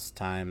at most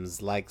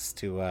times, likes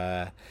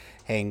to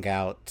hang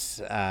out,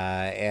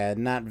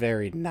 and not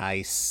very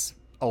nice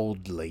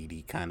old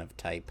lady kind of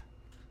type.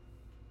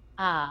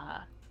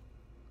 Ah.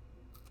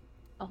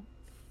 Oh,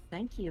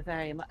 thank you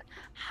very much.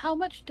 How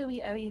much do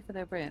we owe you for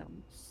the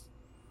rooms?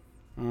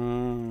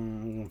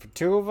 For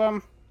two of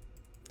them,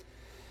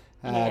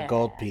 Yeah.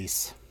 gold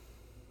piece.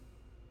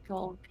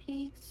 Gold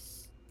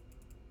piece.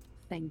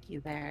 Thank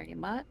you very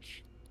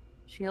much.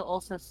 She'll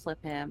also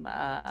slip him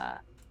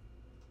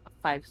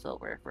 5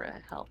 silver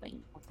for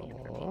helping with the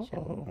information.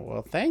 Oh,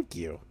 well, thank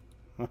you.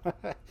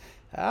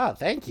 Oh,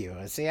 thank you.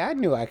 See, I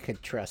knew I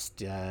could trust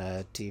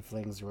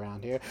tieflings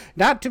around here.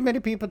 Not too many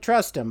people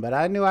trust them, but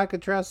I knew I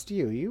could trust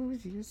you.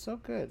 You're so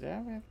good.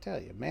 I have to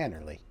tell you,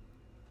 mannerly.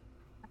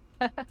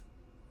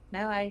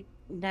 No, I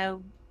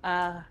know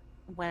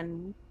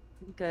when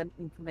good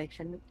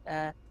information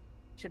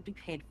should be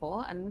paid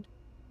for, and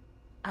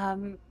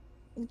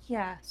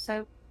yeah.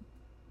 So,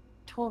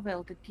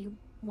 Torville, did you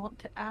want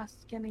to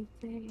ask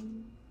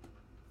anything?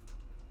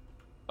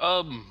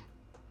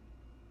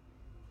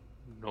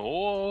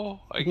 No,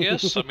 I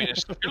guess. I mean,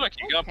 I feel like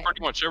you got Okay.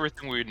 pretty much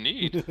everything we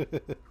need.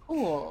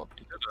 Cool.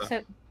 So,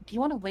 do you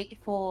want to wait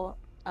for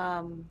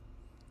Oh,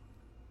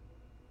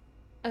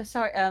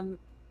 sorry.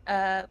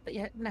 But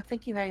yeah, no,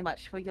 thank you very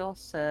much for your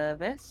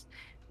service.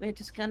 We're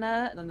just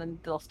gonna, and then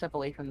they'll step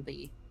away from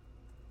the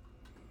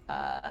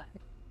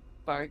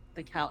bar,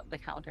 the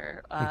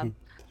counter.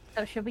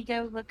 So should we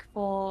go look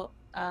for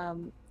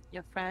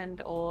your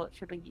friend, or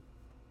should we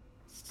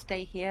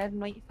stay here and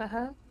wait for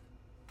her?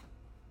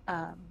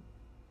 Well,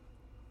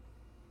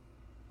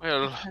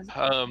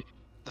 Because-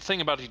 the thing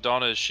about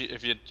Idana is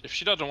if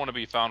she doesn't want to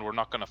be found, we're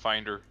not gonna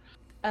find her.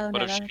 Oh But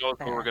no, if she that's knows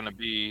where we're fair. gonna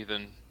be,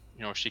 then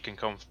she can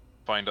come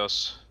find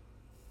us.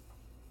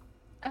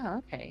 Oh,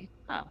 okay.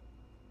 Oh,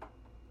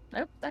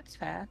 nope, that's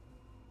fair.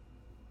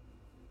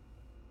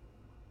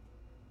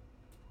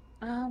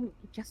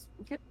 Just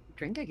get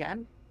drink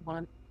again.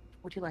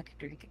 Would you like to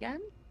drink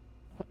again?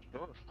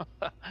 Sure.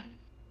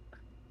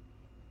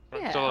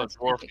 Yeah, Tell a let's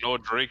dwarf drink no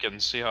drink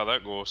and see how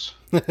that goes.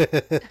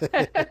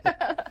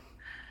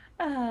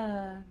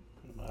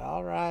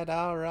 All right,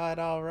 all right,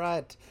 all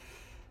right.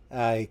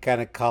 He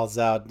kind of calls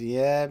out,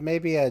 yeah,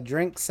 maybe a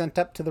drink sent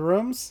up to the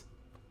rooms?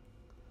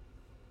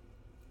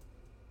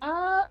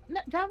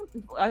 No,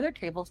 are there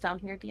tables down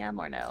here, DM,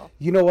 or no?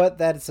 You know what?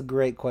 That is a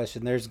great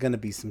question. There's going to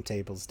be some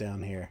tables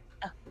down here.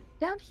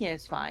 Down here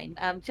is fine.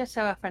 Just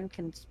so our friend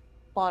can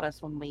spot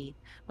us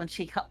when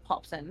she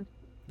pops in.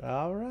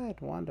 All right,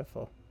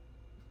 wonderful.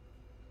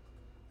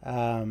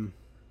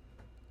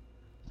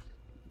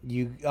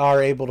 You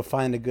are able to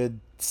find a good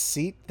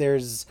seat.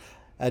 There's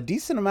a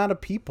decent amount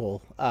of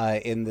people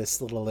in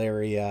this little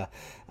area.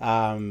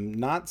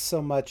 Not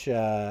so much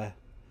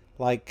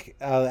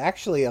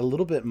actually a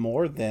little bit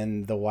more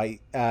than the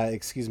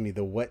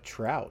the wet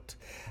trout.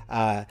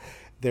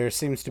 There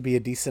seems to be a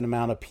decent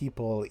amount of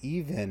people,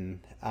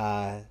 even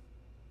a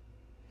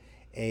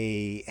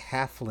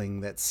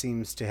halfling that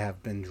seems to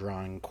have been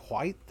drawing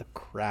quite the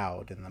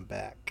crowd in the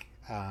back.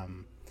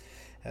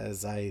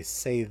 As I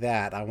say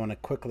that, I want to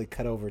quickly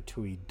cut over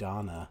to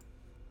Idana.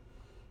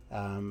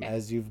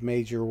 As you've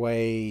made your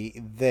way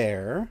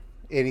there,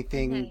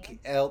 anything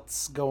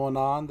else going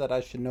on that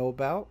I should know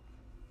about?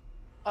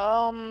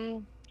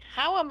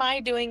 How am I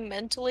doing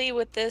mentally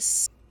with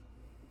this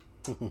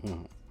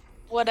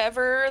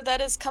whatever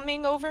that is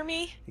coming over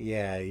me?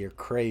 Yeah, your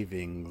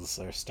cravings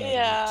are starting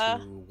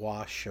to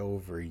wash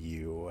over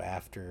you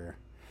after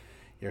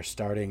you're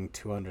starting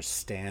to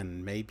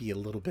understand maybe a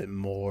little bit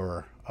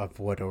more of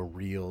what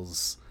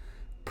O'Reilly's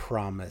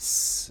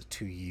promise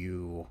to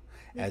you,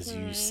 as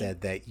you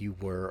said that you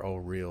were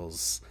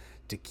O'Reilly's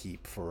to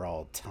keep for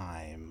all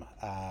time.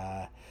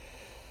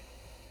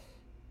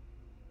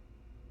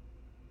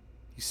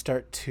 You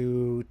start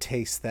to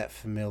taste that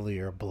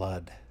familiar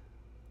blood,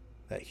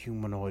 that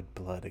humanoid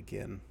blood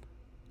again.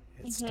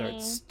 It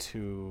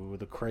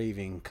the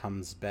craving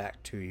comes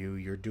back to you.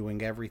 You're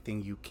doing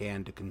everything you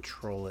can to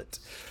control it.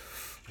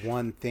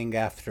 One thing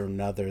after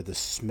another, the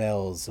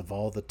smells of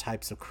all the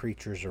types of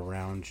creatures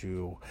around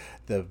you,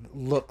 the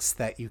looks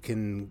that you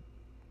can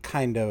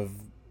kind of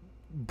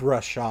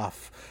brush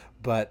off,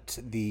 but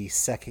the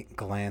second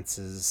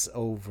glances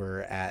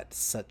over at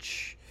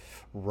such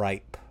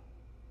ripe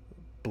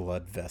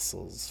blood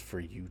vessels for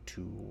you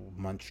to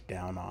munch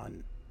down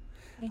on.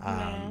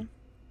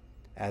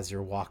 As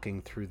you're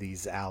walking through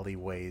these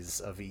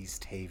alleyways of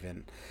East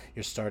Haven,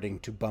 you're starting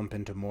to bump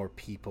into more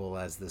people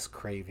as this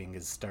craving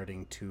is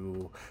starting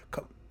to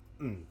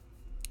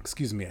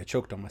excuse me, I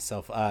choked on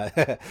myself,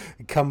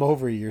 come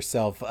over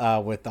yourself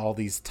with all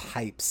these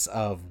types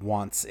of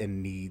wants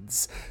and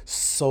needs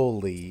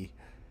solely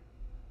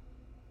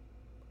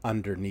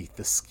underneath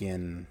the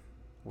skin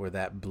where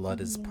that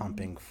blood is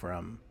pumping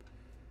from.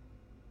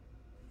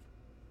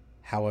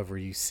 However,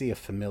 you see a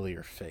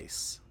familiar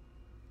face.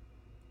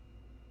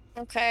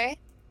 Okay.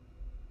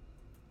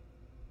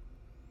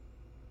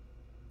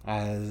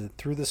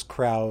 Through this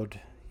crowd,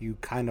 you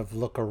kind of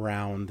look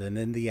around, and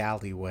in the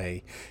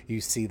alleyway,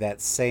 you see that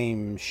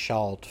same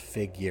shawled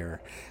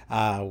figure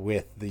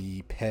with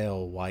the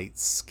pale white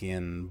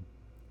skin,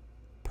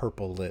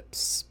 purple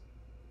lips,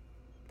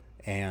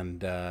 and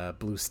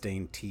blue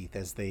stained teeth.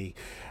 As they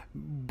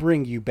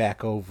bring you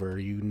back over,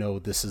 you know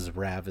this is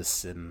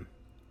Ravison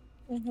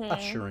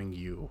ushering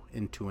you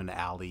into an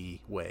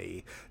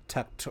alleyway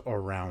tucked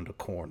around a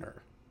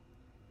corner.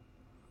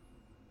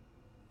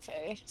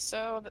 Okay,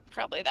 so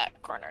probably that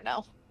corner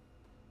now.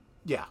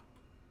 Yeah.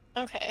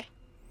 Okay.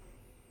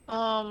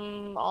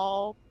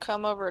 I'll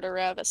come over to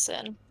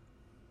Ravison.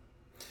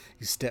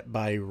 You step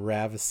by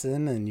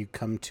Ravison and you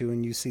come to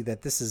and you see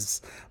that this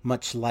is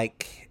much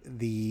like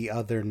the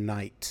other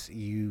night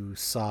you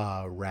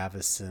saw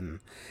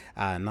Ravison,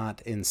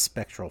 not in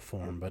spectral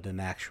form, but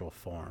in actual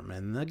form.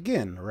 And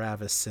again,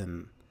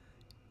 Ravison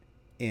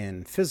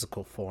in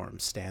physical form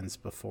stands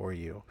before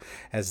you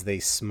as they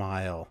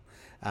smile.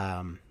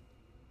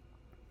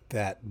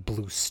 That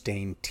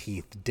blue-stained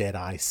teeth,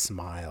 dead-eye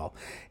smile,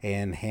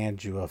 and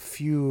hand you a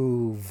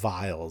few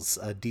vials,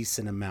 a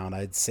decent amount.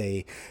 I'd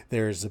say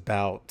there's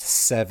about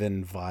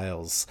 7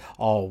 vials,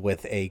 all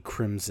with a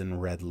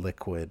crimson-red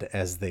liquid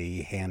as they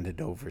hand it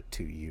over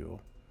to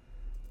you.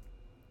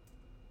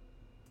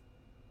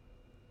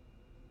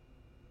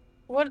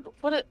 What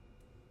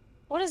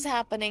is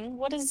happening?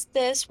 What is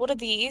this? What are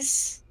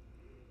these?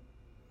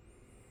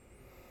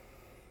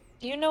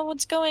 Do you know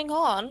what's going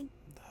on?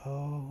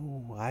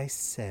 Oh, I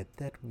said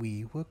that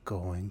we were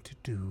going to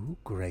do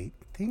great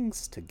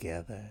things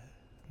together.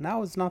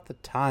 Now is not the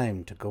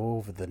time to go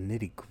over the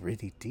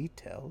nitty-gritty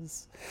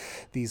details.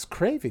 These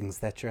cravings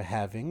that you're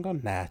having are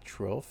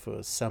natural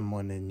for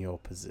someone in your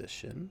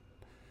position.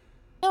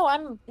 No,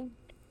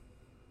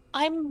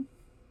 I'm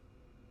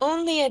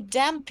only a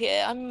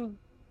Dampier. I'm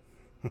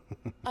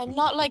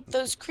not like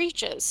those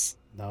creatures.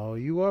 No,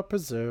 you are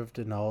preserved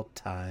in all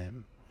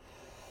time.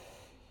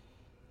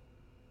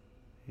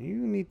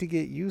 You need to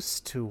get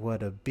used to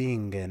what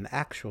being an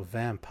actual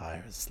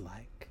vampire is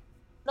like.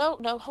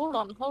 No, hold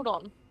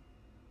on.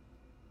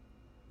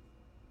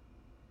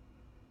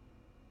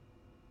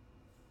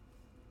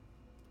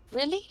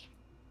 Really?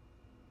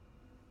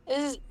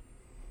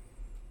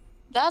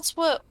 That's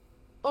what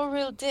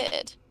Oril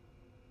did?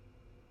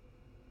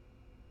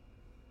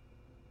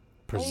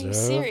 Preserved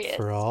serious?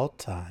 for all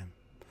time.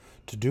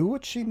 To do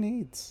what she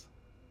needs.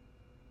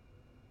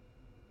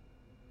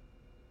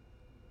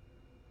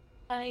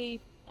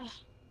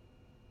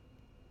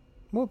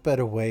 What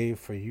better way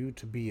for you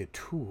to be a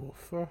tool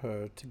for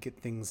her to get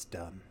things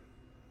done?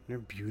 Your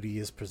beauty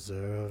is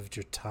preserved,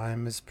 your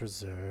time is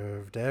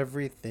preserved,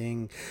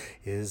 everything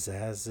is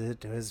as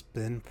it has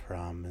been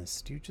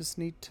promised. You just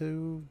need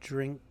to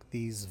drink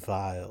these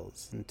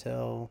vials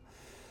until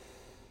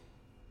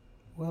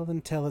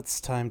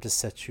it's time to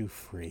set you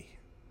free.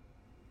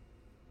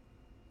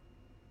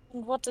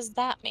 What does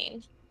that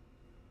mean?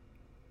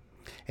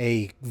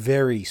 A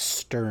very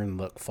stern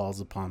look falls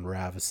upon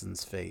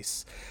Ravison's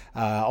face,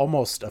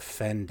 almost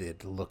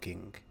offended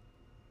looking.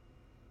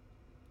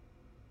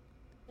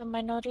 Am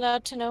I not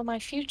allowed to know my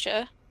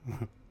future?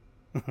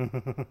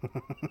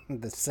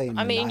 The same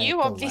I mean, you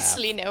maniacal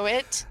obviously laugh know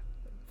it.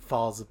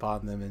 falls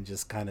upon them and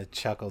just kind of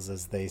chuckles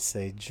as they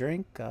say,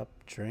 drink up,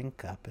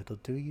 it'll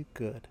do you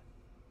good.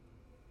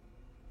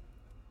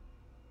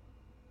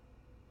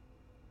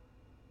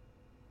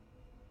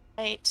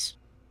 Right.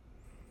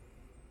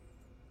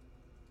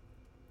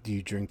 Do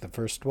you drink the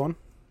first one?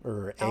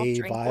 Or I'll a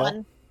drink vial?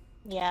 one.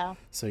 Yeah.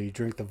 So you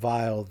drink the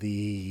vial,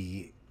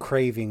 the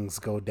cravings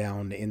go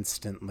down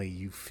instantly.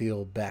 You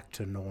feel back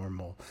to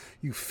normal.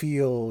 You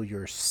feel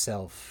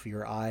yourself.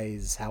 Your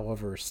eyes,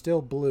 however,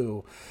 still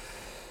blue.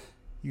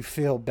 You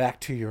feel back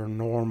to your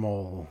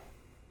normal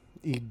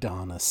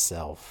Idana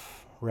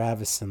self.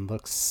 Ravison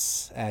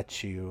looks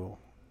at you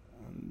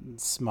and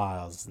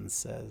smiles and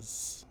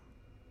says,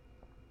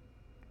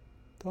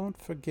 don't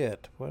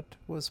forget what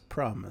was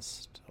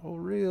promised.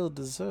 O'Reilly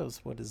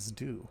deserves what is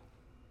due.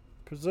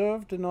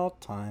 Preserved in all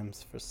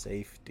times for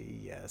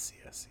safety. Yes.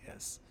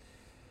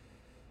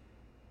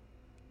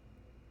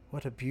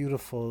 What a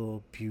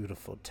beautiful,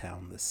 beautiful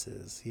town this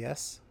is,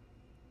 yes?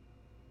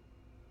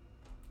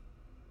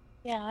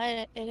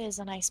 Yeah, it is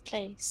a nice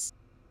place.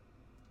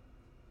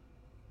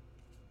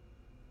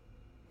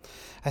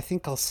 I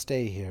think I'll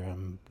stay here a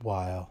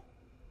while.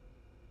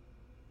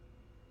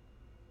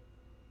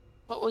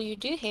 What will you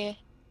do here?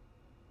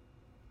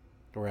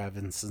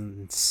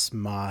 Ravison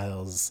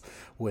smiles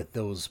with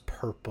those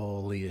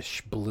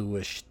purplish,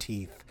 bluish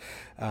teeth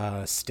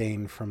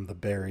stained from the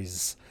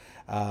berries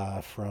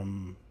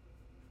from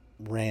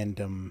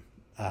random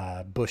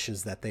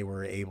bushes that they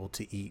were able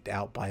to eat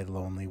out by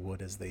Lonely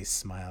Wood as they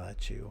smile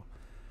at you.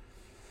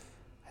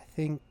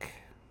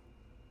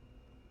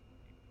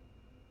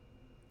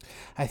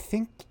 I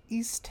think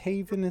East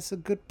Haven is a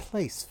good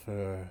place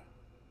for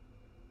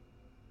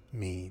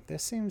me. There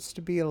seems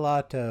to be a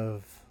lot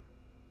of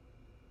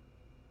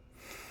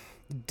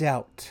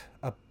doubt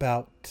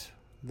about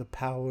the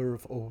power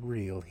of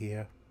Oriel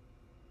here.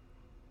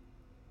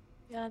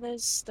 Yeah,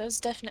 there's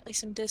definitely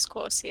some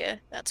discourse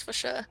here, that's for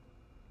sure.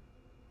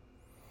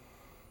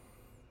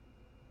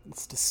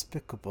 It's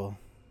despicable.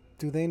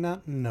 Do they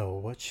not know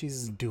what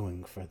she's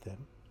doing for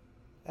them?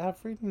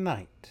 Every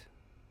night.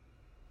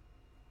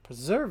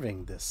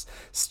 Preserving this.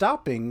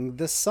 Stopping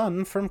the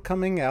sun from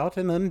coming out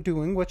and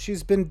undoing what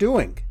she's been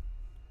doing.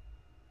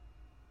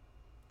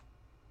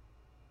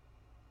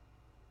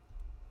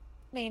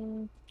 I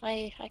mean,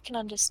 I can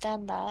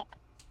understand that.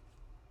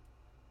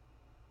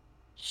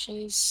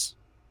 She's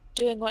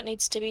doing what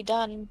needs to be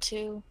done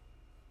to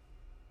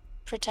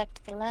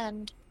protect the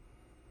land.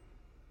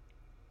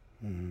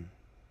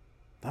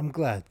 I'm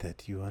glad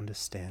that you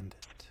understand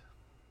it.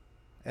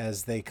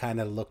 As they kind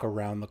of look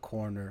around the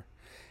corner,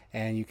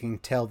 and you can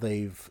tell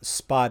they've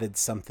spotted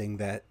something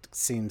that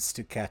seems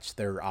to catch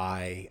their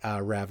eye,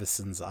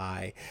 Ravison's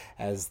eye,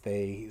 as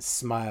they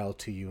smile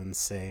to you and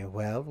say,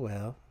 well,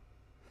 well,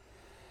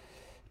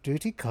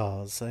 duty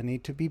calls. I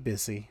need to be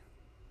busy.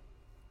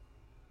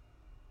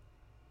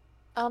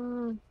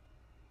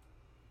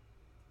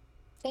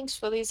 Thanks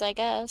for these, I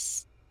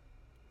guess.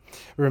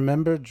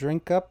 Remember,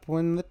 drink up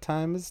when the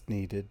time is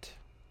needed.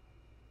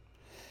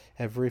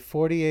 Every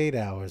 48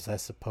 hours, I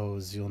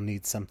suppose, you'll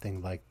need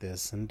something like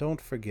this, and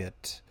don't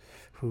forget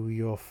who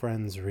your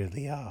friends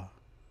really are.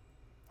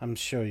 I'm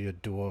sure your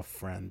dwarf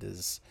friend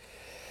is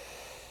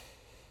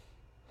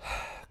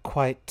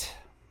quite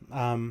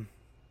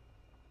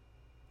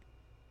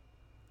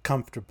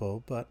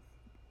comfortable, but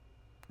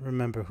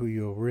remember who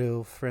your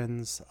real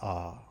friends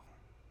are.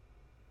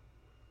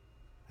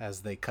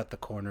 As they cut the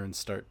corner and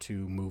start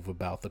to move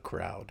about the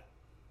crowd.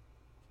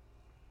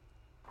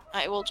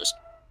 I will just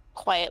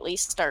quietly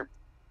start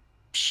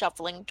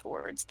shuffling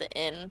towards the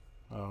inn.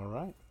 All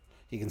right.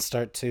 You can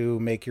start to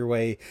make your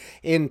way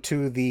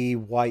into the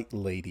White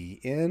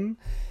Lady Inn,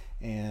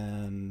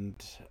 and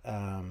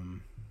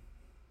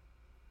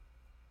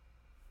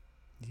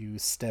you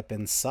step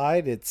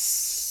inside.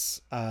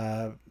 It's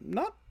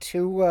not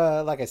too,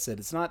 like I said,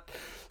 it's not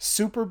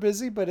super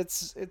busy, but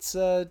it's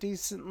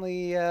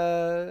decently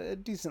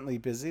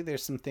busy.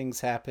 There's some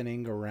things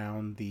happening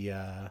around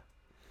the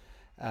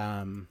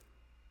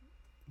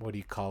what do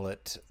you call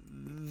it?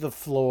 The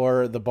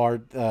floor, the bar,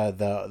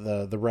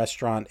 the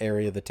restaurant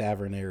area, the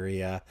tavern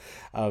area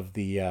of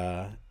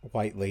the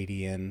White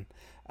Lady Inn.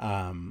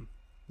 I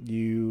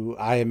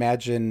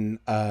imagine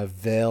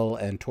Vel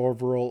and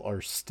Torvorel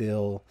are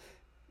still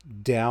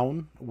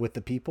down with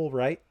the people,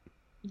 right?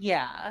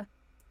 Yeah.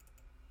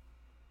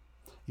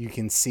 You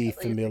can see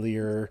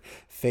familiar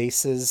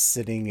faces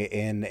sitting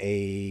in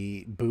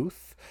a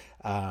booth.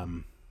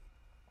 And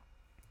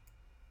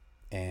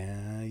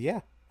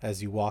yeah,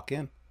 as you walk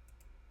in.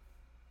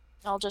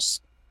 I'll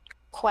just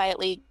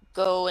quietly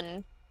go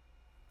and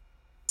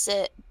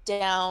sit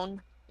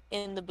down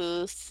in the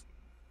booth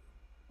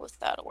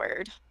without a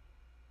word.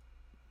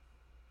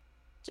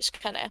 Just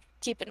kind of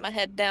keeping my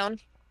head down.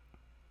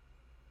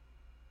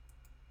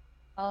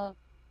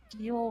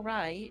 You all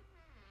right?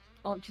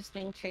 Or just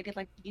being treated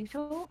like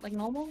usual, like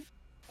normal,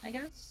 I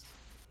guess?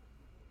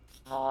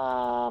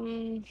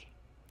 I'm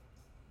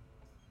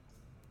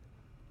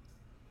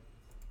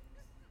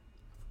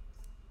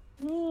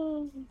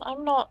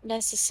not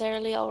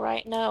necessarily all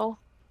right now.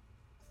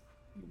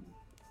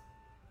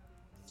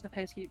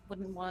 Suppose you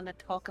wouldn't want to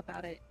talk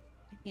about it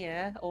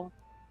here, or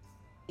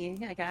here,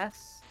 I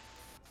guess.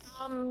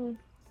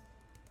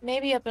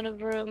 Maybe up in a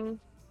room.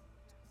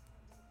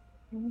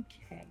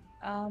 Okay.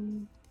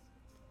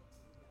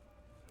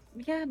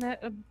 Yeah, no,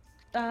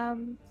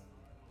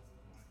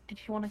 did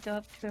you want to go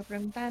up to a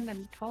room then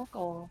and talk,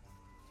 or?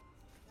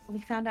 We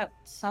found out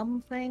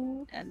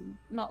something, and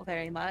not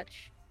very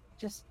much.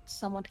 Just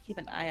someone to keep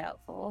an eye out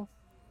for.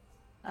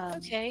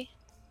 Okay.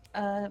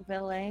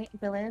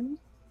 Villain.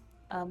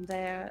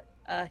 They're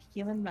a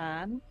human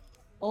man,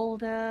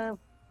 older,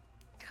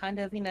 kind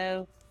of,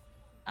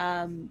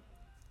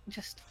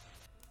 just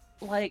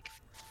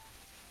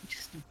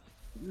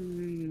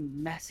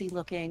messy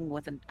looking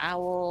with an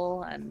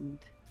owl and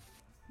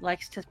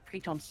likes to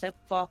preach on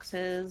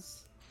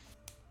soapboxes.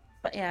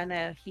 But yeah,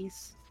 no,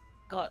 he's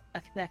got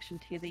a connection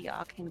to the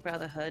Arcane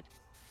Brotherhood.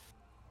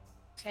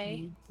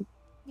 Okay.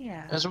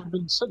 Yeah. As we've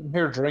been sitting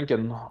here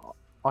drinking,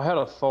 I had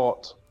a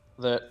thought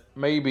that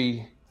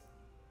maybe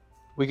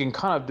we can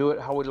kind of do it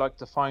how we'd like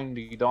to find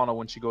Idana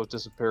when she goes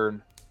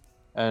disappearing,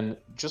 and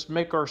just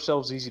make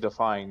ourselves easy to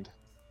find.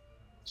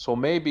 So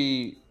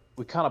maybe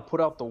we kind of put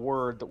out the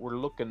word that we're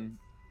looking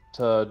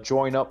to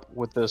join up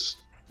with this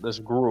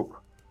group,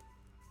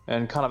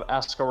 and kind of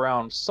ask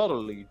around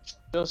subtly,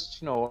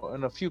 just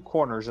in a few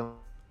corners, and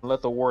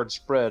let the word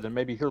spread, and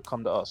maybe he'll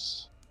come to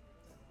us.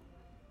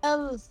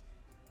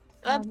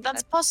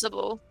 That's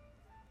possible.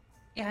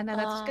 Yeah, no,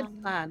 that's a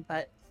good plan,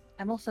 but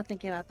I'm also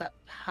thinking about that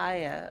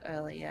pyre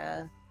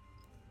earlier.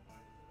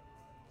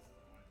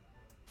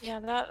 Yeah,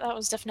 that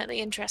was definitely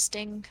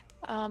interesting.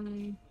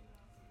 I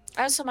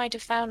also might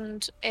have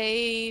found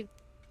a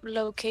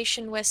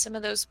location where some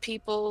of those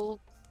people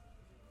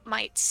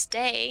might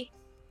stay.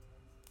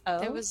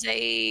 There Oh? was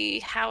a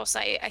house.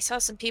 I saw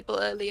some people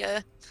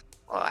earlier,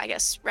 or I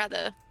guess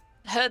rather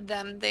heard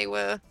them. They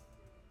were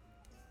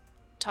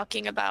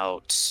talking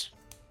about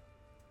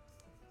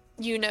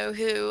you know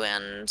who,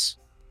 and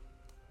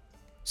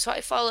so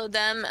I followed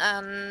them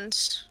and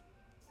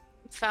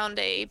found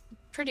a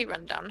pretty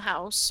rundown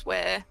house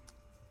where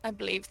I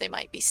believe they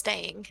might be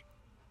staying.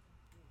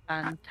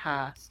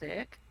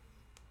 Fantastic.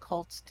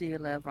 Cults do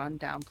live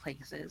rundown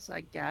places,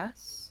 I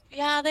guess.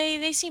 Yeah,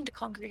 they seem to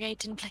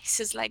congregate in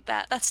places like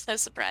that. That's no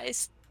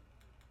surprise.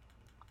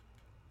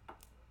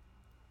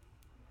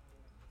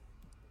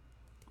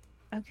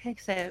 Okay,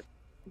 so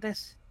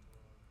this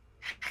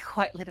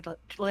quite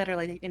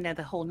literally,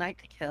 the whole night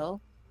to kill.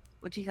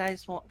 Would you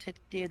guys want to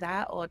do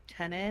that or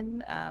turn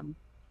in?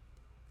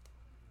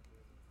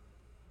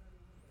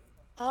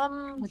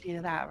 We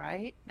do that,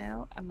 right?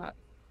 No, I'm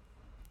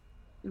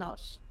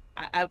not.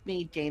 I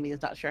mean, Jamie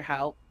is not sure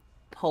how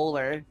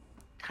polar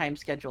time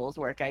schedules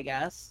work, I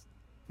guess.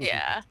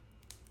 Yeah.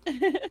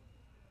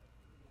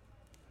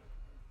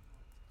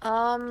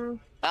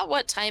 About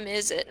what time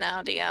is it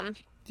now, DM?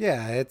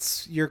 Yeah,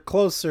 you're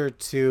closer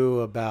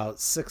to about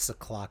 6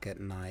 o'clock at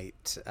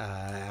night.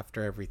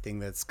 After everything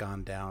that's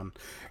gone down,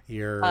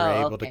 you're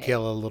Oh, able to okay.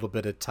 kill a little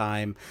bit of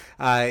time.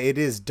 It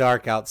is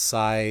dark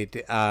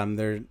outside.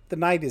 The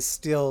night is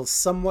still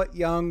somewhat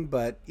young,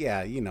 but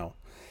yeah,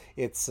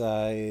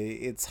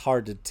 it's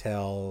hard to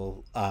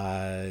tell.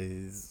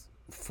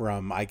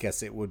 From, I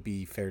guess it would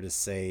be fair to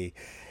say,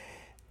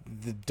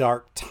 the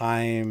dark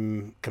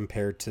time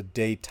compared to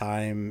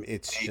daytime,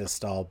 it's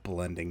just all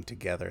blending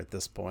together at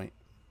this point.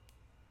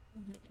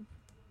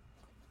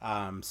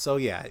 So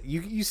yeah,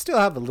 you still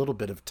have a little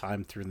bit of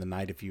time through the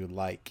night if you would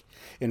like.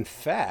 In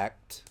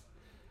fact,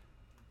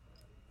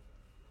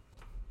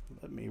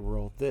 let me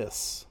roll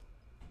this.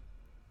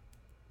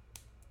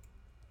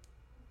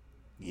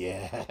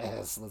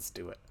 Yes, let's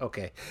do it.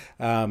 Okay.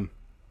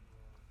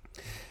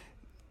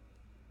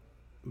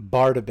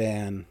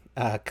 Bardaban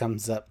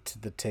comes up to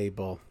the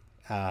table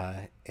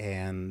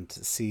and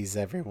sees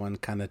everyone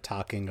kind of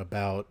talking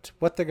about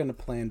what they're going to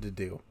plan to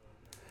do.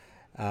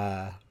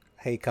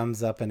 He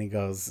comes up and he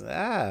goes,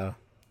 "Oh,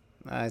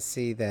 I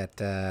see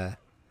that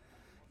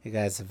you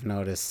guys have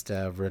noticed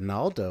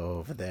Ronaldo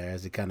over there,"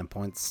 as he kind of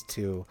points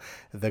to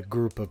the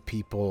group of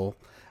people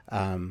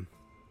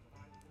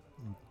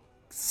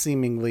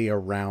seemingly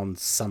around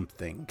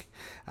something.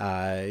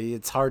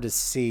 It's hard to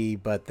see,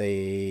 but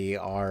they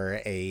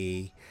are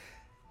a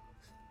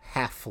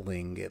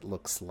halfling, it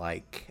looks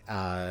like.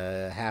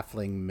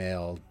 Halfling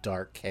male,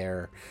 dark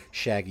hair,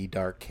 shaggy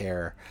dark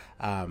hair.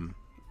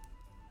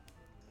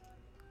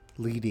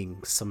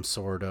 Leading some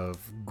sort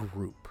of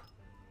group.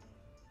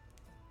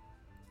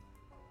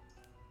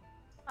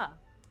 Huh.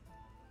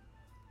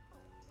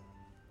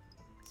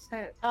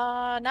 So,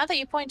 Now that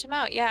you point him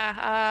out,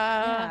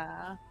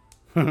 yeah.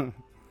 yeah.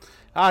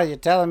 Oh, you're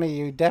telling me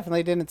you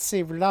definitely didn't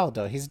see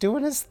Ronaldo? He's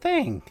doing his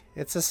thing.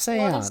 It's a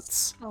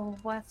seance. Oh,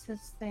 what's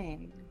his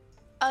thing?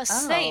 A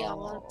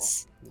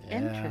seance. Yeah.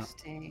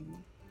 Interesting.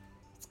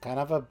 It's kind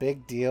of a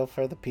big deal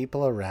for the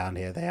people around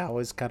here. They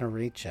always kind of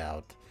reach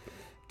out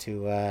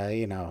to,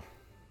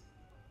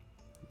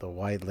 the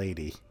White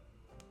Lady.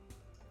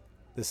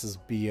 This is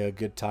be a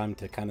good time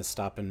to kind of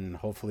stop and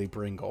hopefully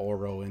bring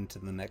Oro into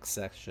the next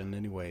section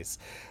anyways.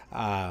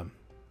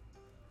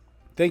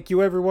 Thank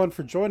you everyone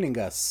for joining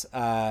us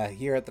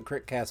here at the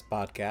Critcast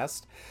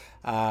podcast.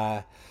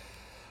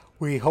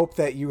 We hope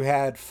that you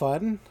had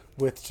fun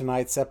with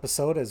tonight's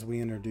episode as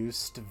we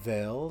introduced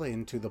Vel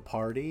into the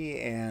party,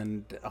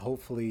 and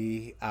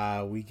hopefully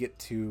we get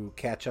to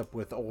catch up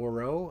with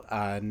Oro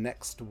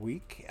next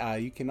week.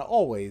 You can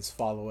always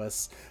follow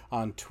us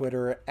on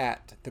Twitter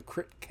at the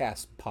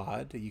Critcast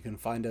Pod. You can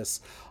find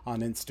us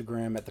on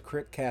Instagram at the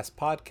Critcast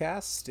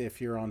Podcast. If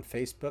you're on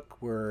Facebook,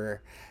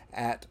 we're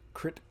at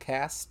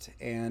Critcast,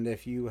 and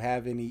if you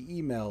have any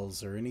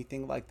emails or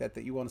anything like that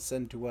you want to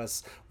send to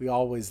us, we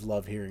always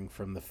love hearing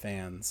from the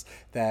fans.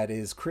 That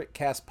is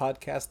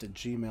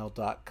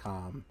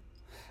critcastpodcast@gmail.com.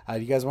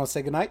 You guys want to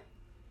say goodnight?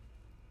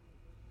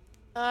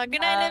 Good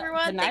night,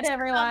 everyone. Good night, Thanks for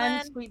everyone.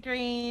 coming. Sweet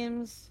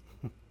dreams.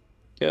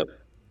 Yep.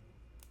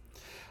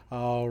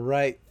 All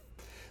right.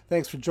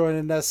 Thanks for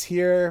joining us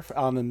here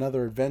on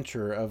another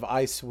adventure of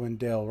Icewind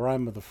Dale,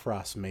 Rime of the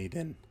Frost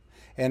Maiden.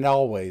 And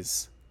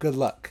always, good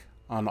luck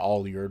on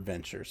all your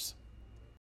adventures.